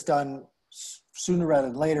to get this done sooner rather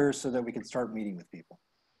than later so that we can start meeting with people.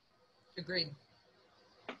 Agreed.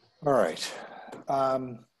 All right.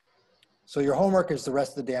 So your homework is the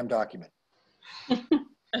rest of the damn document.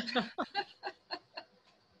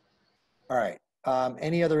 All right.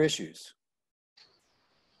 Any other issues?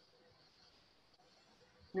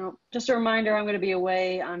 No, just a reminder, I'm going to be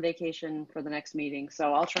away on vacation for the next meeting,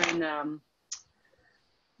 so I'll try and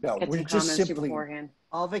No, get we're some just comments to you simply beforehand.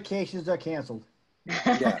 All vacations are canceled.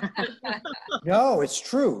 Yeah. No, it's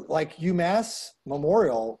true. Like UMass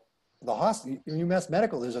Memorial, the hospital, UMass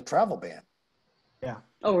Medical, there's a travel ban. Yeah.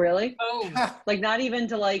 Oh, really? Oh, Like not even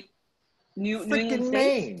to like New England Freaking States?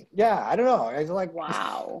 Maine. Yeah, I don't know. I was like,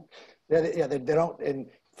 Wow. Yeah, they don't. And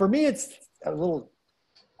for me, it's a little.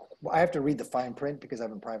 I have to read the fine print because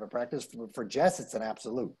I'm in private practice. For Jess, it's an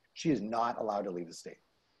absolute. She is not allowed to leave the state.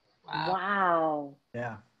 wow. Wow.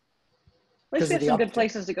 Yeah. At least we have of the some good uptick.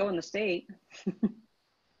 places to go in the state.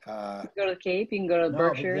 Uh, Go to the Cape, you can go to No, but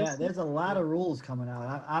Berkshires. yeah, there's a lot of rules coming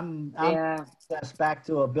out. I'm Yeah. assessed back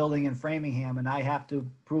to a building in Framingham, and I have to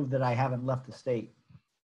prove that I haven't left the state.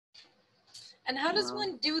 And how does Wow.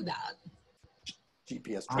 one do that?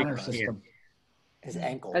 GPS Honor tracker. system. His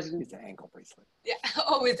ankle. As- He's an ankle bracelet. Yeah.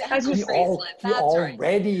 Oh, it's As ankle we- He bracelet. That's right.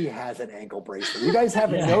 already has an ankle bracelet. You guys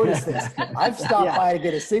haven't Yeah. noticed this. I've stopped Yeah. by to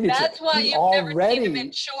get a signature. That's why He you've never seen him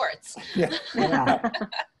in shorts. Yeah. Yeah.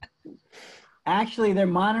 Actually, they're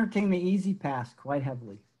monitoring the Easy Pass quite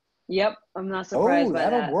heavily. Yep, I'm not surprised Oh, by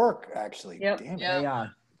that'll that. work, actually. Yep. Damn it. Yeah. They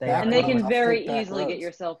are. They Back are. And they can I'll very take back easily get roads.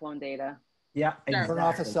 your cell phone data. Yeah, Sure. Turn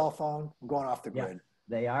off the exactly. cell phone. I'm going off the Yeah. grid.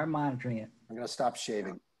 They are monitoring it. I'm going to stop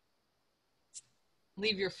shaving.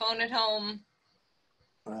 Leave your phone at home.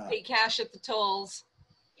 Uh, Pay cash at the tolls.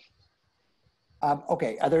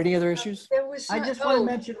 Okay, are there any other issues? There was I some- just want to oh,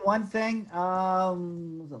 mention one thing.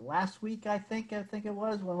 Was it last week? I think it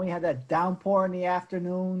was when we had that downpour in the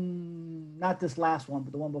afternoon. Not this last one,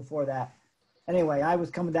 but the one before that. Anyway, I was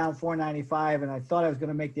coming down 495 and I thought I was going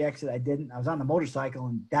to make the exit. I didn't. I was on the motorcycle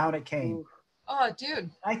and down it came. Oh, dude.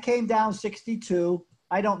 I came down 62.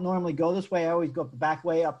 I don't normally go this way. I always go the back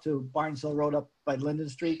way up to Barnes Hill Road up by Linden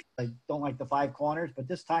Street. I don't like the 5 corners, but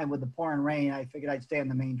this time with the pouring rain, I figured I'd stay on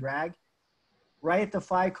the main drag. Right at the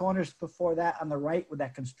 5 corners before that on the right with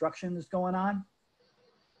that construction that's going on,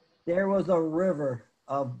 there was a river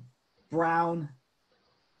of brown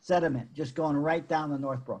sediment just going right down the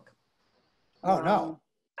North Brook. Oh, no.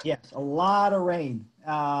 Yes, a lot of rain.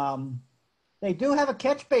 They do have a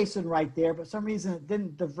catch basin right there, but for some reason it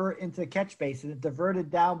didn't divert into the catch basin. It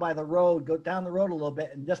diverted down by the road, go down the road a little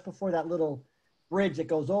bit, and just before that little bridge that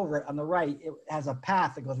goes over it on the right, it has a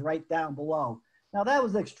path that goes right down below. Now that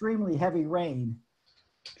was extremely heavy rain,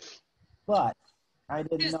 but I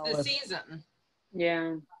didn't It's know the if, season.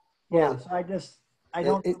 Yeah. yeah, so I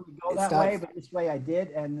don't It- really go it's that not- way, but this way I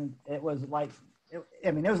did, and it was like,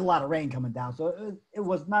 I mean, there was a lot of rain coming down, so it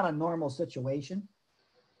was not a normal situation.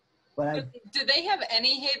 But Do they have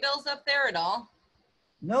any hay bales up there at all?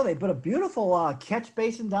 no, they put a beautiful catch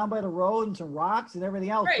basin down by the road and some rocks and everything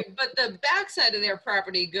else. Right, but the backside of their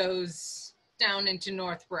property goes down into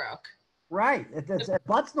Northbrook. Right, it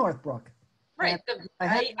butts Northbrook. Right. I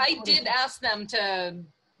had- I did ask them to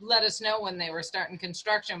let us know when they were starting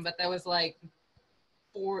construction, but that was like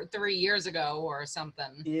 3 years ago or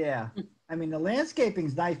something. Yeah, I mean the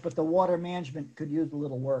landscaping's nice, but the water management could use a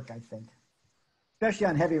little work, I think, especially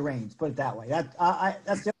on heavy rains. Put it that way. That's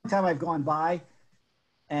the only time I've gone by,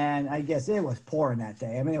 and I guess it was pouring that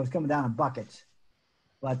day. I mean, it was coming down in buckets,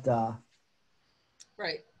 but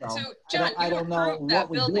Right. So, So, John, I you don't know approved that what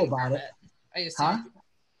we do building about it. permit, I assume. Huh?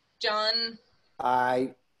 John,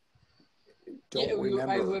 I don't I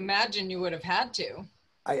remember. imagine you would have had to.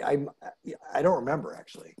 I don't remember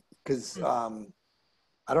actually, because I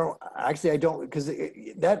don't, because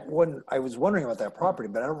that one, I was wondering about that property,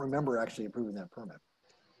 but I don't remember actually approving that permit.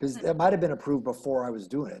 Because that might have been approved before I was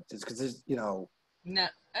doing it, just because there's, No,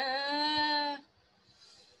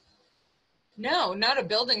 no, not a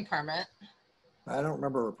building permit. I don't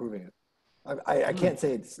remember approving it. I can't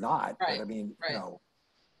say it's not, Right, but I mean,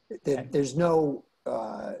 right. there's no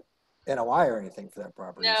NOI or anything for that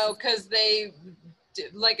property. No, because they,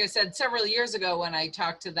 like I said, several years ago when I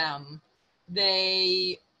talked to them,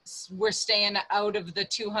 they were staying out of the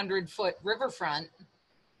 200-foot riverfront.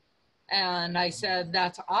 And I said,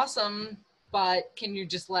 that's awesome, but can you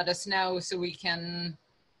just let us know so we can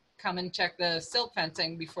come and check the silt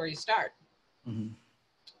fencing before you start? Mhm.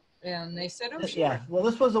 And they said, oh, sure. Yeah, well,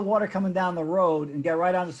 this was the water coming down the road and get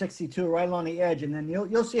right onto 62, right along the edge, and then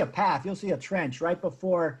you'll see a path, you'll see a trench right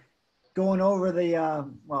before going over the,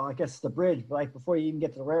 well, I guess the bridge, but like before you even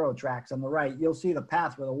get to the railroad tracks on the right, you'll see the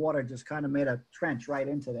path where the water just kind of made a trench right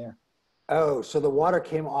into there. Oh, so the water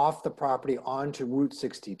came off the property onto Route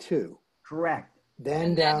 62, Correct. then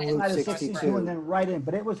And down then Route Out of 62. and then right in,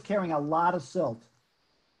 but it was carrying a lot of silt.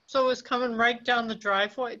 So it was coming right down the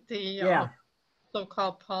driveway, the Yeah.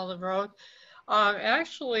 so-called Pollard Road.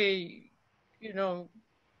 Actually,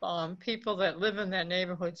 people that live in that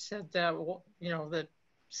neighborhood said that, that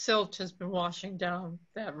silt has been washing down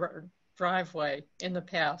that driveway in the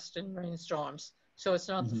past in rainstorms. So it's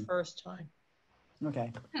not the first time.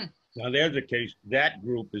 Okay. Now, there's a case, that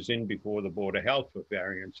group is in before the Board of Health for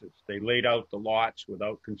variances. They laid out the lots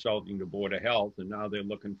without consulting the Board of Health, and now they're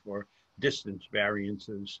looking for distance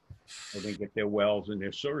variances so they get their wells and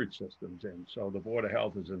their sewage systems in. So the Board of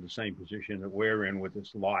Health is in the same position that we're in with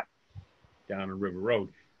this lot down on River Road.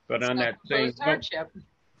 But on that same note, Hardship.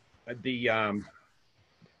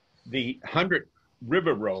 the 100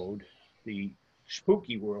 River Road, the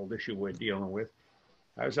spooky world issue we're dealing with,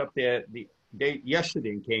 I was up there yesterday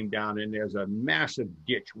and came down, and there's a massive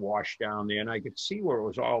ditch washed down there, and I could see where it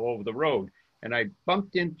was all over the road. And I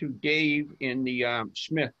bumped into Dave in the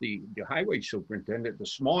Smith, the highway superintendent,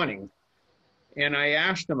 this morning, and I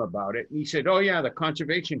asked him about it. And he said, "Oh yeah, the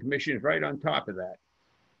Conservation Commission is right on top of that."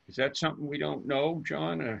 Is that something we don't know,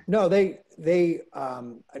 John? Or? No, I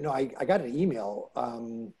got an email.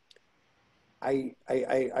 I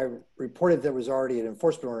reported there was already an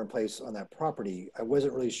enforcement order in place on that property. I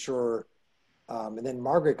wasn't really sure. And then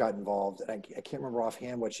Margaret got involved, and I can't remember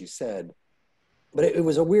offhand what she said, but it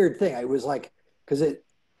was a weird thing. I was like, because it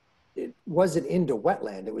wasn't into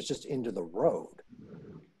wetland, it was just into the road,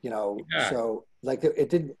 Yeah. So like it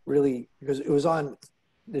didn't really, because it was on,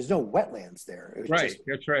 there's no wetlands there. It was Right, just,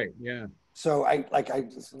 that's right, yeah. so I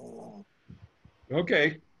just,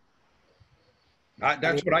 Okay.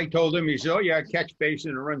 That's what I told him. He said, oh yeah, catch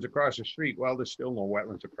basin and runs across the street. Well, there's still no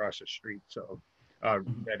wetlands across the street. So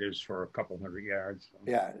that is for a couple 100 yards. So.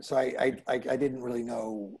 Yeah, so I didn't really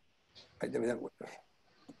know. I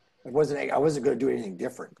wasn't going to do anything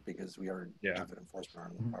different because we are have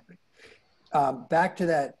enforcement on the property. Back to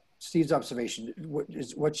that Steve's observation.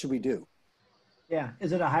 What should we do? Yeah,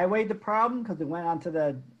 is it a highway problem because it went onto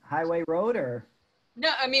the highway road, or?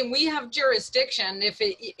 No, I mean, we have jurisdiction if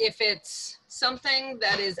it's something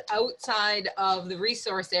that is outside of the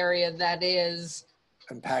resource area that is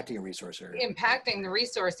Impacting a resource area. impacting the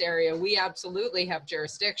resource area, we absolutely have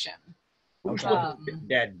jurisdiction. Who's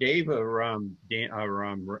that Dave or Dan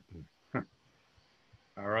or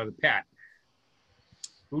the Pat?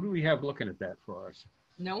 Who do we have looking at that for us?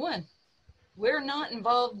 No one. We're not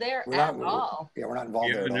involved there at all. Yeah, we're not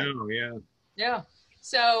involved there at all. No, yeah. Yeah.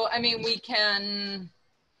 So, I mean, we can,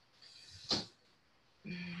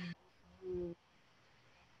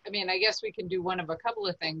 I mean, I guess we can do one of a couple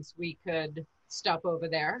of things. We could stop over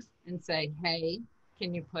there and say, hey,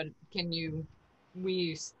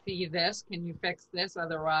 we see this, can you fix this?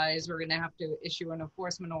 Otherwise, we're gonna have to issue an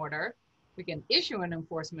enforcement order. We can issue an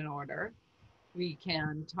enforcement order. We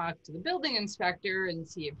can talk to the building inspector and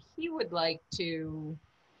see if he would like to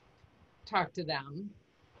talk to them.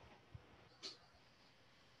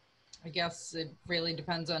 I guess it really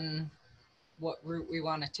depends on what route we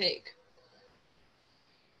want to take.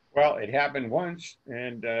 Well, it happened once,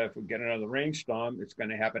 and if we get another rainstorm, it's going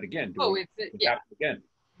to happen again. Yeah, again.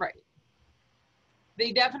 Right.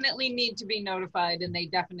 They definitely need to be notified, and they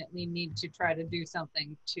definitely need to try to do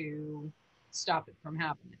something to stop it from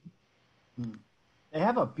happening. They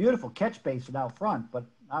have a beautiful catch basin out front, but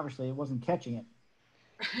obviously it wasn't catching it.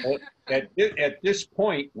 At this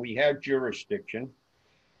point, we have jurisdiction,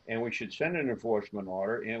 and we should send an enforcement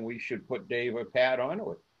order, and we should put Dave or Pat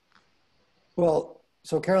onto it. Well,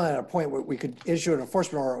 so Caroline, at a point where we could issue an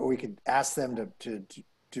enforcement order, or we could ask them to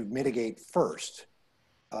mitigate first.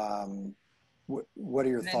 What are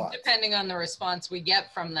your thoughts? Depending on the response we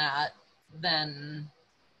get from that, then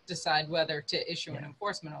decide whether to issue an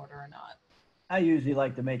enforcement order or not. I usually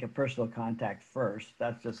like to make a personal contact first.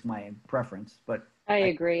 That's just my preference, but I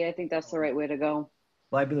agree. I think that's the right way to go.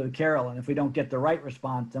 I believe with Carol, and if we don't get the right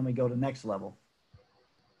response, then we go to next level.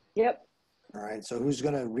 Yep. All right. So who's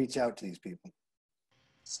going to reach out to these people?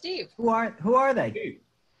 Steve. Who are they? Steve.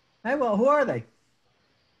 Hey, well, who are they?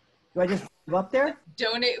 Do I just go up there?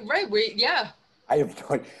 Donate, right? Yeah. I have no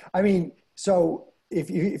idea. I mean, so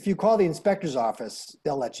if you call the inspector's office,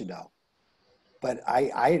 they'll let you know. But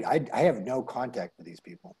I have no contact with these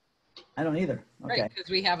people. I don't either. Okay. Right, because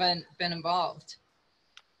we haven't been involved.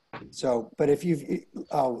 So, but if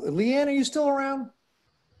Leanne, are you still around?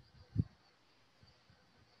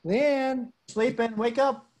 Leanne. Sleeping, wake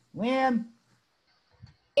up. Leanne.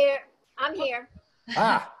 Here, I'm here.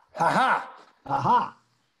 Ah, ha. Aha.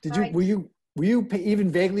 Were you even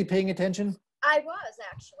vaguely paying attention? I was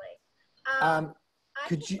actually.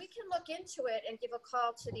 We can look into it and give a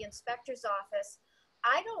call to the inspector's office.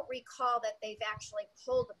 I don't recall that they've actually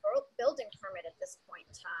pulled a building permit at this point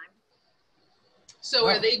in time. So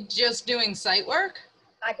are they just doing site work?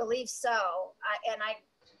 I believe so. I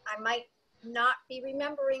might not be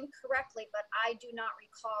remembering correctly, but I do not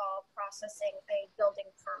recall processing a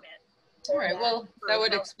building permit. All right, well, that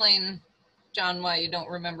would explain, John, why you don't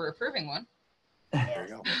remember approving one. There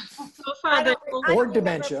you go. So far, or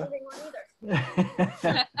dementia.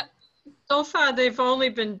 So far, they've only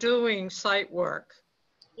been doing site work.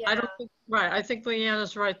 Yeah. I don't think, right. I think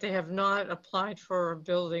Leanna's right. They have not applied for a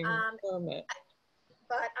building permit.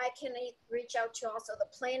 But I can reach out to also the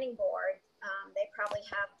planning board. They probably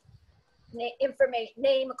have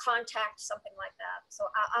name, contact, something like that. So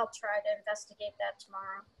I'll try to investigate that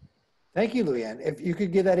tomorrow. Thank you, Leanne. If you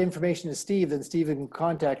could give that information to Steve, then Steve can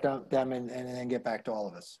contact them and then get back to all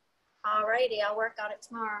of us. All righty, I'll work on it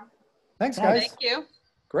tomorrow. Thanks, guys. Thank you.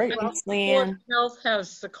 Great. Thanks, Leanne. Health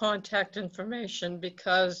has the contact information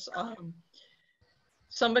because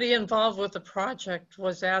somebody involved with the project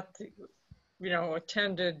was at the,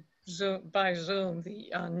 attended by Zoom.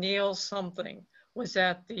 The Neil something was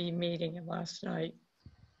at the meeting last night.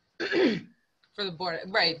 For the board,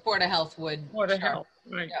 right? Board of Health would. Board of Health,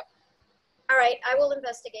 right? Yep. All right, I will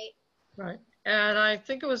investigate. Right. And I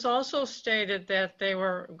think it was also stated that they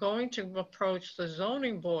were going to approach the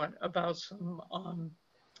zoning board about some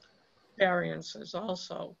variances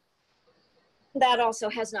also. That also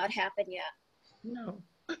has not happened yet. No.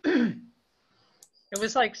 It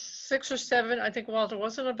was like 6 or 7, I think, Walter,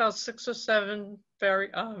 wasn't it about 6 or 7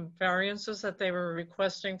 variances that they were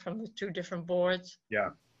requesting from the 2 different boards? Yeah.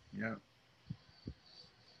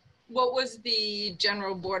 What was the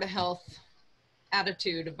general Board of Health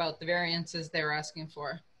attitude about the variances they were asking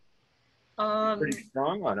for? Pretty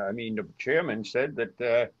strong on it. I mean, the chairman said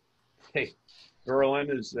that, hey, Berlin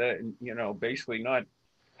is, you know, basically not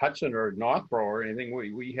Hudson or Northborough or anything.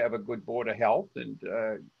 We have a good Board of Health, and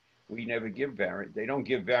we never give they don't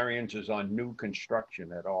give variances on new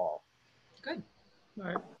construction at all. Good.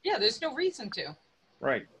 Right. Yeah, there's no reason to.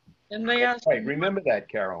 Right. And they asked. Right. Remember that,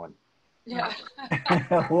 Carolyn. Yeah.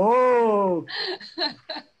 Whoa.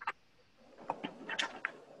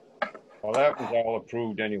 Well, that was all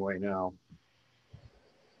approved anyway now,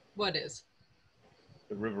 What is?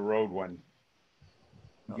 the River Road one.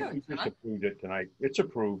 No, You it's just not. approved it tonight. It's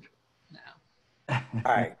approved. No. All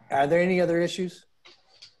right. Are there any other issues?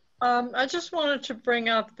 I just wanted to bring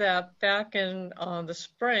up that back in the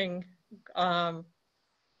spring,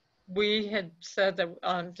 we had said that,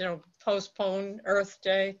 you know, postpone Earth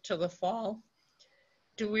Day to the fall.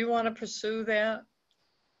 Do we want to pursue that?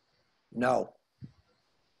 No.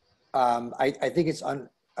 I think it's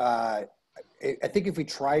I think if we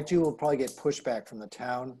try to, we'll probably get pushback from the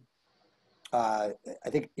town. I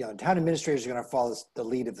think, you know, town administrators are going to follow the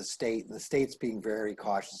lead of the state, and the state's being very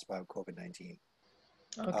cautious about COVID-19.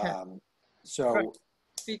 Okay. So Right.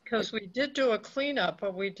 Because we did do a cleanup,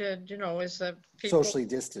 but we did, you know, is that people. socially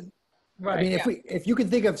distant. Right. I mean, yeah. if you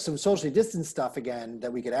could think of some socially distant stuff again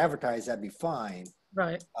that we could advertise, that'd be fine.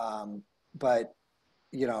 Right. But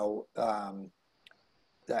you know,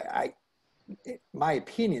 my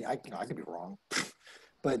opinion, I could be wrong,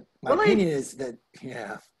 but my Really? opinion is that,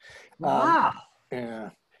 yeah, Wow. yeah,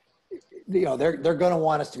 you know, they're going to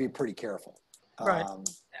want us to be pretty careful. Right.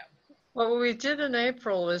 Well, what we did in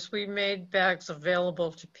April is we made bags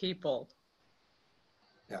available to people.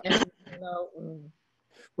 Yeah. And, you know,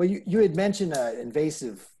 Well, you had mentioned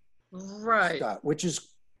invasive right. stuff, which is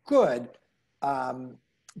good.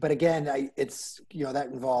 But again, it's, you know, that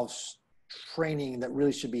involves training that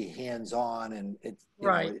really should be hands-on, and it's,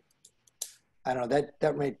 Right. I don't know,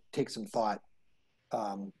 that may take some thought.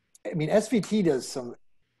 I mean, SVT does some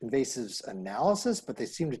invasives analysis, but they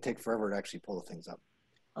seem to take forever to actually pull the things up.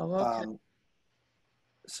 Oh, okay.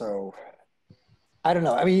 So I don't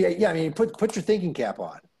know. I mean, yeah, I mean, put your thinking cap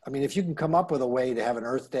on. I mean, if you can come up with a way to have an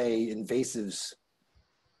Earth Day invasives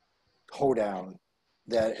hoedown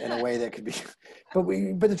that in a way that could be,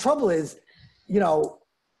 but the trouble is, you know,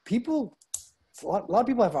 people, a lot of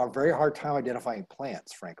people have a very hard time identifying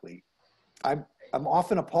plants, frankly. I'm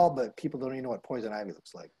often appalled that people don't even know what poison ivy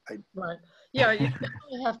looks like. Right. Yeah, you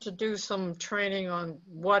definitely have to do some training on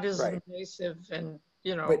what is Right. invasive and,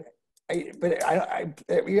 you know. But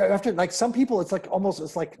you have to, like, some people, it's like almost,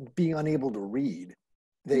 it's like being unable to read.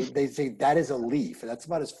 They say that is a leaf, and that's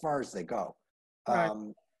about as far as they go. Right.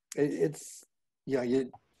 It's, you know,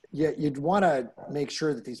 you'd want to make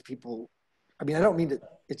sure that these people, I mean, I don't mean to,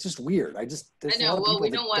 it's just weird. I there's a know. lot of Well, people we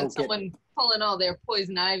that don't want get- someone pulling all their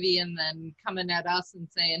poison ivy and then coming at us and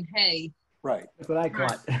saying, hey. Right. That's what I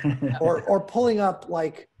caught. or pulling up,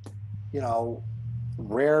 like, you know,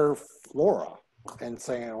 rare flora and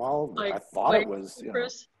saying, well, I Like thought it lady was, you know,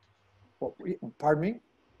 slippers, pardon me?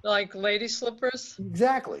 like lady slippers.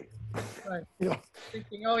 Exactly. Right. You know,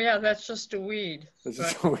 Thinking, oh yeah, that's just a weed. it's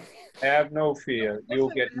Right. just- Have no fear. You'll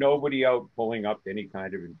get nobody out pulling up any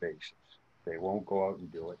kind of invasives. They won't go out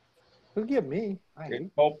and do it. Who give me?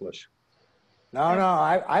 It's hopeless. No,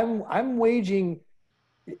 I'm waging.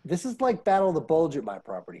 This is like Battle of the Bulge at my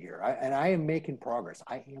property here, and I am making progress.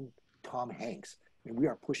 I am Tom Hanks, and we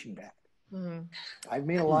are pushing back. Mhm. I've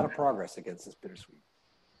made a lot of progress against this bittersweet.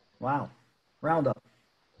 Wow. Roundup.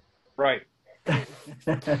 Right. All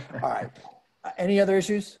right. Any other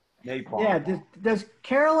issues? Napalm. Yeah, does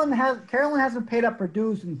Carolyn hasn't paid up her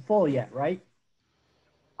dues in full yet, right?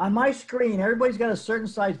 On my screen, everybody's got a certain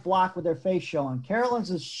size block with their face showing. Carolyn's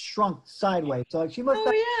is shrunk sideways, so she must have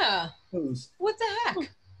Oh, yeah. dues. What the heck?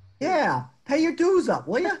 Yeah, pay your dues up,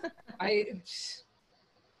 will you?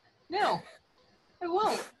 No, I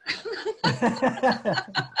won't.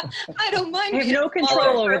 I don't mind. You have being no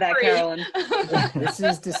control over that, free. Carolyn. This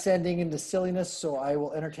is descending into silliness, so I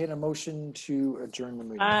will entertain a motion to adjourn the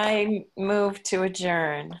meeting. I move to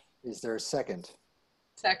adjourn. Is there a second?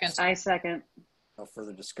 Second. I second. No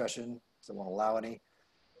further discussion. Doesn't want to allow any.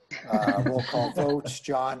 Roll call votes.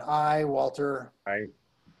 John, aye. Walter, Aye.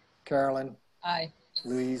 Carolyn, Aye.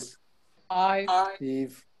 Louise, I.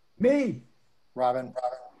 Steve, Me. Robin,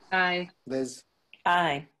 Aye. Liz.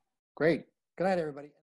 Aye. Great. Good night, everybody.